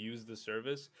people who use the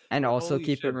service. And But also holy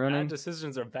keep it shit, running. bad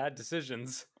decisions are bad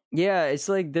decisions. Yeah, it's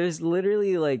like there's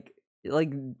literally like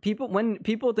people, when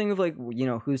people think of like, you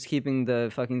know, who's keeping the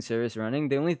fucking service running,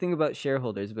 they only think about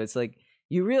shareholders, but it's like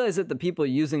you realize that the people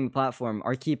using the platform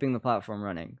are keeping the platform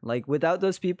running. Like without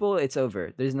those people, it's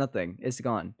over. There's nothing. It's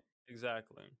gone.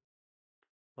 Exactly.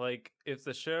 Like if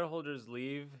the shareholders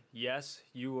leave, yes,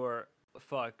 you are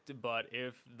fucked, but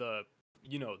if the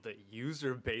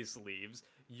user base leaves,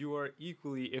 you are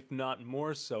equally, if not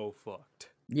more so, fucked.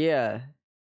 Yeah.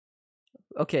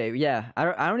 Okay, yeah.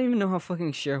 I don't even know how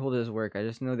fucking shareholders work. I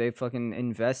just know they fucking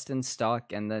invest in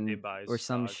stock and They then buy or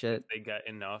some stock. If shit. they get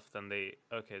enough, then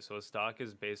so a stock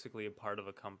is basically a part of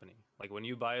a company. Like when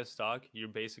you buy a stock, you're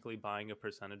basically buying a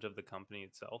percentage of the company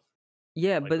itself.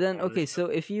 Yeah, Like but of then okay, ownership. so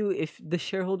if the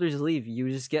shareholders leave, you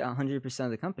just get 100%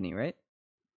 of the company, right?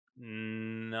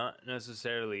 Not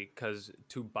necessarily, because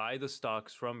to buy the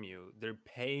stocks from you, they're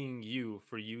paying you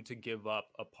for you to give up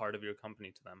a part of your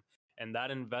company to them. And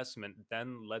that investment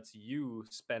then lets you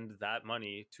spend that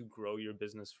money to grow your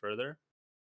business further.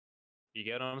 You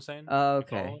get what I'm saying? You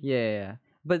Okay. follow? Yeah.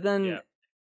 But Yeah. then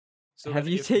So have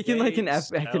then you if taken like they an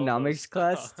sell those economics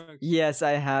class? stocks, Yes,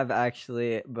 I have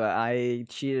actually, but I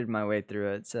cheated my way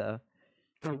through it, so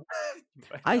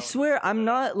I swear I'm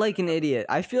not like an idiot.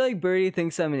 I feel like Birdie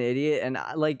thinks I'm an idiot, and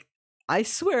I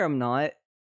swear I'm not.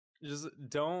 Just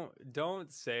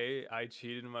don't say I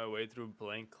cheated my way through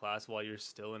blank class while you're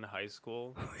still in high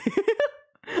school.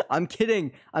 I'm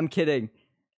kidding. I'm kidding.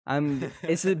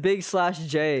 It's a big slash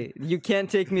J. You can't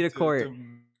take me to court.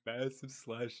 Massive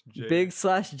slash J. Big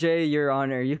slash J, Your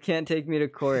Honor. You can't take me to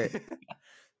court.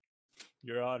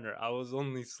 Your Honor, I was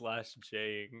only slash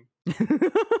Jing.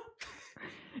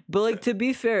 But like, to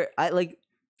be fair,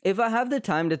 if I have the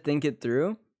time to think it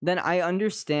through, then I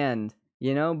understand,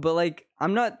 you know. But like,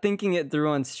 I'm not thinking it through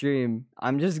on stream.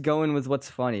 I'm just going with what's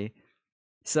funny.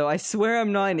 So I swear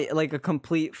I'm not like a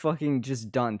complete fucking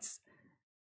just dunce.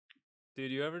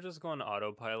 Dude, you ever just go on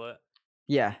autopilot?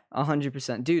 Yeah,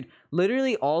 100%, dude.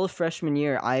 Literally all of freshman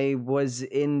year, I was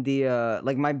in the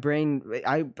like my brain.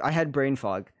 I had brain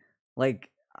fog. Like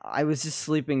I was just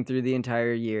sleeping through the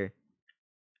entire year.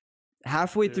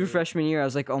 Halfway through Dude. freshman year, I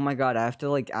was like, oh my god, I have to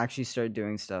like actually start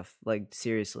doing stuff. Like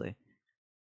seriously.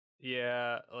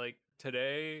 Yeah, like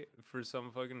today, for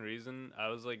some fucking reason, I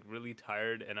was like really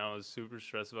tired and I was super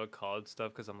stressed about college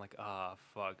stuff because I'm like,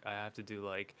 fuck, I have to do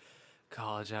like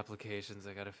college applications.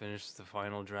 I gotta finish the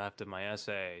final draft of my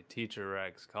essay, teacher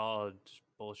recs, college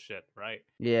bullshit, right?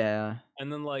 Yeah.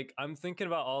 And then like I'm thinking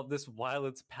about all of this while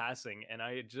it's passing, and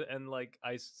I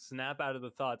snap out of the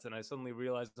thoughts, and I suddenly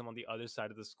realize I'm on the other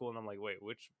side of the school, and I'm like, wait,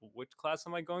 which class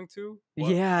am I going to?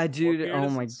 Yeah, What dude. period Oh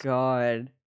is my this?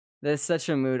 god. That's such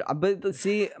a mood. But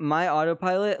see, my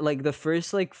autopilot, like the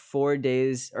first like 4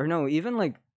 days, or no,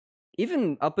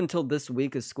 even up until this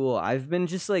week of school, I've been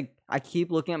just like I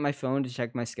keep looking at my phone to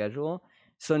check my schedule.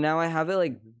 So now I have it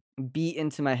like beat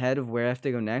into my head of where I have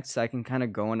to go next, so I can kind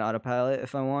of go on autopilot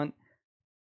if I want.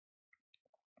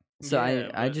 So Yeah,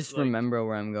 I but just like remember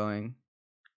where I'm going.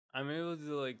 I'm able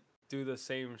to like do the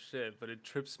same shit, but it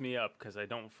trips me up because I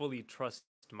don't fully trust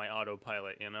my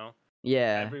autopilot, you know?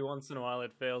 Yeah. Every once in a while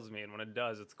it fails me, and when it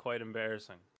does, it's quite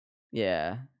embarrassing.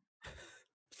 Yeah.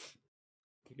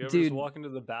 You ever just Dude, walk into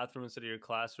the bathroom instead of your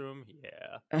classroom?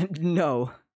 Yeah.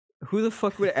 no. Who the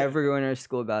fuck would ever go in our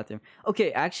school bathroom?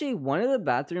 Okay, actually, one of the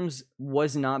bathrooms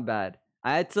was not bad.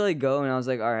 I had to like go, and I was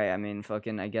like, all right. I mean,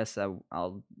 fucking. I guess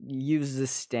I'll use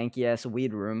this stanky ass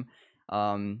weed room.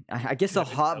 I guess I'll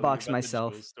Did I tell you hotbox about the Jewel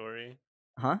myself. story?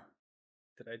 Huh?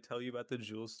 Did I tell you about the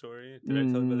Jewel story? Did I tell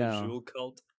you about the No. Jewel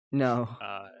cult? No.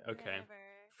 Okay. Never.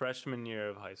 Freshman year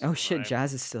of high school. Oh shit, right?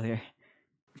 Jazz is still here.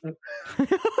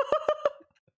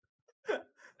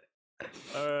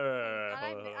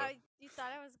 You thought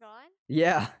was gone?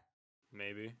 Yeah.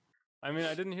 Maybe. I mean,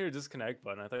 I didn't hear a disconnect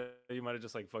button. I thought you might have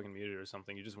just like fucking muted or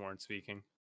something. You just weren't speaking.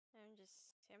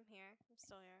 I'm here. I'm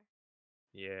still here.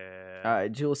 Yeah. All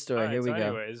right, Jewel story. All Here right. we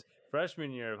So, go. anyways,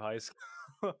 freshman year of high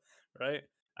school, right?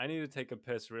 I need to take a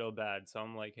piss real bad. So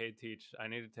I'm like, hey, teach, I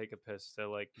need to take a piss. They're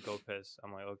like, go piss.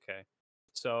 I'm like, okay.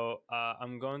 So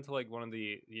I'm going to like one of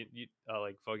the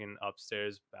like fucking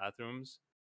upstairs bathrooms.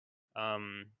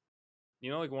 Um,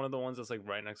 like one of the ones that's like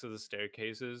right next to the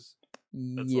staircases.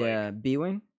 That's like Yeah, B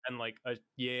wing. and like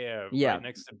yeah, Yeah, right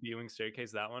next to viewing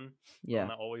staircase. That one, the one yeah.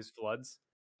 that always floods.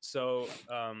 So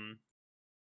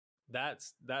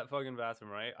that's that fucking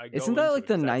bathroom, right? I Isn't go that into like it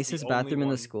the because that's the nicest only bathroom in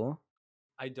the one. school?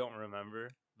 I don't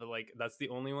remember, but like that's the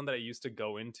only one that I used to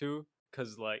go into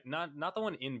because like not the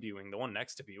one in viewing, the one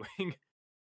next to viewing.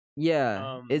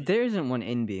 Yeah, um, there isn't one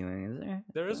in B wing, is there?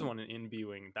 there is one in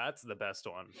viewing. That's the best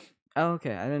one. Oh,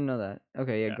 okay. I didn't know that.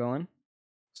 Okay, yeah, Yeah. go on.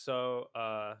 So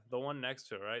the one next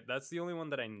to it, right? That's the only one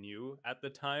that I knew at the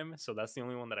time. So that's the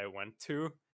only one that I went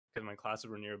to because my classes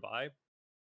were nearby.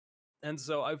 And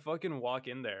so I fucking walk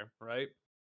in there, right?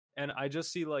 And I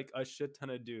just see like a shit ton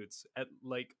of dudes, at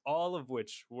like all of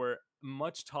which were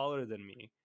much taller than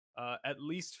me, at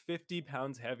least 50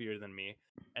 pounds heavier than me,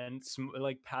 and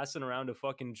like passing around a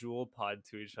fucking jewel pod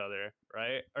to each other,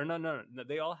 right? Or no,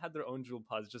 they all had their own jewel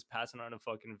pods, just passing around a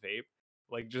fucking vape,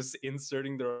 like just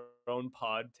inserting their own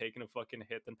pod, taking a fucking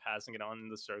hit, and passing it on in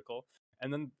the circle.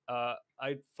 And then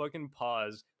I fucking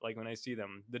pause, like when I see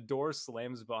them. The door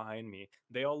slams behind me.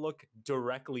 They all look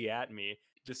directly at me,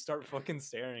 just start fucking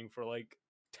staring for like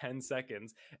 10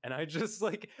 seconds, and I just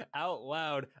like out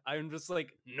loud I'm just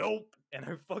like nope, and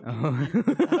I fucking leave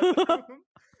the Oh. bathroom.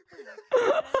 Oh my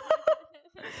god.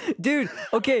 Dude,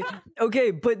 okay,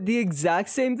 but the exact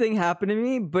same thing happened to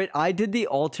me, but I did the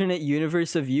alternate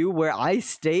universe of you where I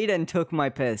stayed and took my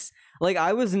piss. Like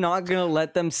I was not gonna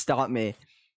let them stop me.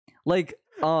 Like,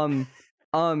 the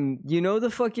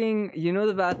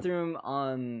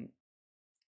bathroom,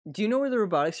 do you know where the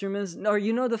robotics room is? No,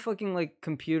 you know the fucking like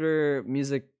computer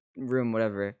music room,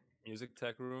 whatever. Music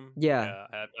tech room, Yeah.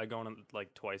 yeah, I go in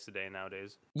like twice a day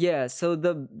nowadays. Yeah, so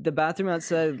the bathroom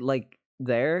outside, like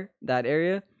that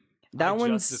area, I that just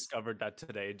one's discovered that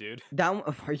today, dude.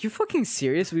 are you fucking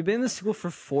serious? We've been in this school for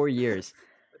 4 years.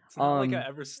 It's not like I Um,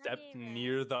 ever stepped even.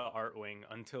 near the art wing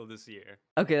until this year.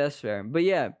 okay, that's fair. But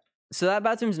yeah, so that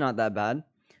bathroom's not that bad.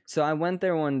 So I went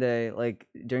there one day, like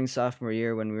during sophomore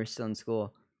year when we were still in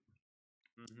school.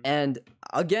 Mm-hmm. And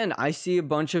again, I see a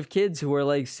bunch of kids who are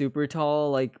like super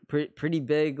tall, like pretty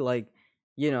big, like,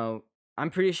 I'm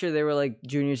pretty sure they were like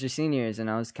juniors or seniors, and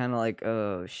I was kind of like,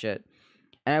 oh shit.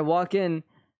 And I walk in,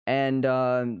 and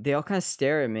they all kind of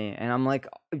stare at me, and I'm like,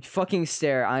 fucking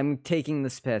stare. I'm taking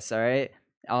this piss, all right.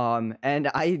 And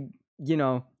I,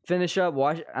 finish up,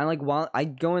 wash. I like while I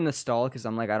go in the stall because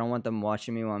I'm like, I don't want them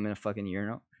watching me while I'm in a fucking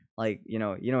urinal, like, you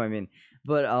know what I mean.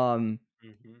 But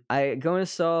Mm-hmm. I go in the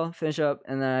stall, finish up,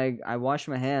 and then I wash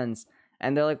my hands,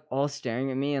 and they're like all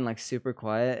staring at me and like super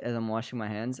quiet as I'm washing my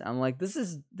hands. I'm like, this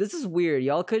is weird.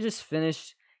 Y'all could just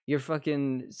finish your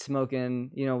fucking smoking,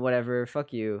 whatever.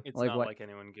 Fuck you. It's Like not what? like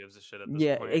anyone gives a shit at this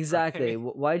Yeah, point, exactly.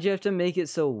 right? Why'd you have to make it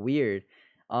so weird?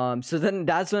 So then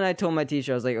that's when I told my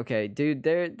teacher, I was like, okay, dude,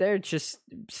 they're just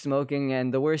smoking,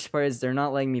 and the worst part is they're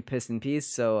not letting me piss in peace.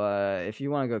 So if you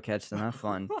want to go catch them, have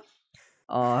fun.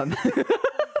 Jesus Christ.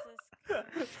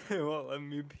 They won't let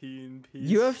me pee in peace.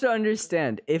 You have to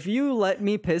understand, if you let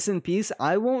me piss in peace,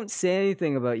 I won't say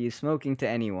anything about you smoking to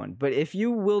anyone. But if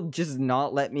you will just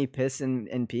not let me piss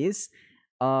in peace,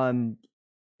 oh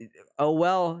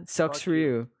well, sucks Fuck for you.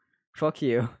 you. Fuck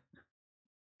you.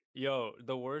 Yo,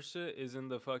 the worst shit is in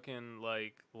the fucking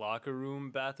like locker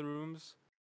room bathrooms.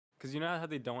 Cause you know how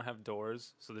they don't have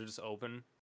doors, so they're just open.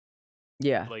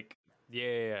 Yeah. Like,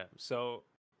 yeah. So,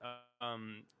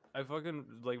 I fucking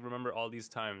like remember all these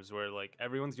times where like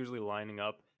everyone's usually lining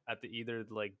up at the either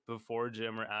like before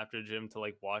gym or after gym to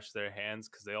like wash their hands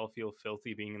because they all feel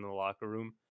filthy being in the locker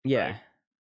room, Yeah.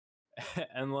 right?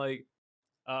 And like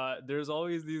there's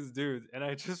always these dudes, and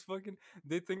I just fucking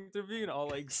they think they're being all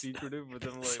like secretive with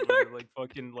them, like with their like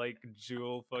fucking like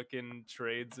jewel fucking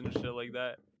trades and shit like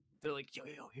that. They're like, yo,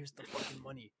 here's the fucking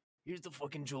money, here's the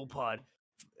fucking jewel pod.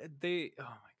 They, oh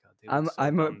my god, they look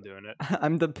so dumb doing it.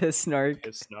 I'm the piss snark.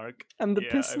 Piss snark. I'm the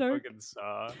Yeah, piss I snark. fucking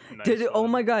saw. Nice Did it? Oh one.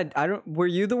 my god! Were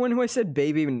you the one who I said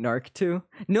baby narc to?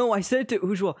 No, I said it to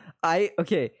Ujwal.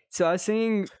 Okay. So I was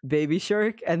singing Baby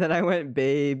Shark, and then I went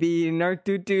baby narc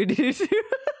doo doo doo doo.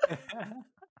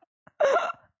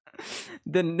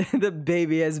 The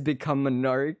baby has become a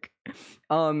narc.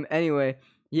 Anyway,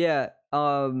 yeah.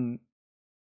 Oh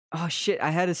shit! I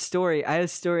had a story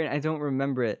and I don't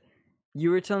remember it.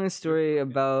 You were telling a story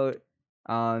about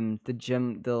the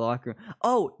gym, the locker room.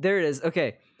 Oh, there it is.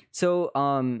 Okay. So I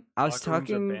was Locker rooms are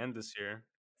talking. banned this year.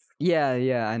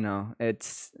 Yeah, I know.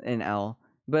 It's an L.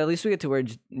 But at least we get to wear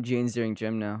jeans during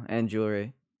gym now and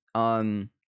jewelry. Um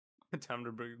Time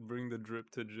to bring the drip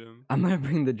to gym. I'm gonna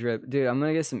bring the drip. Dude, I'm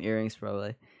gonna get some earrings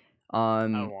probably. I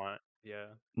Um want, yeah.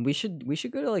 we should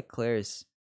go to like Claire's.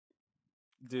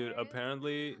 Dude, Claire's?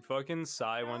 apparently fucking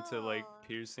Sai went to like No.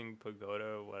 piercing pagoda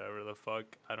or whatever the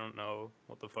fuck. I don't know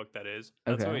what the fuck that is.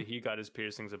 That's Okay. where he got his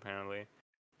piercings apparently.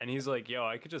 And he's like, yo,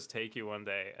 I could just take you one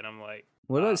day. And I'm like,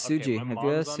 What about okay, Suji? my Have you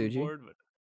mom's asked on Suji? board, but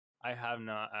I have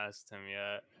not asked him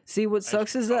yet. See, what I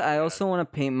sucks should is that I probably also ask. want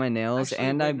to paint my nails Actually,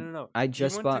 and wait, no. I He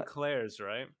just went to bought. Claire's,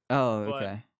 right? Oh, But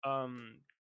okay.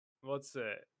 what's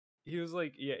it? He was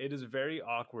like, yeah, it is very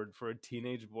awkward for a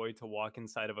teenage boy to walk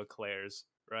inside of a Claire's,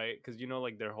 right? Because you know,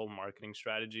 like their whole marketing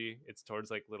strategy, it's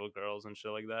towards like little girls and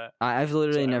shit like that. I've So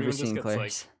literally never everyone just seen gets like,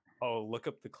 Claire's. oh, look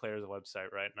up the Claire's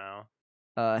website right now.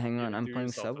 Hang on, I'm Do playing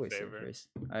yourself a Subway favor. Surfers.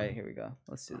 All right, here we go.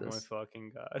 Let's do Oh my this.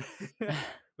 fucking god!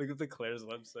 Look at the Claire's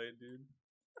website, dude.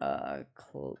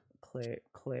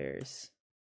 Claire's.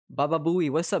 Baba Booey,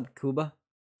 what's up, Cuba?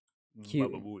 Baba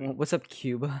Booey. What's up,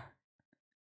 Cuba?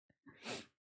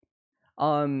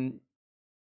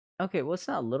 Okay, well, it's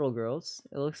not little girls.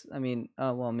 It looks. I mean,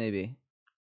 well, maybe.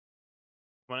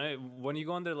 When you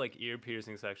go on their like ear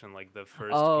piercing section, like the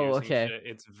first Oh, piercing okay. shit,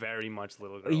 it's very much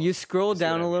little girls. You scroll see what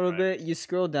down I a mean, little right? bit. You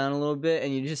scroll down a little bit,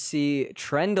 and you just see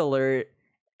Trend Alert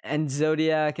and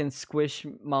Zodiac and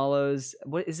Squishmallows.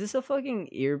 What is this? A fucking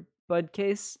earbud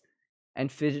case and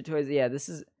fidget toys? Yeah, this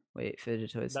is. Wait,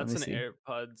 fidget toys. Let That's me an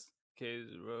see. AirPods case,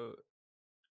 bro.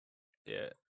 Yeah.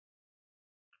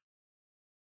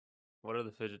 What are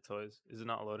the fidget toys? Is it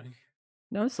not loading?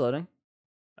 No, it's loading.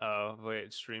 Oh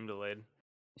wait, stream delayed.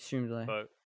 Stream delay. But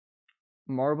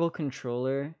Marble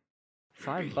controller,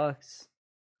 $5.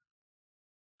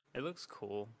 it looks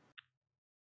cool.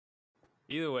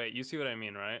 Either way, you see what I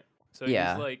mean, right? So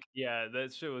Yeah. he's like, yeah,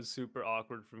 that shit was super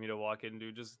awkward for me to walk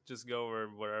into. Just go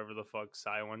wherever the fuck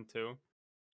Sai went to.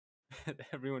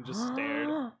 Everyone just stared.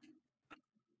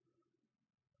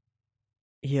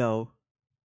 Yo.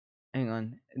 Hang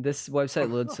on. This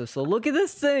website loads so slow. Look at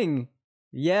this thing.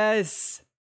 Yes.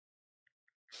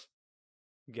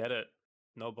 Get it.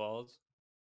 No balls.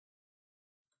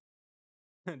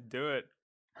 Do it.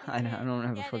 I don't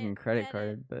have a Get fucking it, credit get it,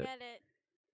 card, but Get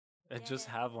it. Just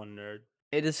Get have one, nerd.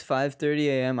 it is 5:30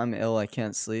 a.m. I'm ill. I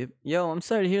can't sleep. Yo, I'm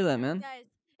sorry to hear that, man. Guys,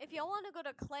 if y'all want to go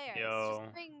to Claire's, Yo.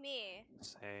 just bring me.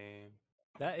 Same.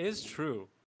 That is true.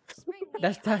 Just bring me.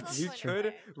 That's I'll go true. to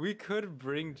Claire's. We could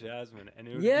bring Jasmine, and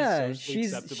it would Yeah, be socially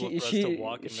acceptable for us to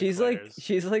walk in the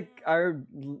she's like our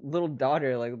little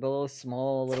daughter, like the little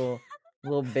small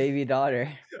little baby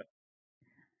daughter.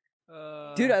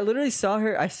 Dude, I literally saw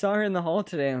her. I saw her in the hall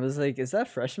today and was like, "Is that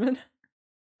freshman?"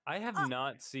 I have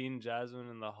not seen Jasmine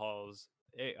in the halls.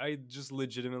 I just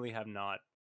legitimately have not.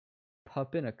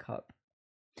 Pup in a cup.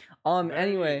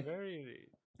 Very,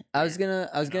 I was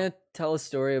gonna tell a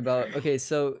story about. Okay,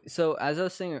 so as I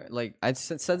was saying, like I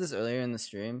said this earlier in the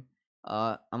stream.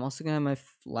 I'm also gonna have my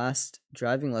last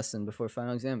driving lesson before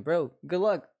final exam, bro. Good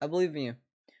luck. I believe in you.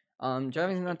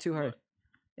 Driving's not too hard.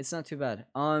 It's not too bad.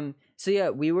 So yeah,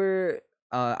 we were.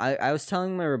 I was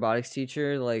telling my robotics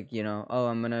teacher, like, oh,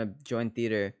 I'm gonna join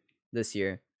theater this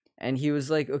year, and he was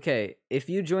like, okay, if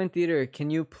you join theater, can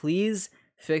you please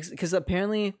fix? Because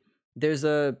apparently there's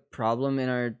a problem in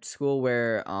our school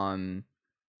where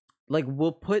like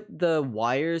we'll put the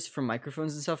wires for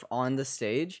microphones and stuff on the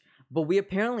stage, but we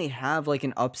apparently have like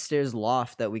an upstairs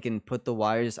loft that we can put the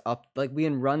wires up, like we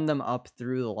can run them up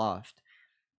through the loft.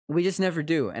 We just never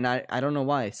do, and I don't know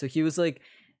why. So he was like,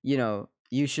 you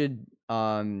should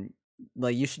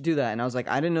you should do that, and I was like,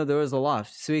 I didn't know there was a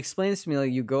loft. So he explains to me,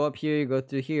 like, you go up here, you go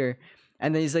through here,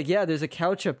 and then he's like, yeah, there's a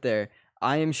couch up there.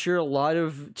 I am sure a lot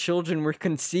of children were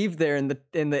conceived there in the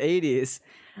 80s.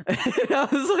 And I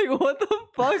was like, what the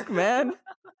fuck, man?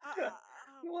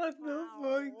 What the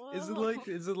fuck?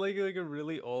 Is it like a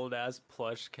really old ass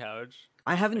plush couch?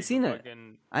 I haven't seen it.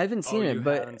 I haven't seen it,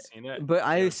 but haven't seen it? but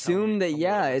I Yo, assume that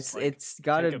yeah, it's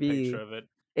gotta be.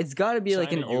 It's gotta be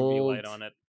like an old. Light on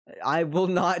it. I will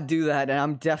not do that, and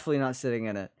I'm definitely not sitting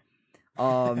in it.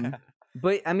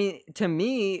 But I mean, to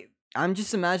me, I'm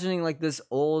just imagining like this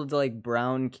old like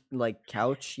brown like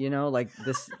couch, like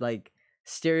this like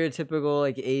stereotypical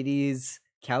like 80s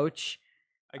couch.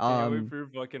 I can't wait for your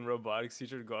fucking robotics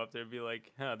teacher to go up there and be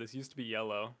like, huh, this used to be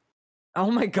yellow. Oh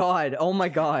my god.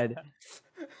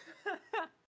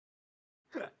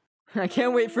 I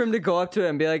can't wait for him to go up to it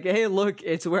and be like, hey, look,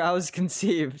 it's where I was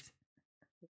conceived.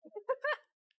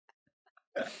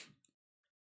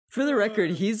 For the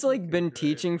record, Oh, he's like been great.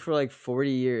 teaching for like 40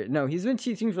 years. No, he's been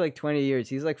teaching for like 20 years.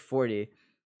 He's like 40.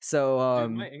 So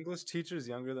Dude, my English teacher's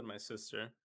younger than my sister.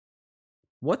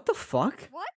 what the fuck?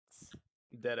 What?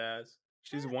 Dead ass.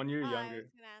 She's 1 year I younger.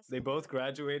 was gonna ask They you both that.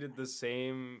 graduated the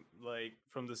same, like,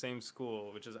 from the same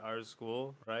school, which is our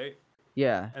school, right?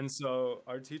 Yeah. And so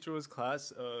our teacher was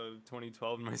class of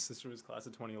 2012, and my sister was class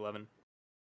of 2011.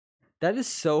 That is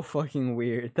so fucking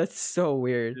weird. That's so It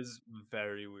weird. is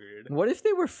very weird. What if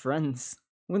they were friends?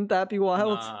 Wouldn't that be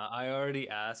wild? Nah, I already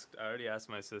asked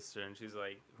my sister, and she's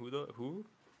like, who?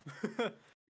 And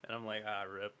I'm like,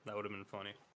 rip. That would have been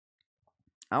funny.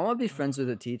 I want to be friends with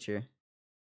a teacher.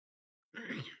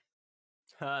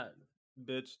 Ha,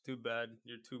 bitch, too bad.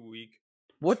 You're too weak.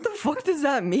 What the fuck does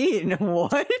that mean?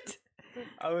 What?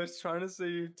 I was trying to say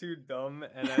you're too dumb,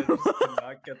 and I just could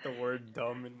not get the word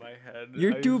dumb in my head.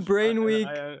 You're too brain weak.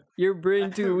 Your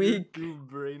brain too weak. You're too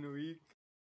brain weak.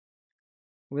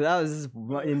 Well, that was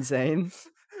insane.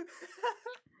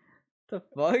 The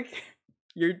fuck?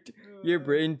 Your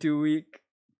brain too weak.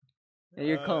 And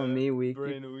you're calling me weak.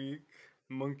 Brain weak.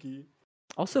 Monkey.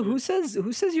 Also, who says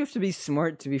you have to be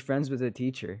smart to be friends with a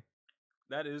teacher?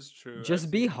 That is true. Just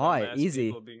I've be seen hot, dumbass easy.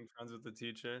 people being friends with the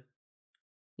teacher.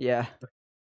 Yeah.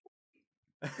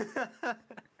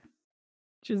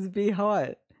 Just be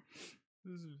hot.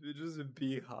 Just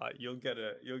be hot. You'll get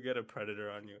a predator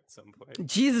on you at some point.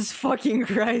 Jesus fucking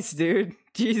Christ, dude.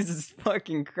 Jesus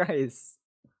fucking Christ.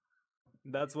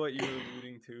 That's what you were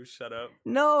alluding to. Shut up.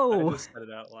 No. I just said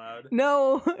it out loud.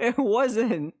 No, it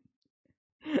wasn't.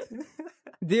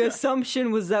 The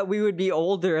assumption was that we would be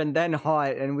older and then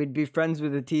hot and we'd be friends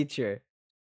with a teacher.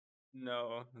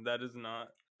 No, that is not.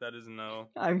 That is no.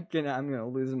 I'm gonna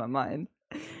lose my mind.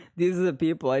 These are the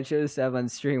people I chose to have on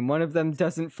stream. One of them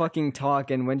doesn't fucking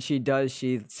talk, and when she does,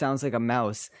 she sounds like a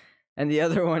mouse. And the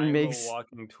other one makes a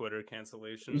walking Twitter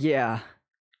cancellation. Yeah.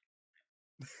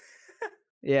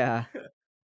 Yeah.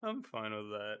 I'm fine with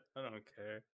that. I don't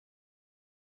care.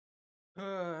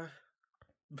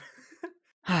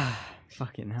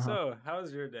 Fucking hell. So,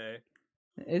 how's your day?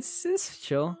 It's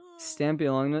chill. Stampy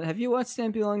Longnose. Have you watched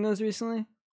Stampy Longnose recently?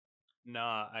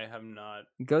 Nah, I have not.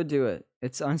 Go do it.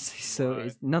 It's honestly so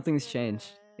nothing's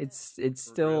changed. It's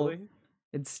still Really?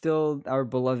 it's still our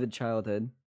beloved childhood.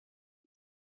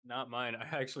 Not mine. I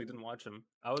actually didn't watch him.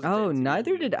 I was. Oh,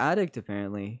 neither did Addict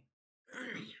apparently.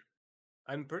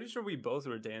 I'm pretty sure we both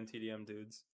were Dan TDM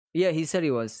dudes. Yeah, he said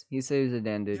he was. He said he was a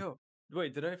Dan dude. Yo,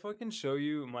 wait, did I fucking show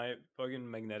you my fucking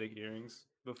magnetic earrings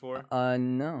before?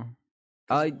 No.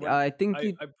 I think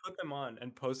I put them on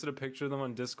and posted a picture of them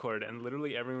on Discord, and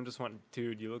literally everyone just went,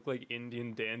 "Dude, you look like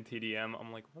Indian Dan TDM."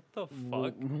 I'm like, what the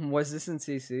fuck? Was this in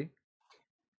CC?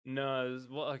 No, it was,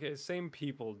 well, okay, same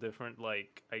people, different,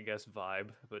 like, I guess, vibe,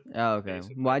 but Oh, okay.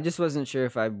 basically. Well, I just wasn't sure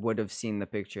if I would have seen the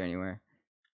picture anywhere.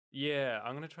 Yeah,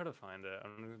 I'm gonna try to find it.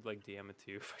 I'm gonna like DM it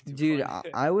to you if I do. Dude, find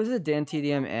it. I was a Dan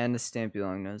TDM and a Stampy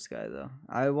Longnose guy though.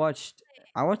 I watched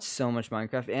so much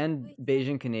Minecraft and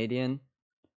Bayesian Canadian.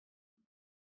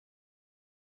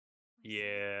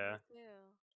 Yeah.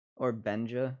 Or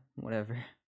Benja, whatever.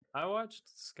 I watched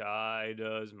Sky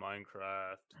Does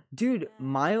Minecraft. Dude,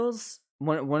 Miles,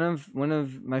 one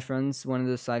of my friends, one of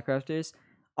the sidecrafters,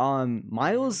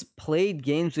 Miles played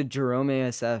games with Jerome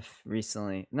ASF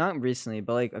recently. Not recently,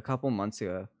 but like a couple months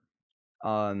ago.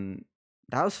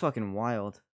 That was fucking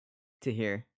wild to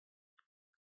hear.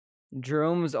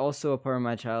 Jerome was also a part of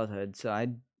my childhood, so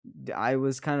I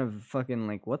was kind of fucking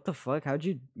like, what the fuck? How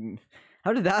did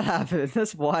that happen?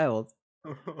 That's wild.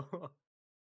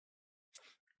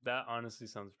 That honestly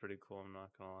sounds pretty cool, I'm not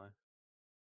gonna lie.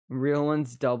 Real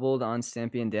ones doubled on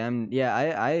Stampy and Dan. Yeah,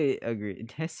 I agree.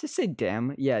 Did I just say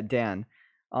damn? Yeah, Dan.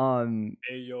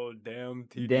 Hey yo, damn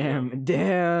TDM.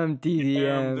 Damn TDM.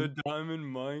 Damn the diamond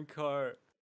minecart.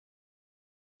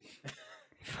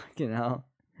 Fucking hell.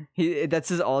 That's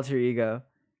his alter ego.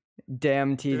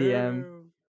 Damn TDM.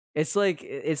 Damn. It's like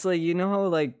you know how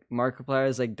like Markiplier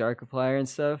is like Darkiplier and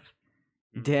stuff?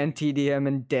 Dan TDM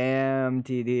and damn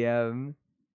TDM.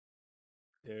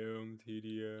 Damn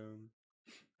TDM.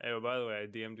 Hey, well, by the way, I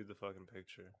DM'd you the fucking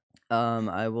picture.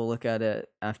 I will look at it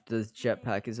after this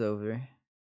jetpack is over.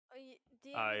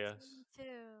 Yes.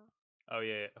 Oh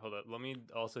yeah, hold up. Let me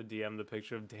also DM the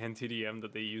picture of Dan TDM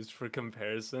that they used for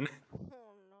comparison. Oh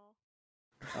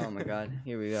no. Oh my god,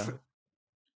 here we go.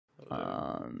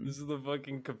 This is the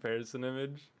fucking comparison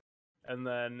image. And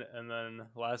then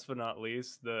last but not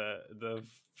least, the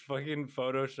fucking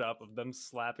Photoshop of them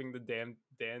slapping the damn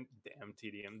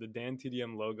TDM, the Dan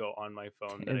TDM logo on my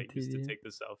phone that I used to take the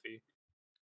selfie.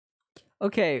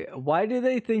 Okay, why do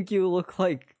they think you look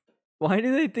like? Why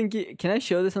do they think you? Can I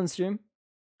show this on stream?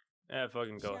 Yeah,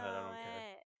 fucking go ahead. I Show don't care.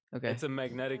 it. Okay. It's a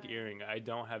magnetic Show it. earring. I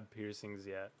don't have piercings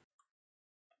yet.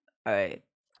 All right.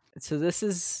 So this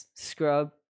is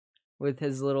Scrub with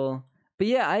his little. But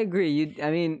yeah, I agree.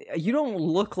 I mean, you don't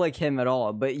look like him at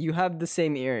all, but you have the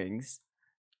same earrings.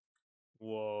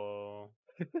 Whoa.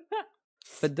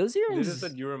 But those They earrings, just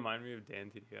said you remind me of Dan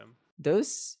TDM.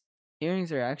 those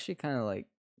earrings are actually kind of like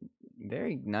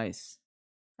very nice.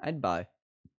 I'd buy.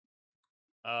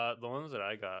 The ones that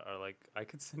I got are like I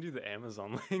could send you the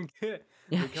Amazon link. Yeah,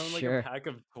 They come in like sure. a pack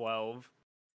of 12.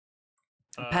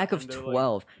 A pack of And they're like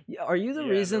 12. Are you the yeah,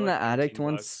 they're reason like that Addict 19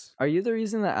 wants? bucks. Are you the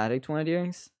reason that Addict wanted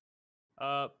earrings?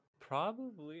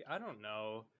 Probably. I don't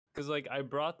know. Cause like I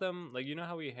brought them like you know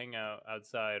how we hang out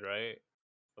outside, right?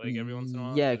 Like every once in a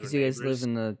while Yeah, because we're because you guys live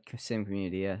neighbors. in the same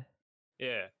community. Yeah.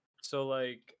 Yeah. So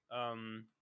like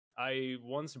I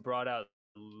once brought out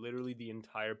literally the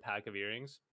entire pack of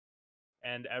earrings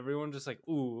and everyone just like,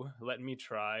 "Ooh, let me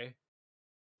try."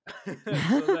 So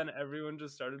then everyone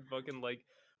just started fucking like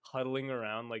huddling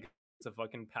around like it's a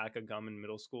fucking pack of gum in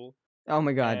middle school. Oh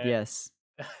my God. And Yes.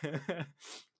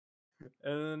 and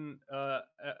then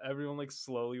everyone like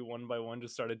slowly one by one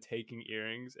just started taking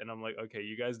earrings and I'm like, okay,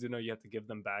 you guys do know you have to give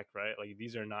them back, right? Like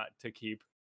these are not to keep.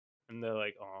 And they're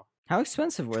like, oh, How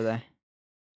expensive were they?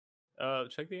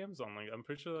 check the Amazon link. I'm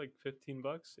pretty sure like 15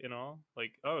 bucks in all.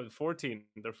 Like, oh, 14.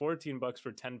 They're 14 bucks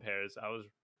for 10 pairs.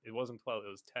 It wasn't 12, it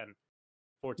was 10.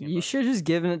 14 You bucks. should have just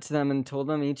given it to them and told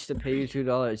them each to pay you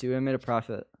 $2. You would have made a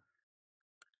profit.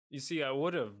 You see, I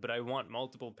would have, but I want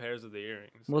multiple pairs of the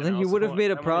earrings. Well, and then I you also would have want-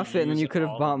 made a I wanna profit, and then use you could have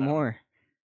all of bought them. more.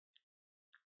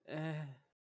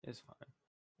 It's fine.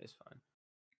 It's fine.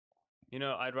 You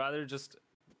know, I'd rather just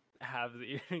have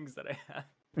the earrings that I have.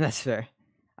 That's fair.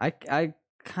 I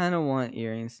kind of want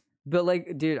earrings, but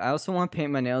like, dude, I also want to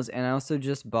paint my nails, and I also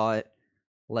just bought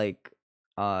like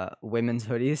women's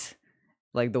hoodies,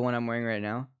 like the one I'm wearing right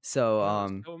now. So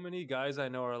Yo, so many guys I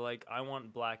know are like, I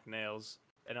want black nails,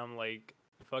 and I'm like,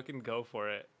 fucking go for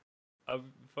it.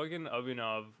 Fucking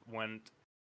Abhinav went,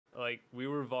 like, we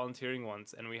were volunteering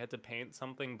once, and we had to paint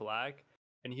something black,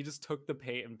 and he just took the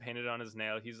paint and painted on his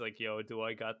nail. He's like, yo, do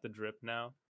I got the drip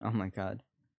now? oh my God.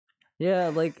 Yeah,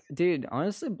 like, dude,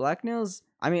 honestly, black nails.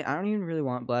 I mean, I don't even really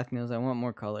want black nails. I want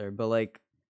more color, but like,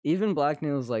 even black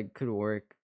nails like could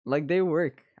work. Like they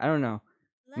work. I don't know.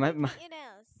 Let My me my paint your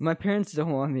nails. my parents don't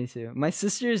want me to. My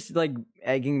sister's like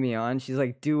egging me on. She's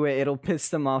like, "Do it. It'll piss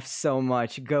them off so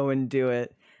much. Go and do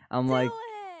it." I'm Do like,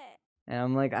 it. and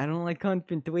I'm like, I don't like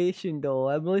confrontation though.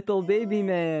 I'm a little baby Do it,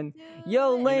 man. do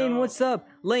Yo, it, Lane, know- what's up?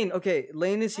 Lane, okay,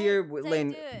 Lane is here. Say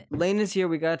Lane, do it. Lane is here.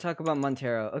 We gotta talk about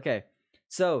Montero. Okay,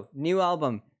 so new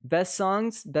album, best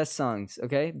songs,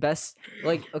 okay, best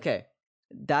like okay,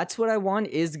 that's what I want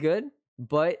is good,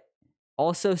 but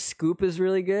also Scoop is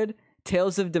really good.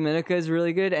 Tales of Dominica is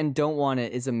really good, and Don't Want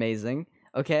It is amazing.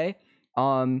 Okay,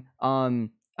 um,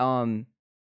 um, um.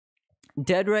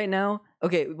 Dead Right Now.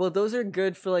 Okay, well those are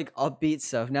good for like upbeat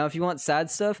stuff. Now if you want sad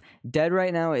stuff, Dead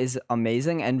Right Now is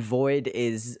amazing and Void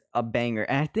is a banger.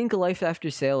 And I think Life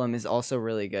After Salem is also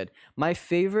really good. My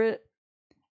favorite,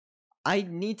 I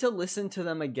need to listen to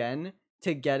them again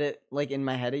to get it like in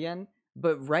my head again.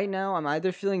 But right now I'm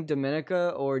either feeling Dominica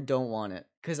or Don't Want It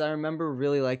cuz I remember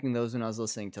really liking those when I was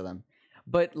listening to them.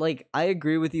 But like I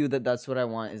agree with you that That's What I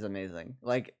Want is amazing.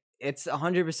 Like it's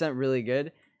 100% really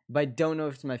good. But I don't know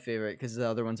if it's my favorite because the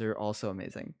other ones are also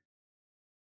amazing.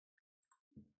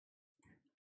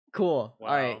 Cool. Wow,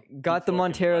 All right. you Got the fucking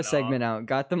Montero went segment off. out.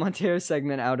 Got the Montero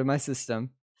segment out of my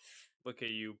system. Look at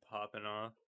you popping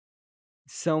off.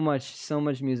 So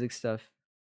much music stuff.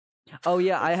 Oh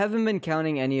yeah, I haven't been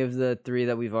counting any of the three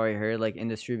that we've already heard, like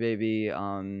Industry Baby,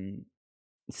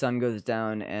 Sun Goes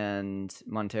Down, and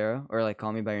Montero, or like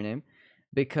Call Me by Your Name,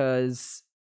 because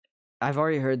I've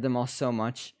already heard them all so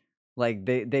much. Like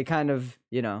they kind of,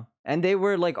 you know, and they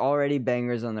were like already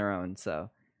bangers on their own,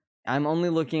 so I'm only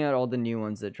looking at all the new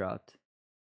ones that dropped.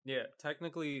 Yeah,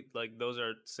 technically, like those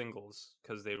are singles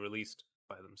because they released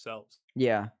by themselves.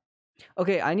 Yeah.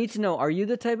 Okay, I need to know, are you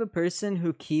the type of person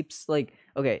who keeps like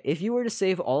okay, if you were to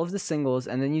save all of the singles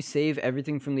and then you save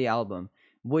everything from the album,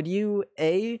 would you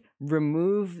A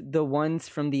remove the ones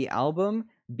from the album,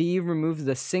 B remove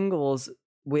the singles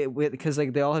with because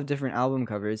like they all have different album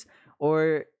covers,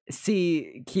 or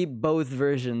C keep both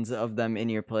versions of them in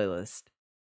your playlist?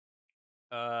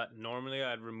 Normally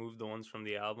I'd remove the ones from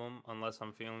the album unless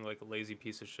I'm feeling like a lazy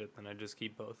piece of shit, then I just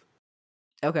keep both.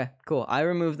 Okay, cool. I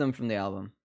removed them from the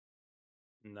album.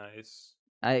 Nice.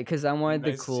 Because I wanted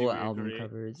the Nice to see cool we album agree.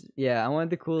 covers. Yeah, I wanted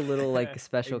the cool little like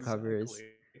special covers. Exactly.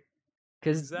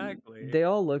 Because Exactly. they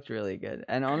all looked really good.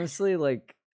 And honestly,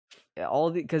 like,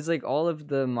 because like all of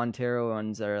the Montero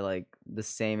ones are like the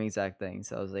same exact thing.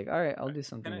 So I was like, all right, I'll do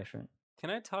something different. Can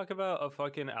I talk about a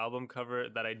fucking album cover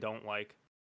that I don't like?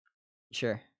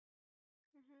 Sure.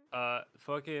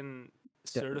 Fucking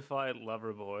Certified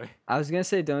Lover Boy. I was gonna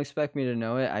say, don't expect me to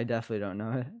know it. I definitely don't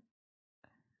know it.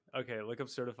 Okay, look up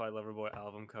Certified Lover Boy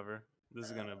album cover. This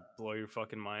is gonna blow your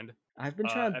fucking mind. I've been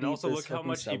trying to and beat also this look how fucking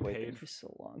much he Subway thing paid for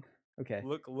so long. Okay.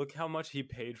 Look how much he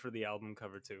paid for the album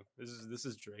cover too. This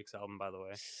is Drake's album, by the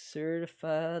way.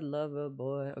 Certified Lover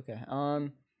Boy. Okay.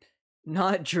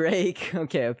 Not Drake.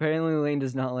 Okay. Apparently Lane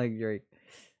does not like Drake.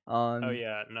 Oh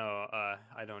yeah, no,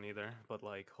 I don't either. But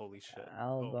like, holy shit!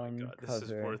 Oh my Album god, this is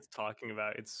cover. worth talking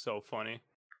about. It's so funny.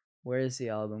 Where is the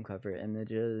album cover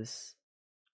images?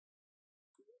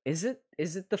 Is it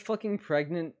the fucking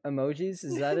pregnant emojis?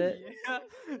 Is that it? Yeah.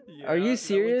 Are you Look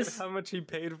serious? at how much he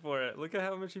paid for it. Look at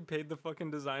how much he paid the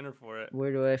fucking designer for it.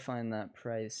 Where do I find that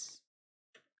price?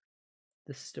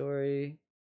 The story.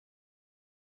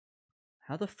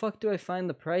 How the fuck do I find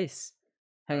the price?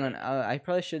 Hang on, I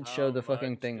probably should show the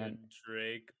fucking thing How on. much did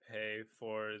Drake pay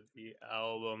for the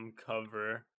album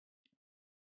cover?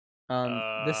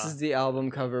 This is the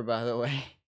album cover, by the way.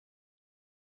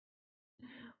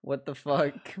 What the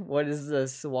fuck? What is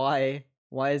this? Why?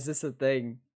 Why is this a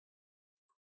thing?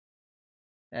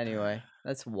 Anyway,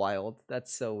 that's wild.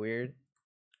 That's so weird.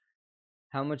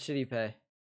 How much did he pay?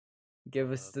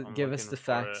 Give us the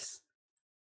facts.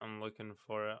 I'm looking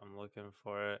for it. I'm looking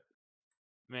for it.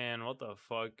 Man, what the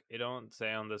fuck? It don't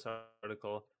say on this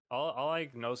article. All I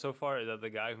know so far is that the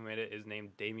guy who made it is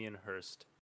named Damien Hirst,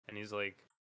 and he's like,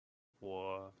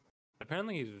 whoa.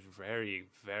 Apparently, he's very,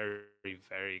 very,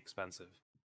 very expensive.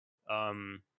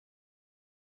 Wait,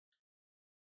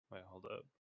 hold up.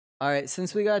 All right,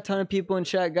 since we got a ton of people in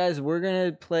chat, guys, we're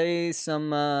gonna play some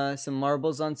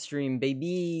marbles on stream,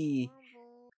 baby.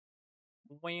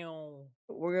 Wow.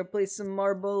 We're gonna play some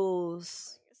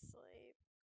marbles. Sleep.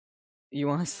 You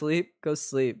want to sleep? Go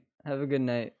sleep. Have a good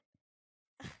night.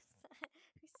 Who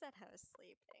said I was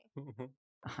sleeping?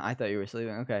 I thought you were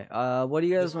sleeping. Okay. What do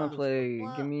you guys want to play?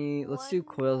 Well, Give me. Let's do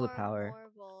coils of power.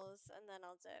 Marbles, and then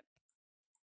I'll dip.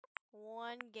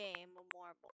 One game of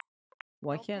marble.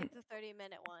 Why Don't can't? pick the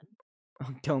 30-minute one.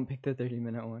 Oh, don't pick the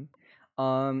 30-minute one.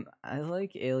 I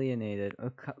like alienated.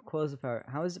 Coils of power.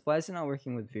 Why is it not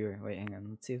working with viewer? Wait, hang on.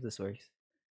 Let's see if this works.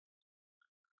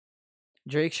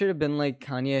 Drake should have been like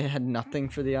Kanye had nothing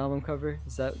for the album cover.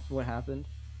 Is that what happened?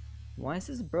 Why is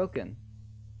this broken?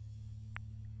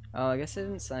 Oh, I guess I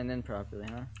didn't sign in properly,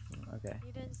 huh? Okay.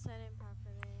 You didn't sign in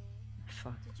properly.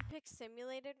 Fuck. Did you pick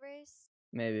simulated race?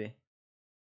 Maybe.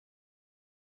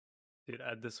 Dude,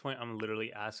 at this point, I'm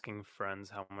literally asking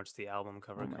friends how much the album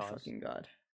cover costs. Oh my fucking god.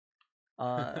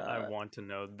 I want to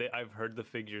know. I've heard the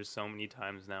figures so many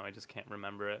times now. I just can't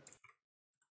remember it.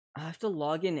 I have to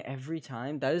log in every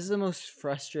time. That is the most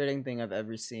frustrating thing I've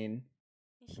ever seen.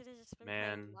 You should have just been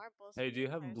Man. playing marbles. Hey, with do you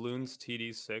your have friends. Bloons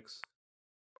TD6?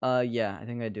 Yeah, I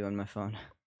think I do on my phone.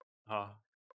 Oh,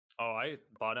 I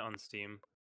bought it on Steam.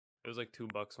 It was like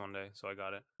 $2 one day, so I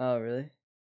got it. Oh, really?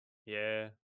 Yeah.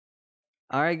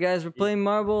 All right, guys, we're playing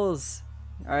marbles.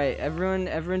 All right,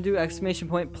 everyone do exclamation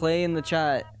point play in the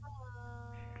chat.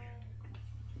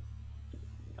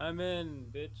 I'm in,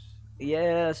 bitch.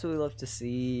 Yeah, that's what we love to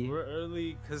see. We're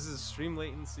early because of stream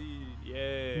latency.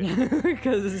 Yeah.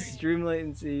 Because of stream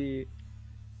latency.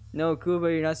 No,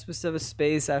 Kuba, you're not supposed to have a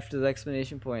space after the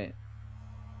exclamation point.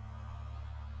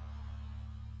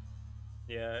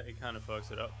 Yeah, it kind of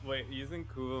fucks it up. Wait, you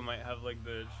think Kuba might have like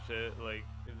the shit, like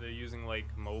if they're using like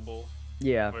mobile?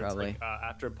 Yeah, where probably. It's like,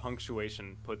 after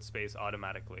punctuation, put space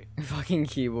automatically. Fucking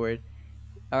keyboard.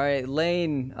 All right,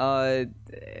 Lane,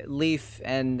 Leaf,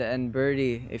 and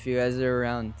Birdie, if you guys are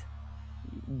around,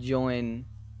 join.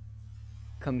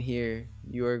 Come here.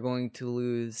 You are going to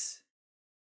lose.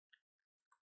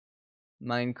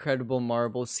 My incredible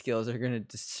marble skills are gonna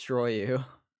destroy you.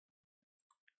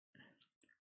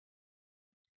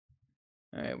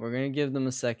 All right, we're gonna give them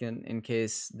a second in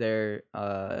case they're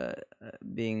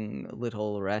being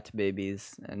little rat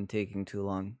babies and taking too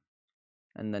long,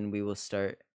 and then we will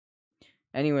start.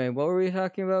 Anyway, what were we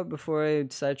talking about before I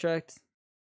sidetracked?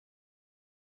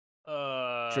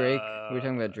 Drake. We were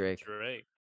talking about Drake. Drake.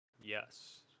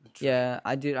 Yes. Drake. Yeah,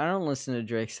 I don't listen to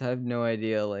Drake, so I have no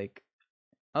idea. Like,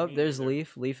 oh, Me there's neither.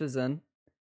 Leaf. Leaf is in.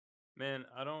 Man,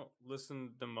 I don't listen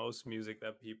to most music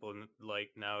that people like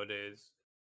nowadays.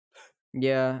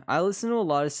 Yeah, I listen to a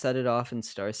lot of Set It Off and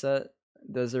Starset.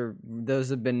 Those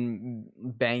have been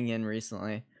banging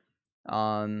recently.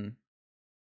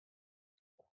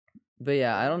 But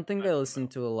yeah, I don't think I listen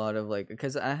to a lot of like,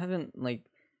 because I haven't like,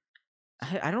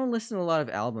 I don't listen to a lot of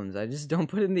albums. I just don't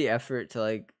put in the effort to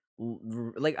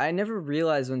like I never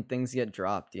realize when things get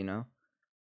dropped, you know?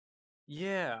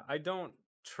 Yeah, I don't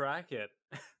track it.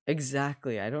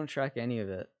 Exactly. I don't track any of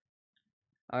it.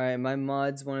 All right, my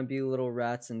mods want to be little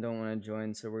rats and don't want to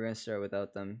join, so we're going to start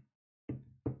without them.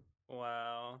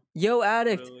 Wow. Yo,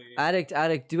 addict. Really?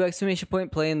 Addict, do exclamation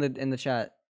point play in the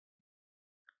chat.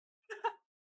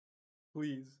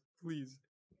 Please.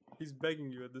 He's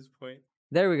begging you at this point.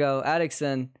 There we go. Addict's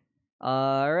in.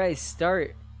 All right,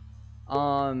 start.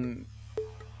 Can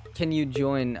you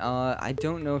join? I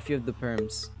don't know if you have the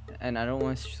perms, and I don't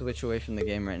want to switch away from the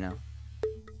game right now.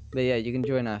 But yeah, you can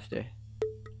join after.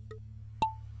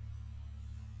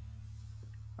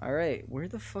 All right, where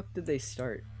the fuck did they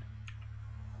start?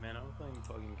 Man, I'm playing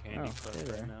fucking Candy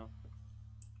Crush right now.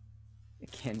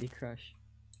 Candy Crush.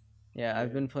 Yeah,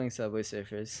 I've been playing Subway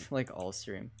Surfers like all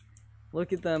stream.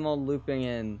 Look at them all looping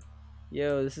in.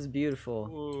 Yo, this is beautiful.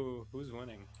 Ooh, who's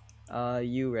winning?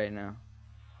 You right now.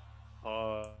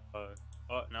 Oh,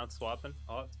 now it's swapping.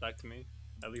 Oh, it's back to me.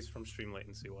 At least from stream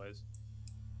latency wise.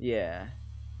 Yeah.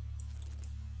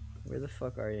 Where the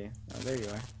fuck are you? Oh, there you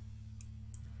are.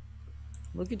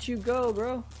 Look at you go,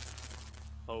 bro.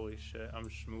 Holy shit, I'm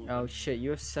schmoovin'. Oh shit, you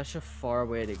have such a far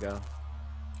way to go.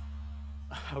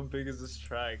 How big is this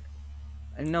track?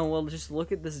 No, well, just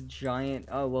look at this giant.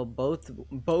 Oh well,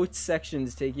 both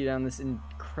sections take you down this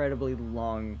incredibly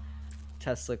long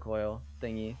Tesla coil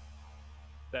thingy.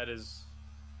 That is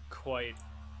quite.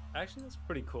 Actually, that's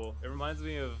pretty cool. It reminds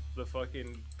me of the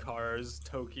fucking Cars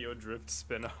Tokyo Drift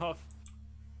spin-off.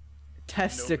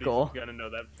 Testicle. Nobody's gonna know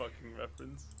that fucking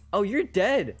reference. Oh, you're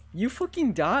dead. You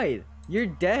fucking died. You're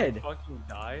dead. I fucking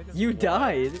died? You What?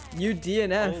 died. You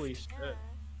DNF'd. Holy shit.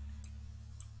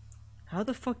 How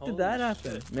the fuck did Holy that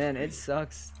happen? shit. Man, it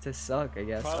sucks to suck, I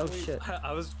guess. Probably, Oh shit.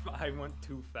 I went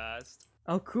too fast.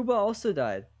 Oh, Kuba also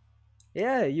died.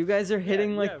 Yeah, you guys are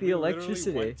hitting like the we literally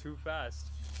electricity. went too fast.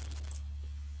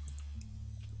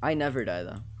 I never die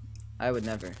though. I would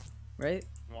never. Right?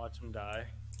 Watch him die.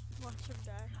 Watch him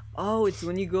die. Oh, it's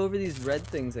when you go over these red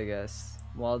things, I guess,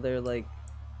 while they're like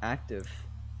active.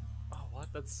 Oh, what?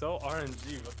 That's so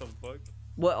RNG. What the fuck?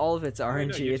 What? All of it's Wait, no,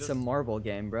 RNG. you It's a just- marble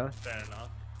game, bro. Fair enough.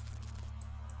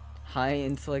 High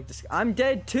intellect. I'm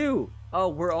dead too. Oh,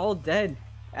 we're all dead.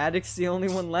 Addict's the only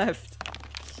one left.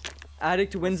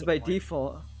 Addict wins the by point?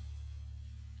 default.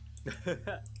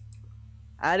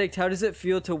 Addict, how does it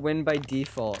feel to win by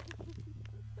default?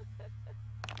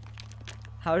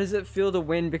 How does it feel to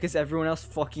win because everyone else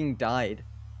fucking died?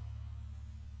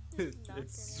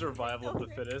 It's survival of the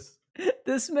fittest.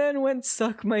 This man went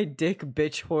suck my dick,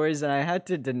 bitch whores, and I had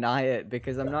to deny it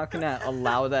because I'm not gonna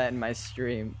allow that in my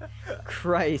stream.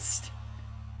 Christ.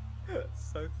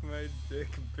 Suck my dick,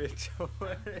 bitch.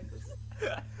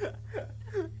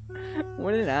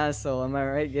 What an asshole, am I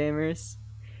right, gamers?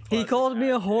 He Classic called me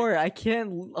a ad dick. whore. I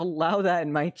can't allow that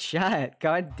in my chat.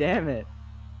 God damn it.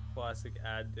 Classic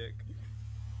ad dick.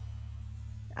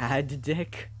 Ad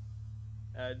dick.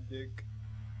 Ad dick.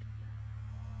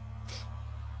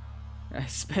 I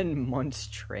spent months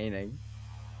training.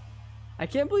 I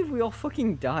can't believe we all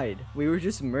fucking died. We were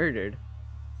just murdered.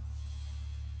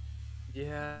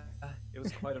 Yeah, it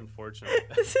was quite unfortunate.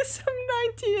 This is some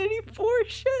 1984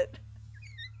 shit.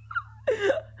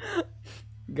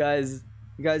 Guys,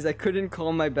 I couldn't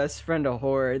call my best friend a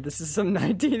whore. This is some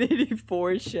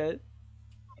 1984 shit.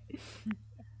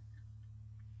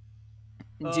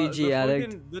 GG the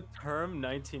addict. The term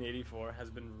 1984 has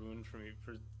been ruined for me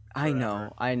for. I forever.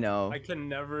 know. I can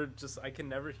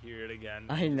never hear it again.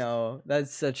 I know.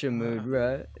 That's such a mood,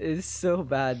 bruh. It's so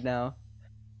bad now.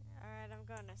 Alright, I'm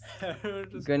gonna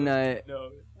sleep Just Good goes, night. No.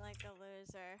 like a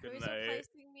loser. Good Who's night.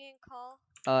 replacing me in call?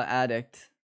 Addict.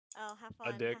 Oh, have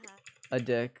fun. dick. A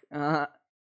dick. Haha.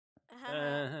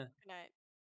 Uh, Good night.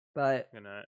 But good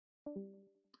night.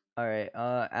 alright,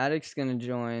 Addict's gonna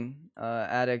join.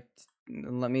 Addict,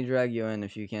 let me drag you in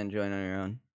if you can't join on your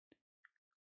own.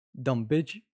 Dumb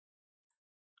bitch.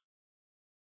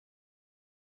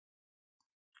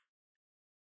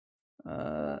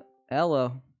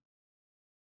 Hello.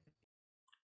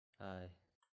 Hi,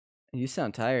 You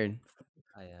sound tired.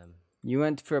 I am. You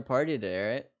went for a party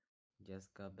today, right?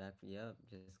 Just got back. Yep,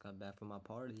 just got back from my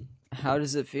party. How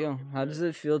does it feel? How does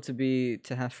it feel to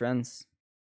have friends?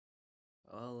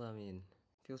 Well, I mean,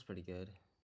 feels pretty good.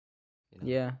 You know?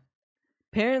 Yeah.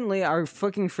 Apparently, our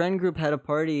fucking friend group had a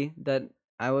party that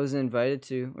I wasn't invited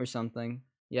to or something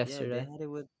yesterday. Yeah,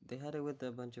 they had it with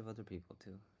a bunch of other people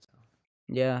too. So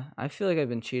Yeah, I feel like I've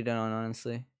been cheated on,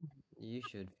 honestly. you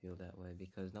should feel that way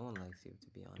because no one likes you, to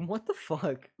be honest. What the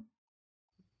fuck?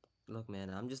 Look, man,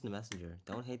 I'm just the messenger.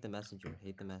 Don't hate the messenger.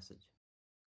 Hate the message.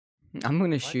 I'm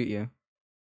gonna What? shoot you.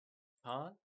 Huh?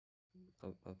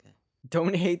 Oh, okay.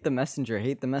 Don't hate the messenger,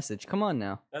 hate the message. Come on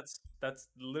now. That's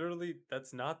literally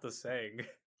that's not the saying.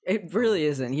 It Oh, really what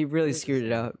isn't. is- He really what is the screwed it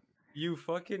saying? up.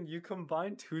 You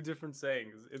combine two different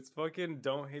sayings. It's fucking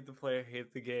don't hate the player,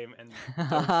 hate the game, and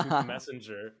don't shoot the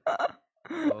messenger.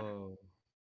 Oh,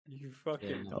 You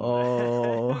fucking shit.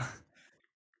 Oh. dumbass.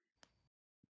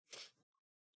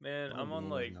 Man, My I'm on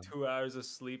brain is like numb. 2 hours of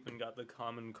sleep and got the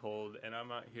common cold, and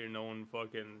I'm out here knowing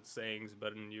fucking sayings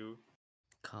better than you.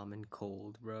 Common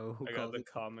cold, bro. Who I got calls the it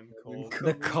common common cold.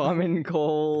 The common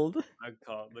cold. I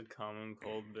call it the common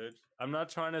cold, bitch. I'm not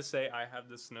trying to say I have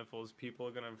the sniffles. People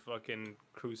are gonna fucking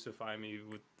crucify me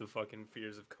with the fucking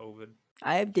fears of COVID.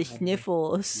 I have the have the-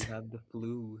 sniffles. You have the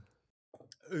flu.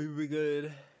 Oh my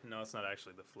god. No, it's not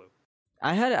actually the flu.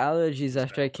 I had allergies Just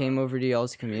after I never came thought. over to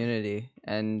y'all's community,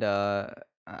 and I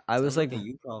was Sounds like, a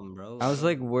you problem, bro. I was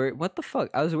like, worried. What the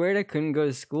fuck? I was worried I couldn't go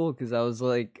to school because I was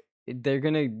like, they're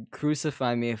gonna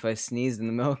crucify me if I sneeze in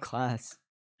the middle of class.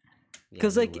 Yeah,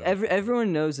 Because they like will.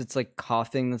 everyone knows it's like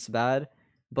coughing that's bad,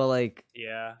 but like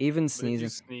Yeah. even But if you sneezing.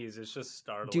 sneeze, it's just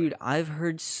startling. Dude, I've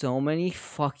heard so many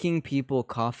fucking people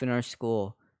cough in our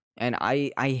school, and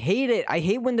I hate it. I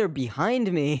hate when they're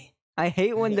behind me. I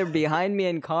hate when they're behind me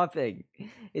and coughing.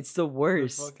 It's the The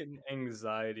worst. fucking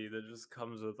anxiety that just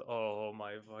comes with, oh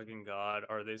my fucking god,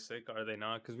 are they sick? Are they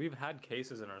not? Because we've had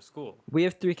cases in our school. We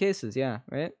have 3 cases, yeah,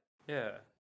 right? Yeah.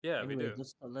 Yeah, we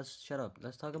Anyways, do. let's shut up.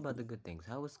 Let's talk about the good things.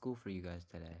 How was school for you guys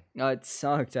today? It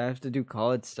sucked. I have to do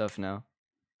college stuff now.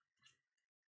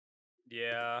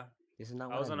 Yeah. This is not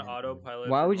I what was on meant, man. autopilot.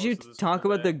 Why for would you most of the talk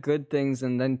school about the day. good things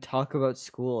and then talk about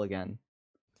school again?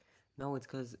 No, it's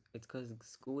cause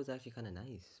school is actually kind of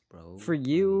nice, bro. For Like,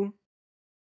 you?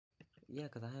 yeah,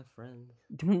 cause I have friends.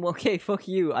 Okay, fuck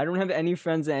you. I don't have any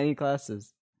friends in any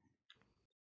classes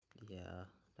Yeah,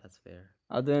 that's fair.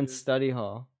 other than Dude. study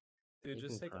hall. Dude, You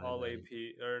just can take cry all about it.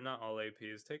 AP, or not all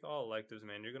APs. Take all electives,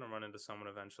 man. You're gonna run into someone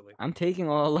eventually. I'm taking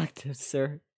all electives,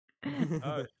 sir.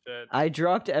 Oh shit. I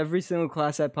dropped every single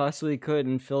class I possibly could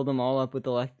and filled them all up with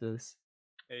electives.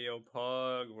 Hey yo,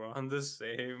 Pug, we're on the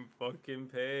same fucking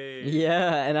page.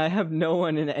 Yeah, and I have no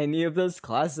one in any of those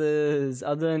classes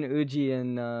other than Uji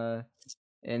and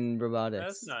in robotics.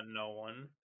 That's not no one.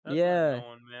 That's Yeah, not no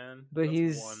one, man. but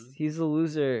That's one. he's a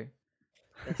loser.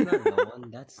 That's not no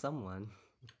one. That's someone.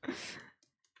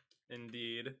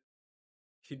 Indeed.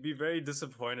 He'd be very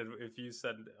disappointed if you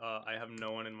said, I have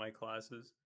no one in my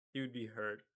classes. He would be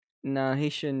hurt. Nah, he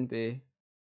shouldn't be.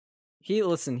 He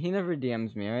never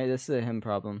DMs me, alright? This is a him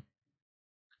problem.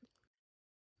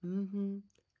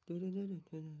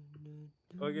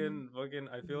 Fucking,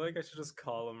 I feel like I should just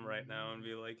call him right now and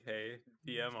be like, hey,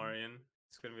 DM Aryan.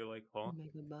 It's gonna be like, huh?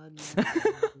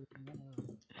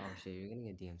 Oh shit, you're gonna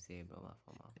get DMCA, bro. My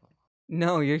fault.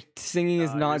 No, your singing is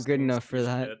Nah, your not good singing's enough for pretty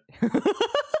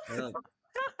that. Look,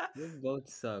 you both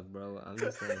suck, bro. I'm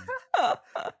just saying.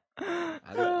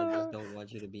 I just don't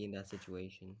want you to be in that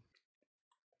situation.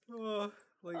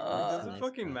 Like, Uh, does it Nice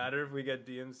fucking try. matter if we get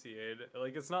DMCA'd?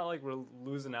 Like, it's not like we're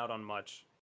losing out on much.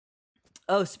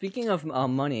 Oh, speaking of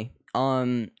money,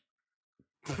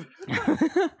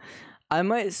 I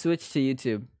might switch to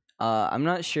YouTube. I'm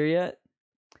not sure yet,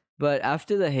 but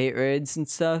after the hate raids and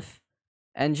stuff,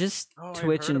 and just Oh, I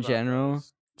Twitch heard in about general,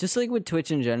 those. just like with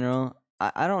Twitch in general,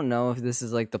 I don't know if this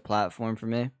is like the platform for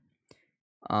me.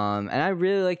 And I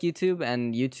really like YouTube,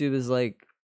 and YouTube is like,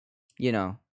 you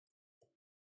know,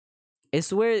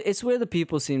 it's where the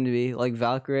people seem to be. Like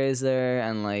Valkyrie is there,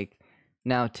 and like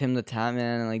now Tim the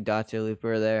Tatman and like Dr.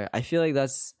 Looper are there. I feel like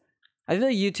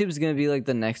YouTube's gonna be like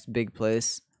the next big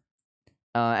place.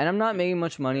 And I'm not making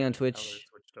much money on Heller Twitch.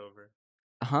 switched over.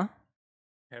 Huh?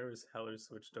 Harris Heller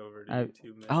switched over to I-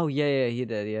 YouTube, man. Oh yeah, he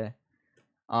did, yeah.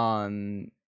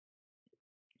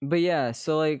 But yeah,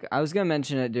 so like I was gonna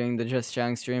mention it during the Just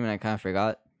Chatting stream and I kind of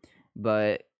forgot.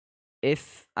 But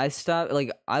if I stop,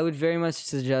 like I would very much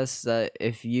suggest that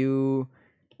if you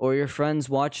or your friends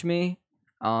watch me,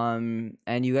 and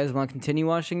you guys want to continue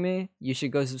watching me, you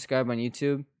should go subscribe on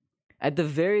YouTube. At the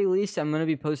very least, I'm gonna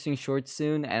be posting shorts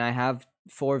soon, and I have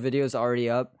 4 videos already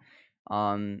up,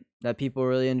 that people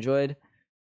really enjoyed.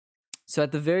 So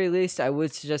at the very least, I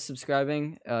would suggest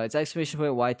subscribing. It's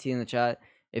 !YT in the chat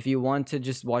if you want to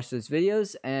just watch those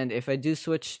videos. And if I do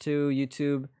switch to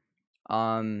YouTube,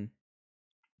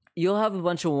 you'll have a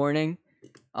bunch of warning.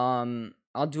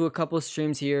 I'll do a couple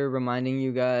streams here reminding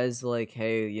you guys like,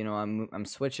 hey, you know, I'm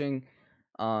switching.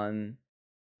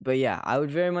 But yeah, I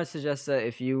would very much suggest that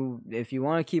if you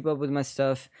want to keep up with my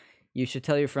stuff, you should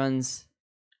tell your friends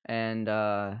and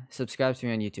subscribe to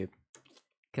me on YouTube,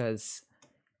 because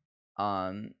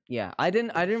Yeah, I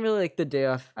didn't really like the day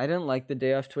off. I didn't like the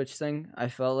day off Twitch thing. I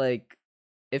felt like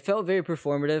it felt very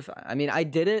performative. I mean, I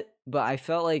did it, but I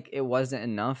felt like it wasn't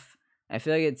enough. I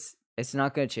feel like it's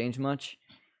not gonna change much.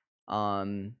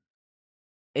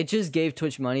 It just gave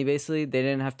Twitch money basically. They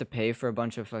didn't have to pay for a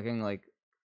bunch of fucking like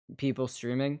people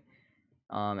streaming,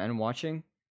 and watching.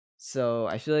 So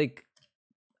I feel like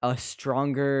a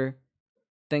stronger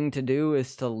thing to do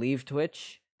is to leave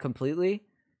Twitch completely.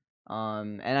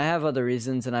 And I have other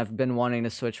reasons, and I've been wanting to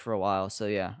switch for a while. So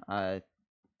yeah, I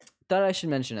thought I should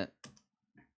mention it.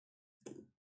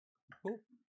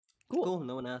 Cool.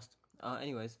 No one asked.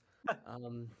 Anyways,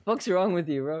 What's wrong with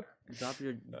you, bro? drop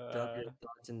your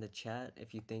thoughts in the chat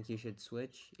if you think you should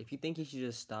switch. If you think you should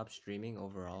just stop streaming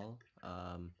overall,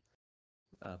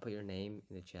 put your name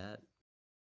in the chat.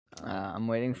 I'm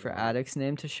waiting for Addict's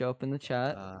name to show up in the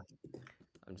chat.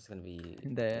 I'm just gonna be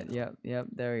there. Yep.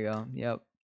 There we go. Yep.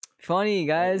 Funny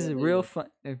guys, yeah, real fun.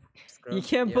 You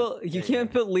can't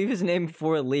put Leaf's name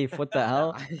before Leaf. What the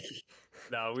hell?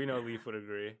 No, we know Leaf would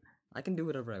agree. I can do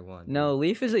whatever I want. No,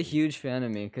 Leaf is a huge fan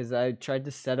of me because I tried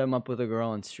to set him up with a girl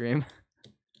on stream.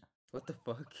 What the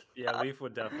fuck? Yeah, Leaf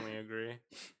would definitely agree.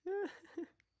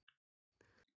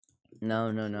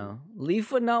 No.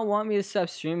 Leaf would not want me to stop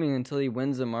streaming until he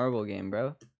wins a marble game,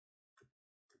 bro.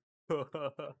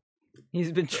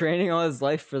 He's been training all his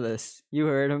life for this. You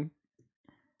heard him.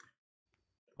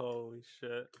 Holy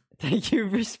shit. Thank you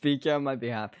for speaking on my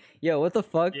behalf. Yo, what the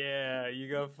fuck? Yeah, you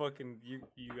got fucking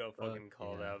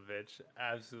called out, bitch.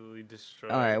 Absolutely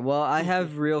destroyed. Alright, well, I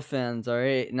have real fans,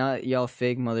 alright? Not y'all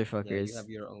fake motherfuckers. Yeah, you have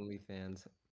your OnlyFans.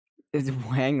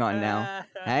 Hang on now.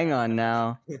 Hang on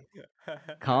now.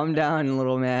 Calm down,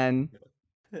 little man.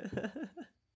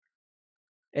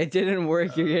 It didn't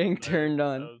work. You're getting turned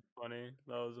on. That was funny.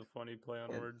 That was a funny play on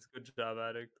words. Good job,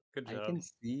 Addict. Good job. I can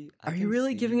see. Are you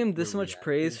really giving him this much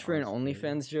praise for an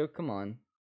OnlyFans joke? Come on.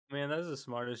 Man, that's the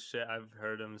smartest shit I've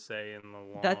heard him say in the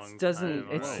long That doesn't.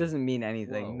 time. It doesn't mean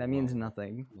anything. That means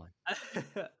nothing.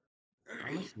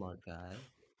 I'm a smart guy.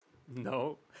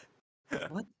 No.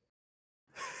 What?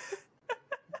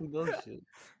 Bullshit.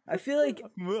 I feel like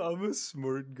I'm a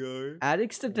smart guy.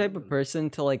 Addict's the type of person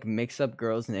to like mix up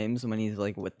girls' names when he's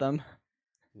like with them.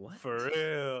 What? For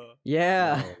real.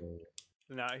 Yeah. No.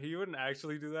 Nah, he wouldn't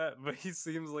actually do that, but he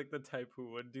seems like the type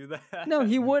who would do that. No,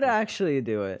 he would actually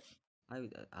do it.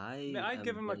 I'd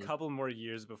give him a couple more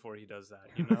years before he does that,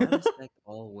 you I know? respect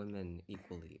all women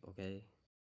equally, okay?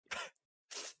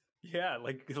 Yeah,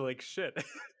 like shit.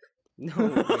 No,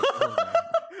 wait, hold on.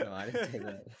 No, I didn't say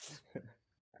that.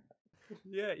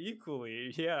 Yeah,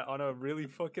 equally. Yeah, on a really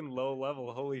fucking low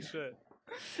level. Holy shit.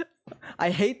 I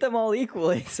hate them all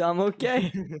equally, so I'm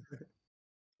okay.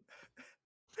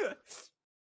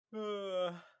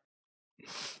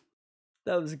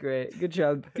 That was great. Good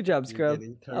job. Good job, Scrub.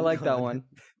 I like that one.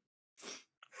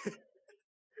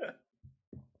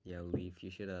 Yo, Leaf,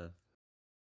 you should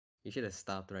have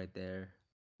stopped right there.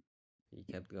 You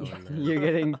kept going. You're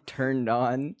getting turned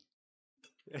on.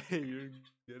 You're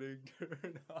getting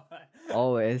turned on.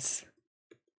 Always.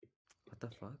 What the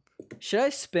fuck? Should I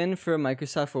spin for a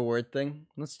Microsoft reward thing?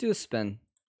 Let's do a spin.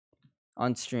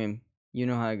 On stream. You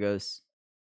know how it goes.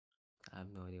 I have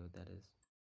no idea what that is.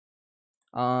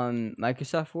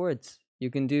 Microsoft rewards. You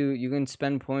can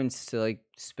spend points to like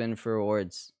spin for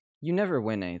rewards. You never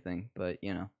win anything, but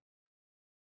you know.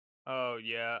 Oh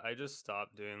yeah, I just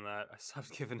stopped doing that. I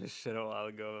stopped giving a shit a while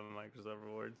ago of Microsoft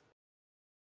rewards.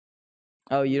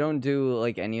 Oh, you don't do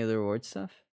like any of the reward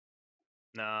stuff?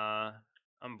 Nah,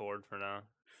 I'm bored for now.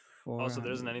 Also,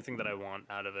 there isn't anything that I want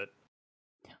out of it.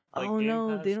 Like oh Game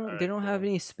no, Pass? they don't. They Alright, don't have cool.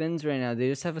 any spins right now. They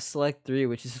just have a select 3,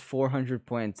 which is 400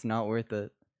 points. Not worth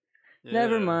it.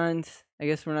 Never Yeah. mind. I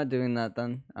guess we're not doing that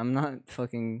then. I'm not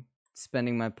fucking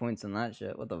spending my points on that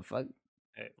shit. What the fuck?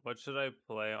 Hey, what should I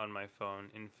play on my phone?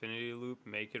 Infinity Loop,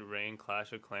 Make It Rain,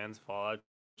 Clash of Clans, Fallout,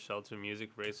 Shelter,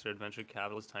 Music, Racer, Adventure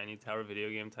Capitalist, Tiny Tower, Video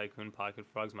Game Tycoon, Pocket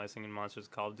Frogs, My Singing Monsters,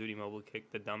 Call of Duty Mobile,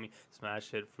 Kick the Dummy,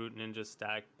 Smash Hit, Fruit Ninja,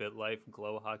 Stack, BitLife,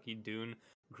 Glow Hockey, Dune,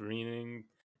 Greening,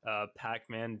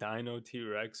 Pac-Man, Dino,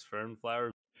 T-Rex,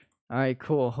 Fernflower. Alright,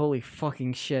 cool. Holy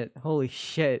fucking shit. Holy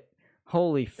shit.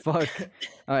 Holy fuck.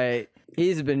 Alright,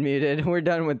 he's been muted. We're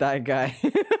done with that guy.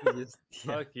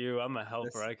 Fuck you, I'm a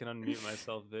helper. I can unmute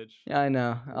myself, bitch. Yeah, I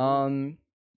know.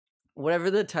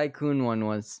 Whatever the Tycoon one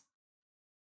was.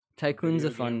 Tycoon's a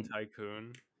Video game fun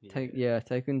Tycoon. yeah,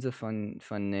 Tycoon's a fun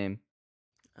name.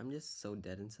 I'm just so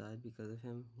dead inside because of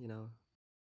him, you know.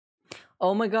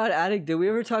 Oh my god, Addict, did we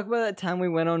ever talk about that time we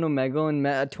went on Omegle and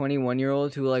met a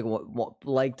 21-year-old who like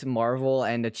liked Marvel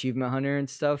and Achievement Hunter and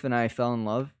stuff, and I fell in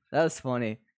love? That was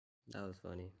funny. That was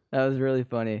funny. That was really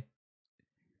funny.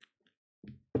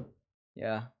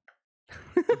 Yeah.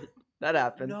 That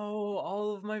happened. No,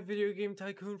 all of my video game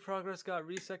tycoon progress got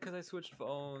reset because I switched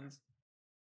phones.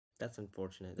 That's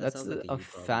unfortunate. That That's sounds like a you problem,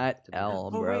 fat to be L,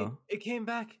 honest. Oh wait, bro. it came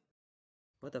back.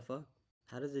 What the fuck?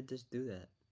 How does it just do that?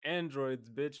 Androids,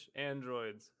 bitch,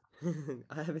 androids.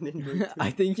 I have an Android too.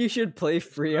 I think you should play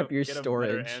free up your Get a better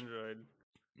storage.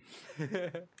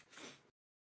 Android.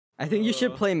 I think you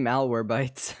should play Malware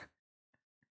Bytes.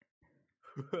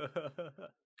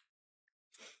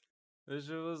 This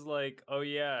shit was like, oh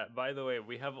yeah, by the way,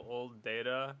 we have old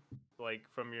data, like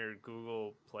from your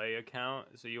Google Play account.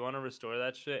 So you want to restore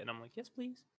that shit? And I'm like, yes,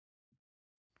 please.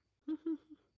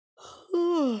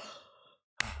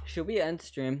 Should we end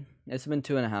stream? It's been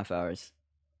 2.5 hours.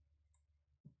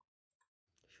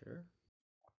 Sure.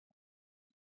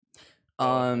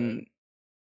 Alright.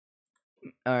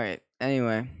 Alright.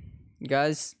 Anyway,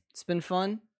 guys, it's been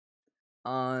fun.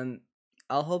 I'll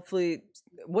hopefully.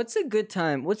 What's a good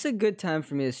time? What's a good time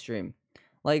for me to stream?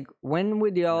 Like, when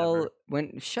would y'all? Never.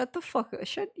 When? Shut the fuck.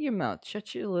 Shut your mouth.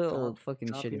 Shut your little fucking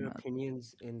Drop shitty your mouth.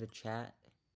 opinions in the chat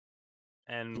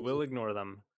And we'll ignore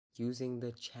them. using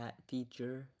the chat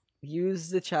feature. Use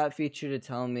the chat feature to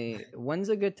tell me when's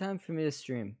a good time for me to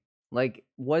stream. Like,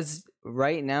 was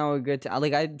right now a good time?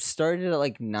 Like, I started at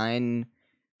like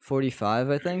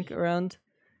 9:45, I think, around.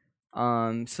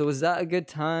 So was that a good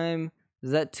time?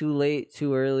 Was that too late,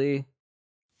 too early?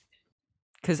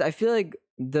 Because I feel like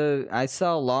I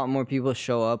saw a lot more people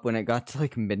show up when it got to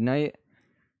like midnight.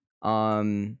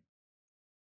 It's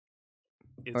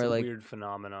Or a like weird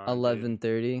phenomenon.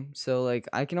 11:30. So like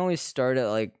I can always start at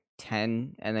like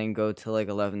 10 and then go to like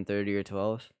 11:30 or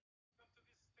 12.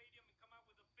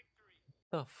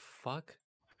 The fuck?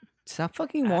 Stop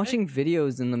fucking Attic? watching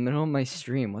videos in the middle of my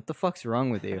stream. What the fuck's wrong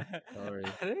with you? Sorry.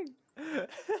 Attic?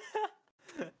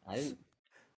 I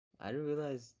didn't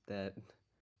realize that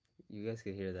you guys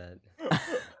could hear that.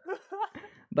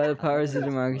 By the powers of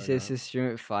That's far democracy, I enough. should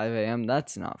stream at 5 a.m.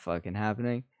 That's not fucking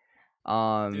happening.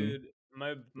 Dude,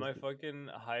 my fucking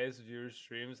highest viewer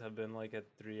streams have been like at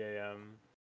 3 a.m.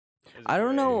 I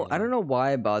don't know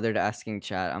why I bothered asking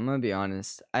chat. I'm gonna be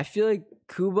honest. I feel like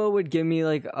Kubo would give me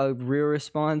like a real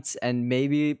response, and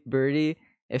maybe Birdie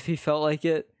if he felt like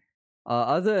it.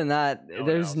 Other than that, No one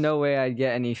there's else. no way I'd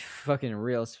get any fucking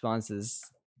real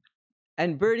responses.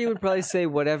 And Birdie would probably say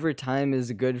whatever time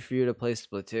is good for you to play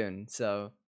Splatoon.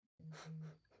 So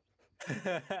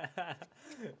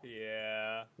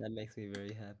Yeah. That makes me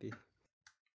very happy.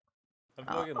 I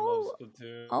fucking love I'll,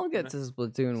 Splatoon. I'll get to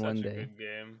Splatoon Such one a day. good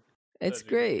game. It's Such a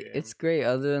good great. game. It's great.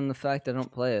 Other than the fact I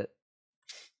don't play it.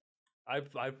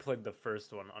 I played the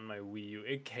first one on my Wii U.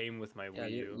 It came with my Yeah,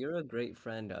 Wii U. you're a great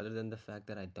friend, other than the fact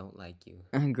that I don't like you.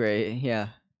 Great. Yeah.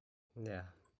 Yeah.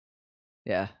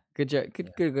 Yeah. Good job.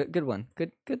 Good one.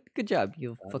 Good job.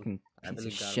 You Um, fucking I piece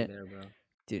really of got him shit. there, bro.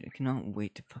 Dude, I cannot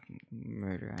wait to fucking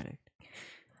murder Addict.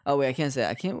 Oh wait, I can't say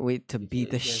that. I can't wait to You beat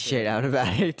the can't say shit that. out of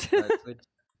Addict.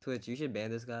 Twitch, you should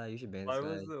ban this guy. You should ban this Why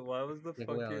guy. was the Take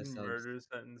away all his fucking subs. murder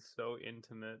sentence so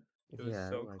intimate? It was Yeah, I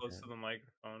so don't like close that. to the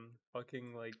microphone.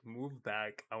 Fucking like move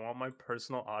back. I want my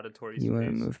personal auditory You want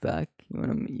to space. move back?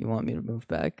 You want me to move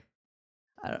back?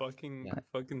 I don't. Fucking Yeah.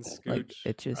 fucking scooch. Like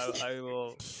it just. I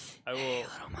will Hey,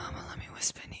 little mama, let me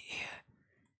whisper in your ear.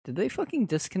 Did they fucking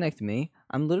disconnect me?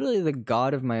 I'm literally the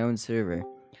god of my own server.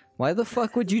 Why the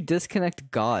fuck would you disconnect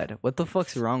God? What the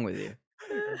fuck's wrong with you?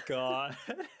 God.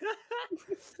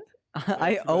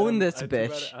 I own this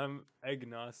bitch. I'm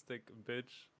agnostic,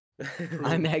 bitch.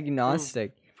 I'm Prove-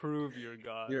 agnostic. Prove your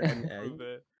God. You're an Prove egg?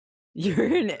 it. You're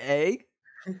an egg?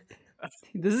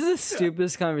 This is the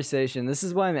stupidest conversation. This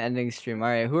is why I'm ending stream.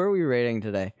 Alright, who are we rating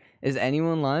today? Is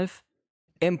anyone live?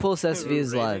 Impulse SV We're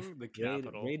is live. rating the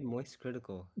capital. Raid Moist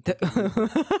Critical.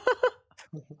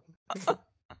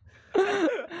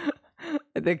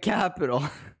 The capital.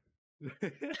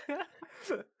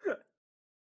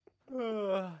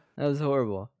 That That was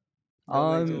horrible. it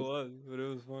was, but it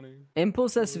was funny.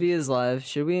 Impulse SV is live.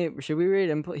 Should we rate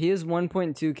Impulse? He has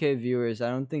 1.2k viewers. I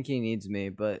don't think he needs me,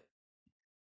 but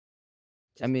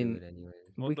Just mean, do it anyway.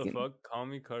 What we the can. fuck? Call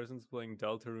Me Carson's playing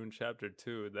Deltarune Chapter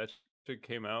 2. That shit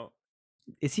came out.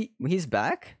 Is he? He's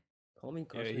back. Call me Yeah,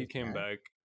 Carson he is came back.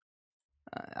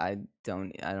 I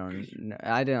don't know.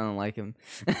 I didn't like him.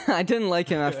 I didn't like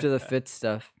him after the fit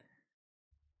stuff.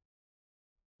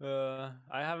 I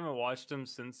haven't watched him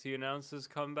since he announced his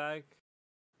comeback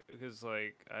because,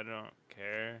 like, I don't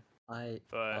care. But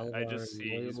all I of just our see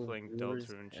he's loyal playing viewers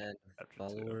Deltarune and Chapter 2.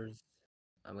 followers.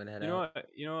 I'm gonna head You know out. what?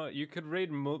 You know what? You could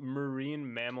raid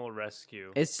Marine Mammal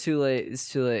Rescue. It's too late. It's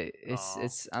too late. Aw.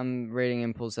 I'm rating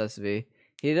Impulse SV.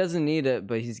 He doesn't need it,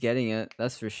 but he's getting it.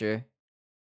 That's for sure.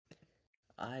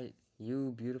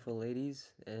 You beautiful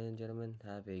ladies and gentlemen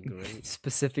have a great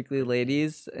Specifically, great day.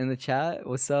 ladies in the chat.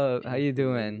 What's up? How you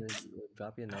doing? Ladies,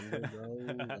 drop your number, bro.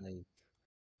 Like,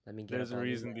 let me get There's up a on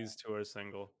reason you. these two are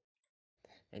single.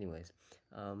 Anyways,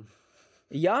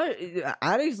 Yeah,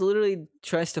 Alex literally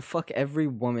tries to fuck every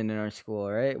woman in our school,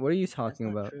 right? What are you that's talking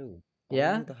not about? true.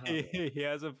 Yeah? Only the hot ones. He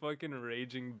has a fucking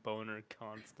raging boner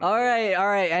constantly. All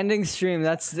right. Ending stream.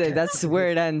 That's where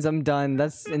it ends. I'm done.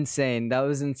 That's insane. That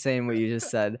was insane what you just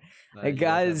said. You guys have a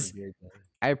Guys, great day.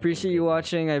 I appreciate you great day.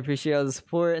 watching. I appreciate all the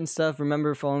support and stuff.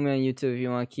 Remember, follow me on YouTube if you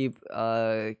want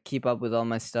to keep up with all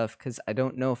my stuff, because I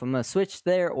don't know if I'm gonna switch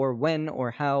there or when or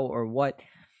how or what.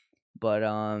 But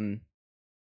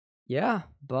yeah.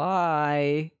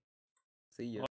 Bye. See ya.